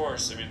can do it, of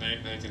course. I mean,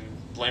 they can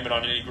blame it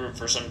on any group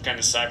for some kind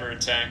of cyber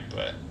attack,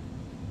 but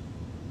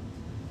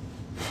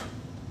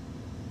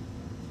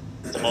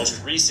the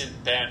most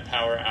recent bad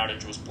power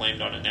outage was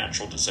blamed on a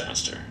natural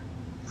disaster,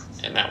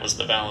 and that was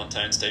the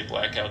Valentine's Day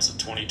blackouts of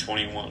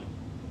 2021.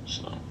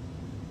 So,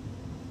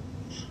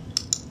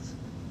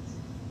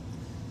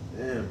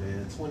 yeah,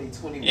 man,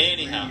 2020.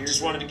 Anyhow,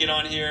 just wanted to get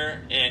on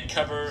here and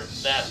cover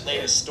that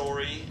latest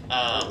story.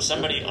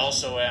 Somebody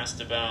also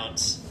asked about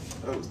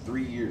that was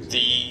 3 years ago.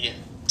 The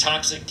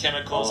toxic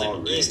chemicals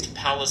in East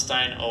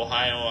Palestine,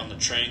 Ohio, on the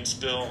train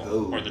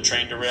spill or the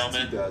train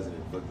derailment.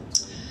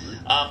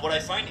 2023. What I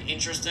find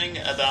interesting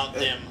about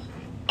them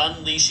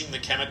unleashing the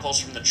chemicals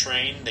from the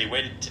train, they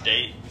waited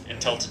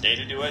until today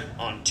to do it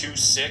on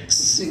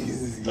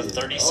 2/6, the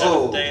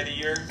 37th day of the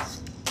year.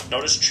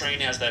 Notice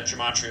train has that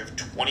gematria of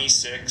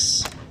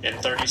 26 and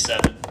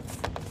 37.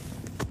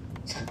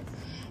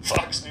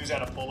 Fox News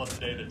had a poll up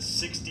today that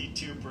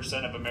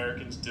 62% of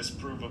Americans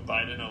disapprove of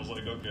Biden. I was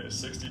like, okay,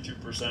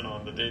 62%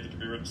 on the day that to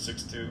be written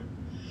 6-2.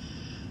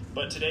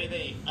 But today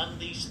they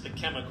unleashed the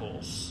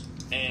chemicals,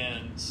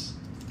 and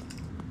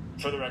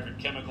for the record,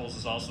 chemicals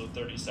is also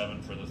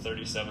 37 for the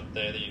 37th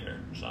day of the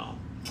year. So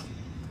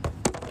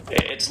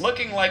it's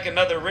looking like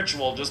another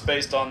ritual just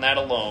based on that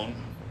alone.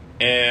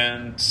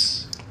 And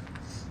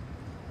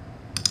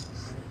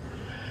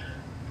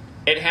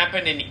it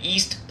happened in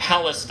East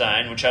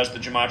Palestine, which has the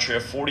gematria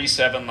of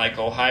 47, like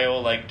Ohio,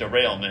 like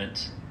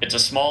derailment. It's a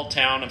small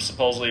town of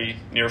supposedly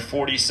near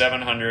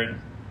 4,700,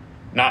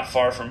 not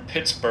far from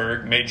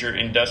Pittsburgh, major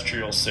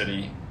industrial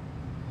city.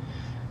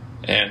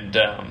 And,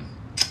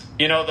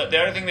 you know, the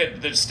other thing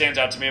that stands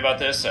out to me about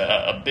this,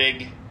 a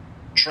big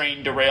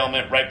train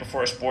derailment right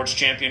before a sports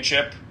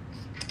championship.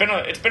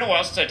 It's been a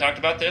while since I talked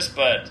about this,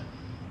 but,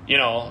 you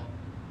know,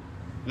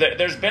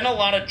 there's been a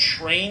lot of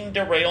train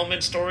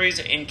derailment stories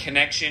in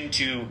connection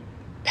to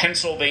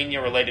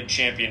Pennsylvania-related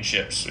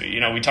championships. You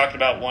know, we talked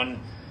about one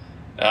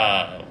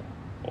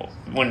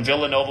when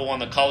Villanova won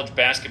the college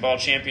basketball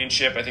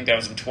championship. I think that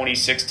was in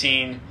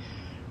 2016.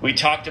 We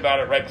talked about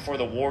it right before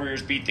the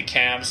Warriors beat the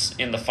Cavs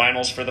in the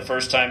finals for the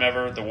first time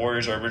ever. The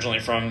Warriors are originally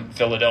from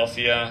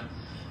Philadelphia.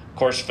 Of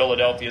course,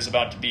 Philadelphia is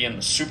about to be in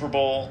the Super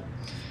Bowl.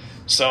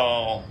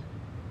 So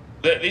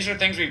these are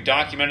things we've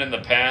documented in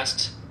the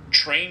past.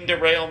 Train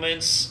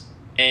derailments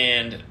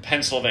and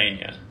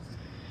Pennsylvania.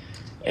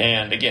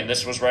 And again,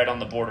 this was right on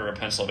the border of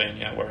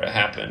Pennsylvania where it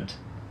happened.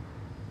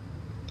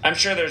 I'm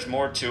sure there's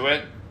more to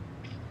it.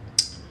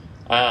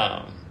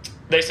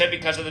 They said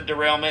because of the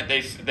derailment,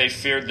 they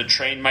feared the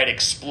train might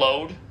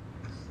explode.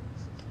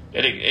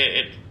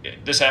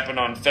 This happened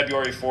on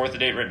February 4th, the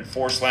date written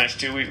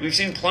 4/2. We've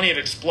seen plenty of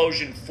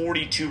explosion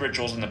 42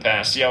 rituals in the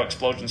past. See how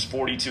explosions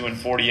 42 and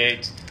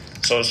 48?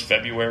 So is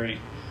February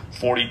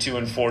 42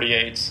 and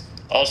 48.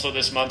 Also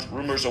this month,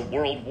 rumors of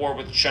world war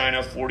with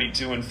China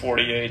 42 and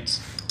 48.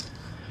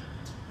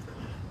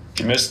 If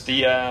you missed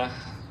the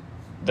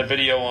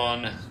video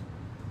on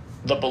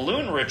the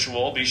balloon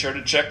ritual, be sure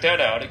to check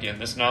that out. Again,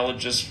 this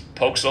knowledge just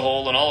pokes a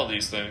hole in all of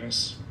these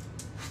things.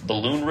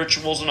 Balloon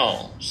rituals and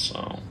all.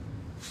 So,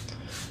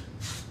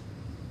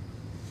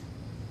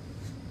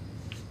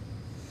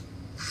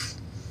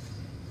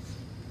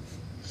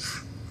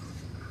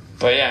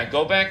 but yeah,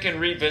 go back and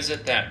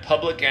revisit that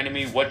Public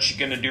Enemy, What You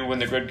Gonna Do When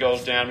the Grid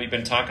Goes Down. We've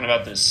been talking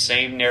about this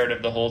same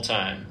narrative the whole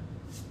time.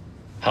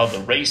 How the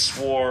race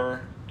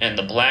war and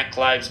the Black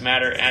Lives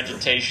Matter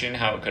agitation,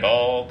 how it could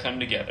all come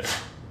together.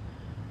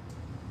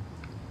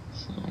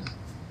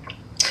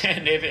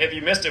 And if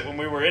you missed it, when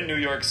we were in New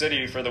York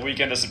City for the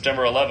weekend of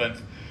September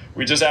 11th,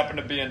 we just happened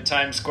to be in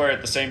Times Square at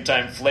the same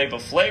time Flava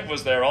Flav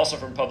was there, also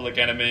from Public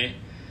Enemy.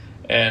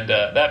 And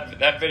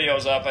that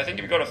video's up. I think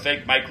if you go to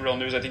Fake Mike Real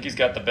News, I think he's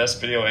got the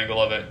best video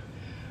angle of it.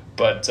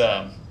 But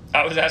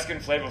I was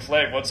asking Flava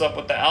Flav, what's up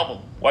with the album?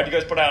 Why'd you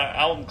guys put out an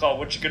album called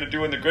What You Gonna Do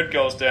When the Grid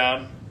Goes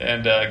Down?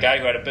 And a guy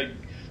who had a big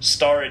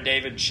Star of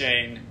David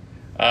chain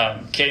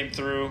came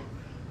through,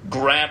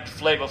 grabbed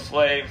Flava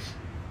Flav,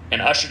 and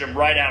ushered him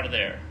right out of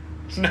there.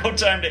 No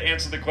time to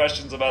answer the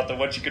questions about the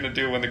What You Gonna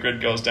Do When the Grid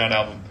Goes Down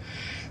album.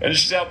 And you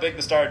see how big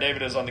the Star of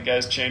David is on the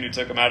guy's chain who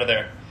took him out of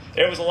there.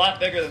 It was a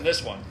lot bigger than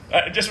this one.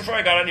 Just before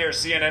I got on here,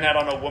 CNN had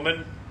on a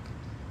woman,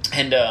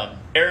 and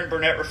Aaron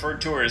Burnett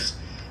referred to her as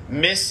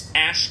Miss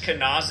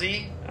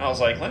Ashkenazi. I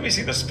was like, let me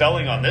see the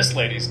spelling on this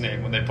lady's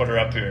name when they put her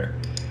up here.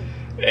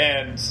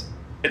 And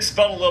it's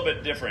spelled a little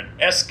bit different,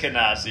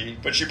 Eskenazi,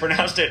 but she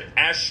pronounced it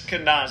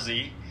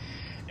Ashkenazi.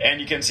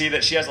 And you can see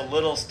that she has a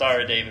little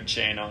Star of David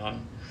chain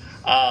on.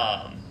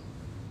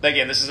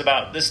 Again, this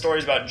story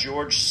is about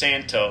George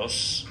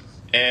Santos,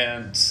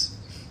 and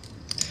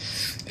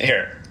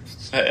here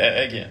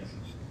again,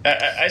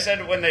 I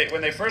said when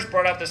they first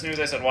brought out this news,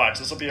 I said, watch,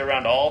 this will be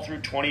around all through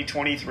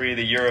 2023,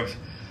 the year of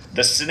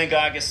the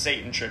Synagogue of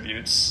Satan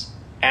tributes,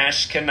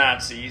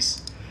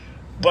 Ashkenazis.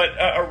 But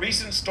a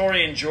recent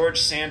story in George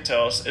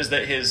Santos is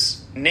that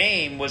his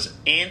name was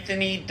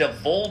Anthony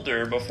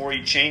DeVolder before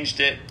he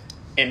changed it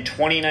in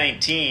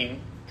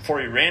 2019,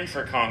 before he ran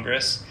for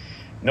Congress.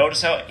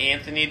 Notice how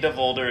Anthony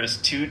DeVolder is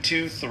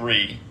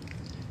 223,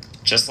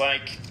 just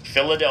like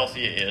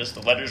Philadelphia is.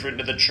 The letters written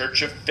to the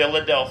Church of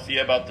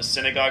Philadelphia about the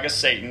Synagogue of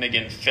Satan.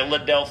 Again,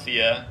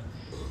 Philadelphia,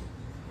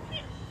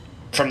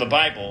 from the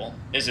Bible,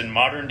 is in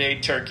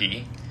modern-day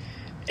Turkey.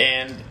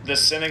 And the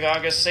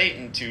Synagogue of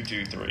Satan,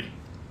 223.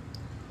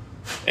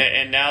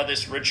 And now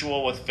this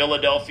ritual with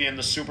Philadelphia and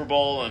the Super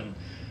Bowl, and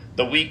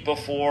the week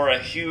before, a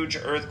huge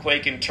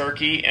earthquake in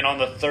Turkey, and on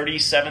the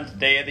 37th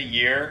day of the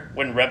year,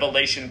 when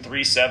Revelation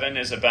 3:7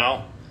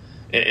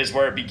 is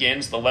where it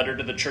begins, the letter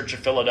to the Church of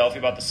Philadelphia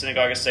about the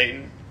Synagogue of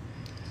Satan.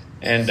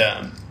 And,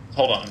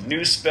 hold on,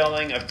 new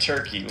spelling of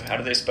Turkey. How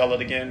do they spell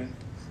it again?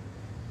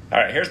 All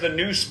right, here's the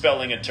new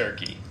spelling of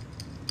Turkey.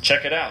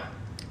 Check it out.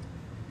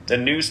 The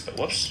new,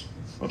 whoops,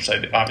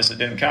 I obviously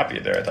didn't copy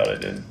it there. I thought I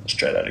did. Let's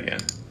try that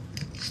again.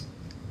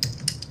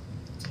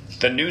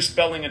 The new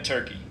spelling of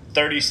Turkey,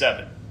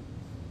 37.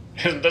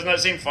 Doesn't that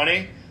seem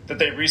funny that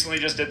they recently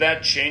just did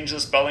that, changed the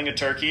spelling of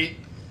Turkey,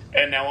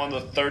 and now on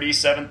the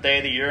 37th day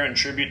of the year in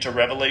tribute to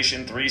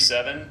Revelation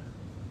 3:7,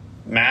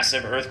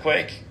 massive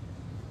earthquake,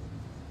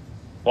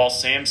 while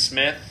Sam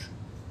Smith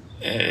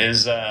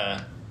is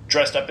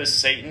dressed up as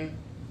Satan.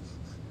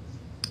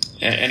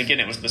 And again,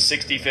 it was the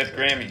 65th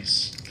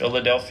Grammys,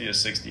 Philadelphia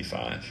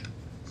 65.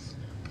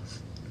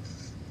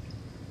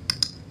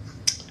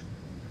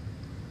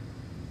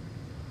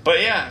 But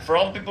yeah, for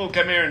all the people who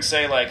come here and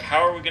say, like,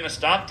 how are we going to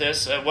stop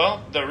this?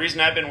 Well, the reason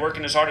I've been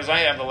working as hard as I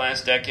have the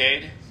last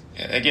decade,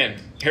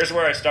 again, here's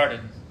where I started.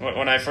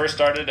 When I first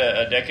started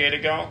a decade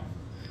ago,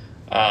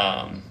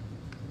 my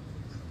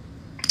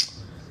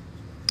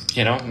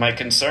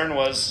concern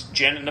was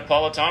Janet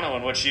Napolitano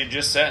and what she had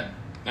just said.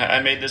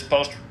 I made this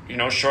post,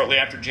 shortly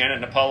after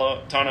Janet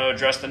Napolitano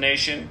addressed the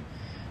nation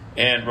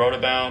and wrote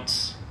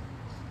about,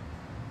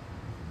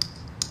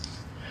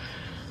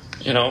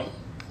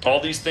 all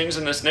these things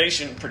in this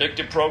nation,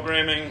 predictive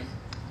programming,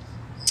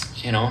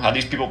 how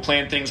these people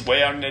plan things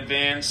way out in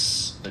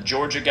advance, the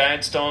Georgia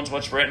Guidestones,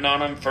 what's written on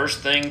them,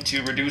 first thing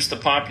to reduce the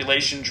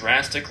population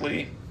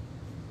drastically.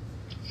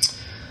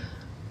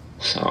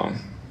 So,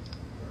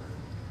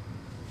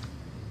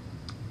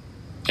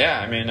 Yeah,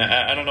 I mean,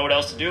 I don't know what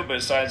else to do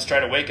besides try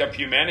to wake up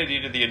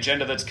humanity to the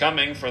agenda that's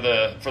coming for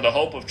the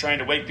hope of trying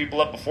to wake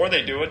people up before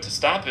they do it to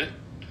stop it.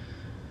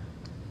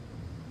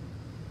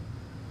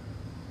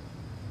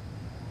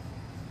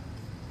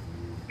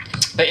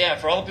 But yeah,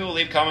 for all the people who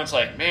leave comments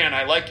like, man,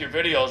 I like your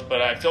videos,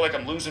 but I feel like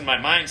I'm losing my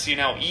mind seeing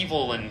how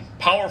evil and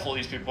powerful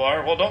these people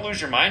are. Well, don't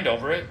lose your mind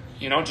over it.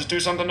 Just do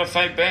something to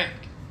fight back.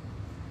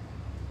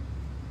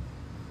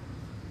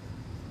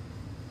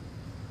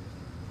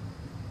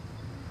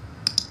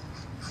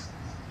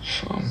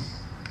 So,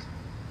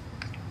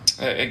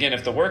 again,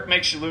 if the work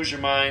makes you lose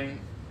your mind,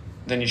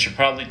 then you should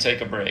probably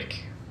take a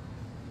break,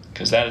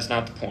 because that is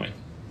not the point.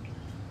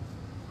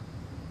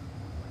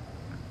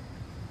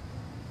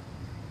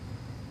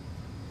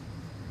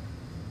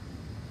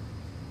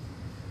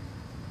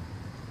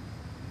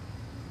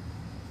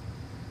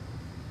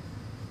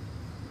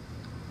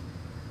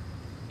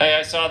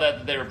 I saw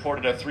that they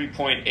reported a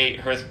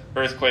 3.8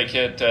 earthquake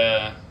hit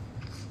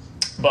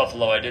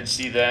Buffalo. I did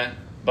see that.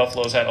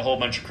 Buffalo's had a whole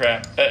bunch of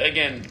crap.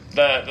 Again,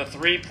 the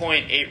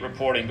 3.8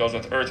 reporting goes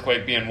with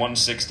earthquake being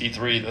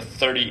 163, the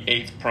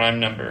 38th prime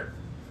number.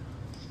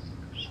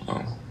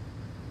 So,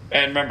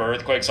 and remember,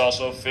 earthquake's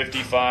also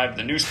 55.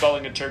 The new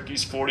spelling of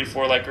Turkey's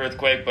 44 like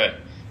earthquake. But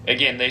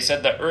again, they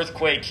said the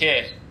earthquake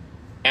hit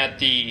at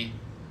the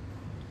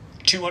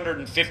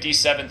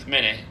 257th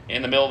minute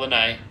in the middle of the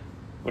night,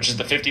 which is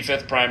the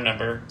 55th prime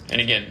number.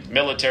 And again,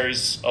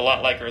 military's a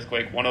lot like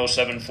earthquake,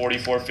 107,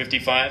 44,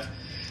 55.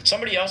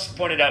 Somebody else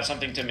pointed out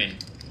something to me.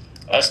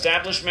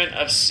 Establishment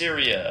of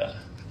Syria.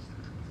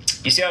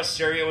 You see how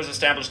Syria was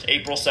established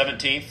April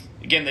 17th?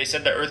 Again, they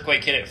said the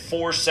earthquake hit at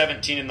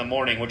 4:17 in the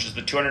morning, which is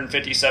the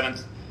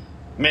 257th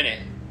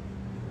minute,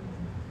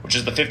 which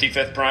is the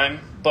 55th prime.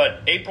 But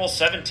April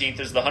 17th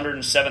is the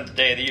 107th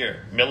day of the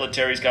year.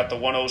 Military's got the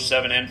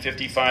 107 and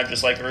 55,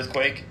 just like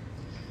earthquake.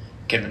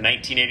 Again, the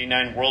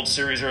 1989 World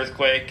Series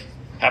earthquake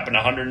happened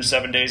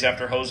 107 days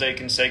after Jose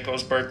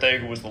Canseco's birthday,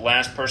 who was the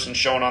last person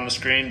shown on the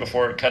screen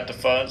before it cut to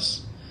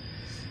fuzz.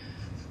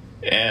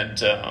 And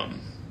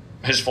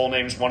his full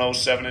name's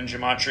 107 in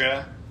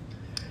Gematria.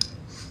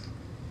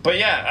 But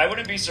yeah, I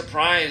wouldn't be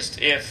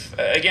surprised if,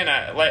 again,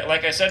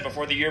 like I said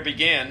before the year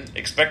began,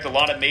 expect a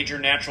lot of major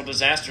natural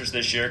disasters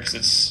this year, because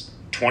it's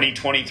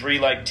 2023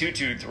 like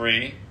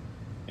 223,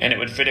 and it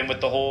would fit in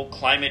with the whole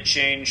climate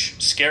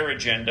change scare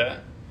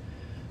agenda.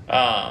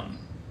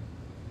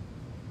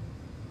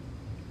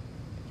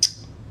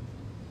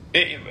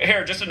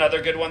 Here, just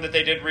another good one that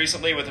they did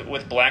recently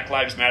with Black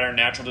Lives Matter and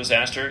natural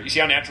disaster. You see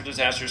how natural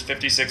disaster is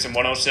 56 and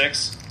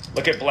 106?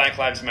 Look at Black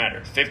Lives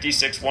Matter,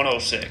 56,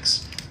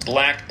 106.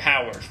 Black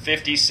Power,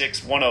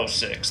 56,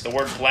 106. The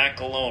word black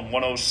alone,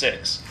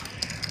 106.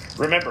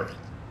 Remember,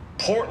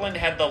 Portland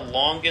had the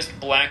longest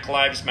Black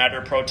Lives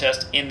Matter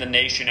protest in the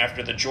nation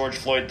after the George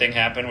Floyd thing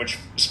happened, which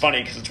is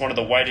funny because it's one of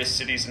the whitest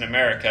cities in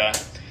America.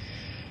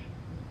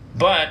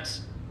 But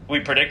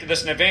we predicted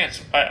this in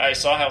advance. I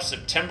saw how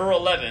September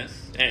 11th,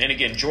 and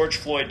again, George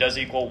Floyd does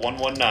equal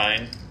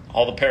 119,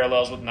 all the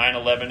parallels with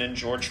 9/11 and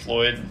George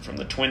Floyd, from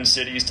the Twin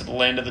Cities to the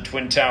land of the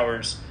Twin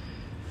Towers.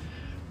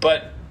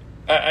 But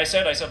I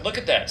said, look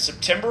at that.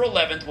 September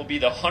 11th will be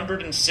the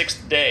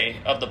 106th day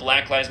of the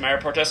Black Lives Matter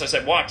protest. I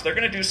said, watch, they're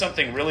going to do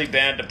something really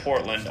bad to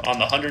Portland on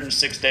the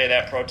 106th day of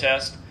that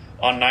protest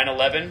on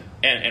 9/11.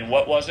 And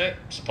what was it?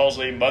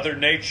 Supposedly Mother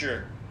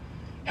Nature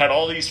had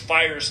all these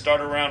fires start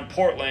around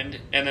Portland,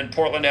 and then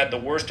Portland had the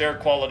worst air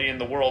quality in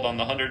the world on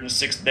the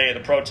 106th day of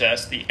the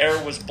protest. The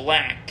air was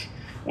black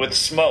with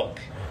smoke.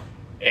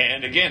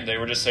 And again, they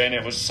were just saying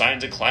it was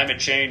signs of climate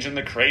change and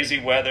the crazy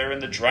weather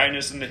and the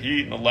dryness and the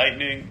heat and the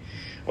lightning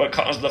what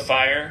caused the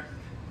fire.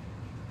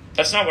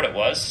 That's not what it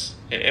was.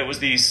 It was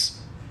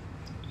these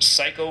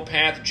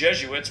psychopath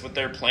Jesuits with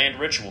their planned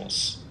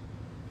rituals.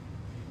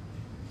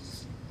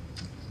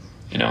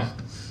 I'm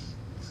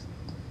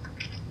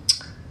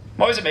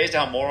always amazed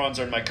how morons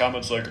are in my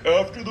comments like,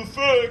 after the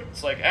fact.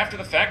 It's like, after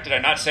the fact, did I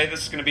not say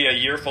this is going to be a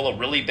year full of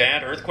really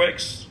bad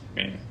earthquakes? I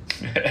mean,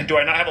 do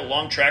I not have a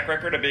long track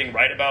record of being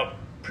right about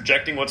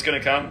projecting what's going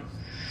to come?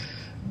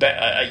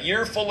 A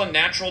year full of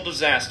natural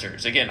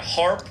disasters. Again,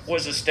 HARP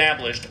was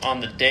established on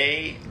the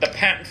day, the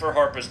patent for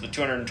HARP is the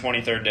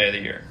 223rd day of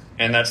the year.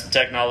 And that's the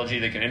technology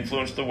that can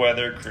influence the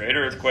weather, create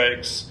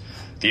earthquakes.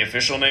 The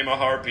official name of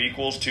HARP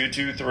equals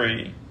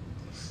 223.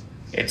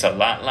 It's a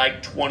lot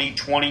like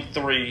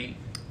 2023.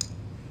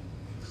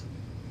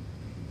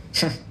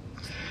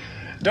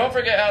 Don't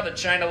forget how the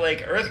China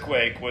Lake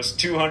earthquake was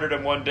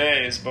 201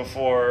 days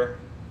before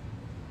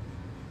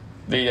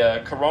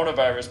the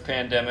coronavirus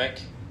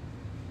pandemic.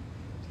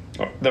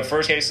 The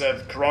first case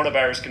of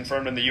coronavirus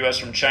confirmed in the U.S.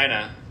 from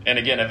China. And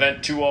again,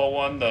 Event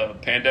 201, the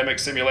pandemic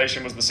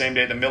simulation, was the same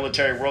day the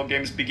military World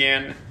Games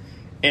began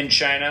in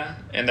China,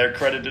 and they're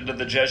credited to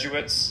the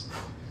Jesuits.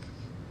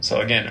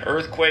 So again,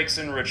 earthquakes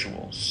and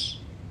rituals.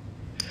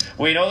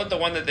 We know that the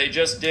one that they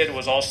just did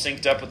was all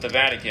synced up with the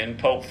Vatican,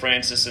 Pope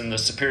Francis and the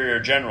Superior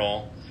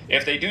General.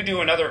 If they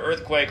do another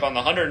earthquake on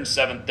the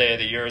 107th day of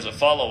the year as a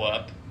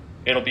follow-up,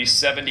 it'll be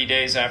 70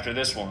 days after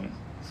this one.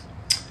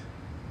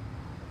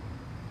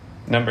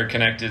 number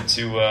connected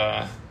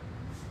to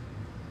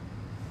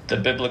the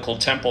biblical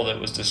temple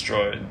that was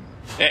destroyed.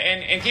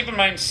 And keep in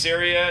mind,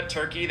 Syria,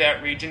 Turkey,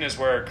 that region is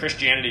where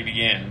Christianity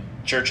began.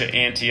 Church of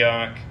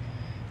Antioch,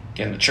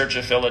 again, the Church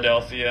of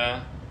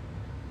Philadelphia.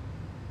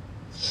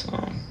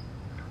 So,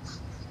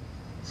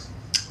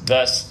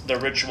 thus, the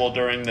ritual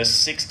during the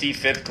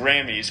 65th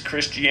Grammys,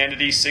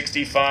 Christianity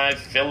 65,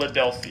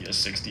 Philadelphia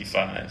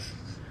 65.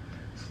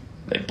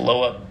 They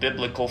blow up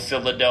biblical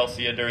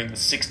Philadelphia during the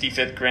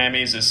 65th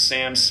Grammys as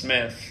Sam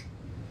Smith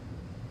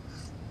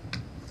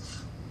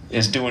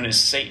is doing his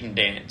Satan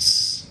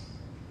dance.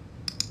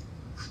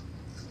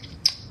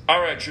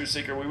 All right, True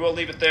Seeker, we will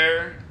leave it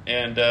there.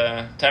 And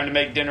time to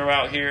make dinner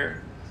out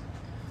here.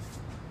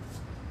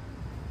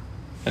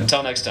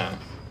 Until next time.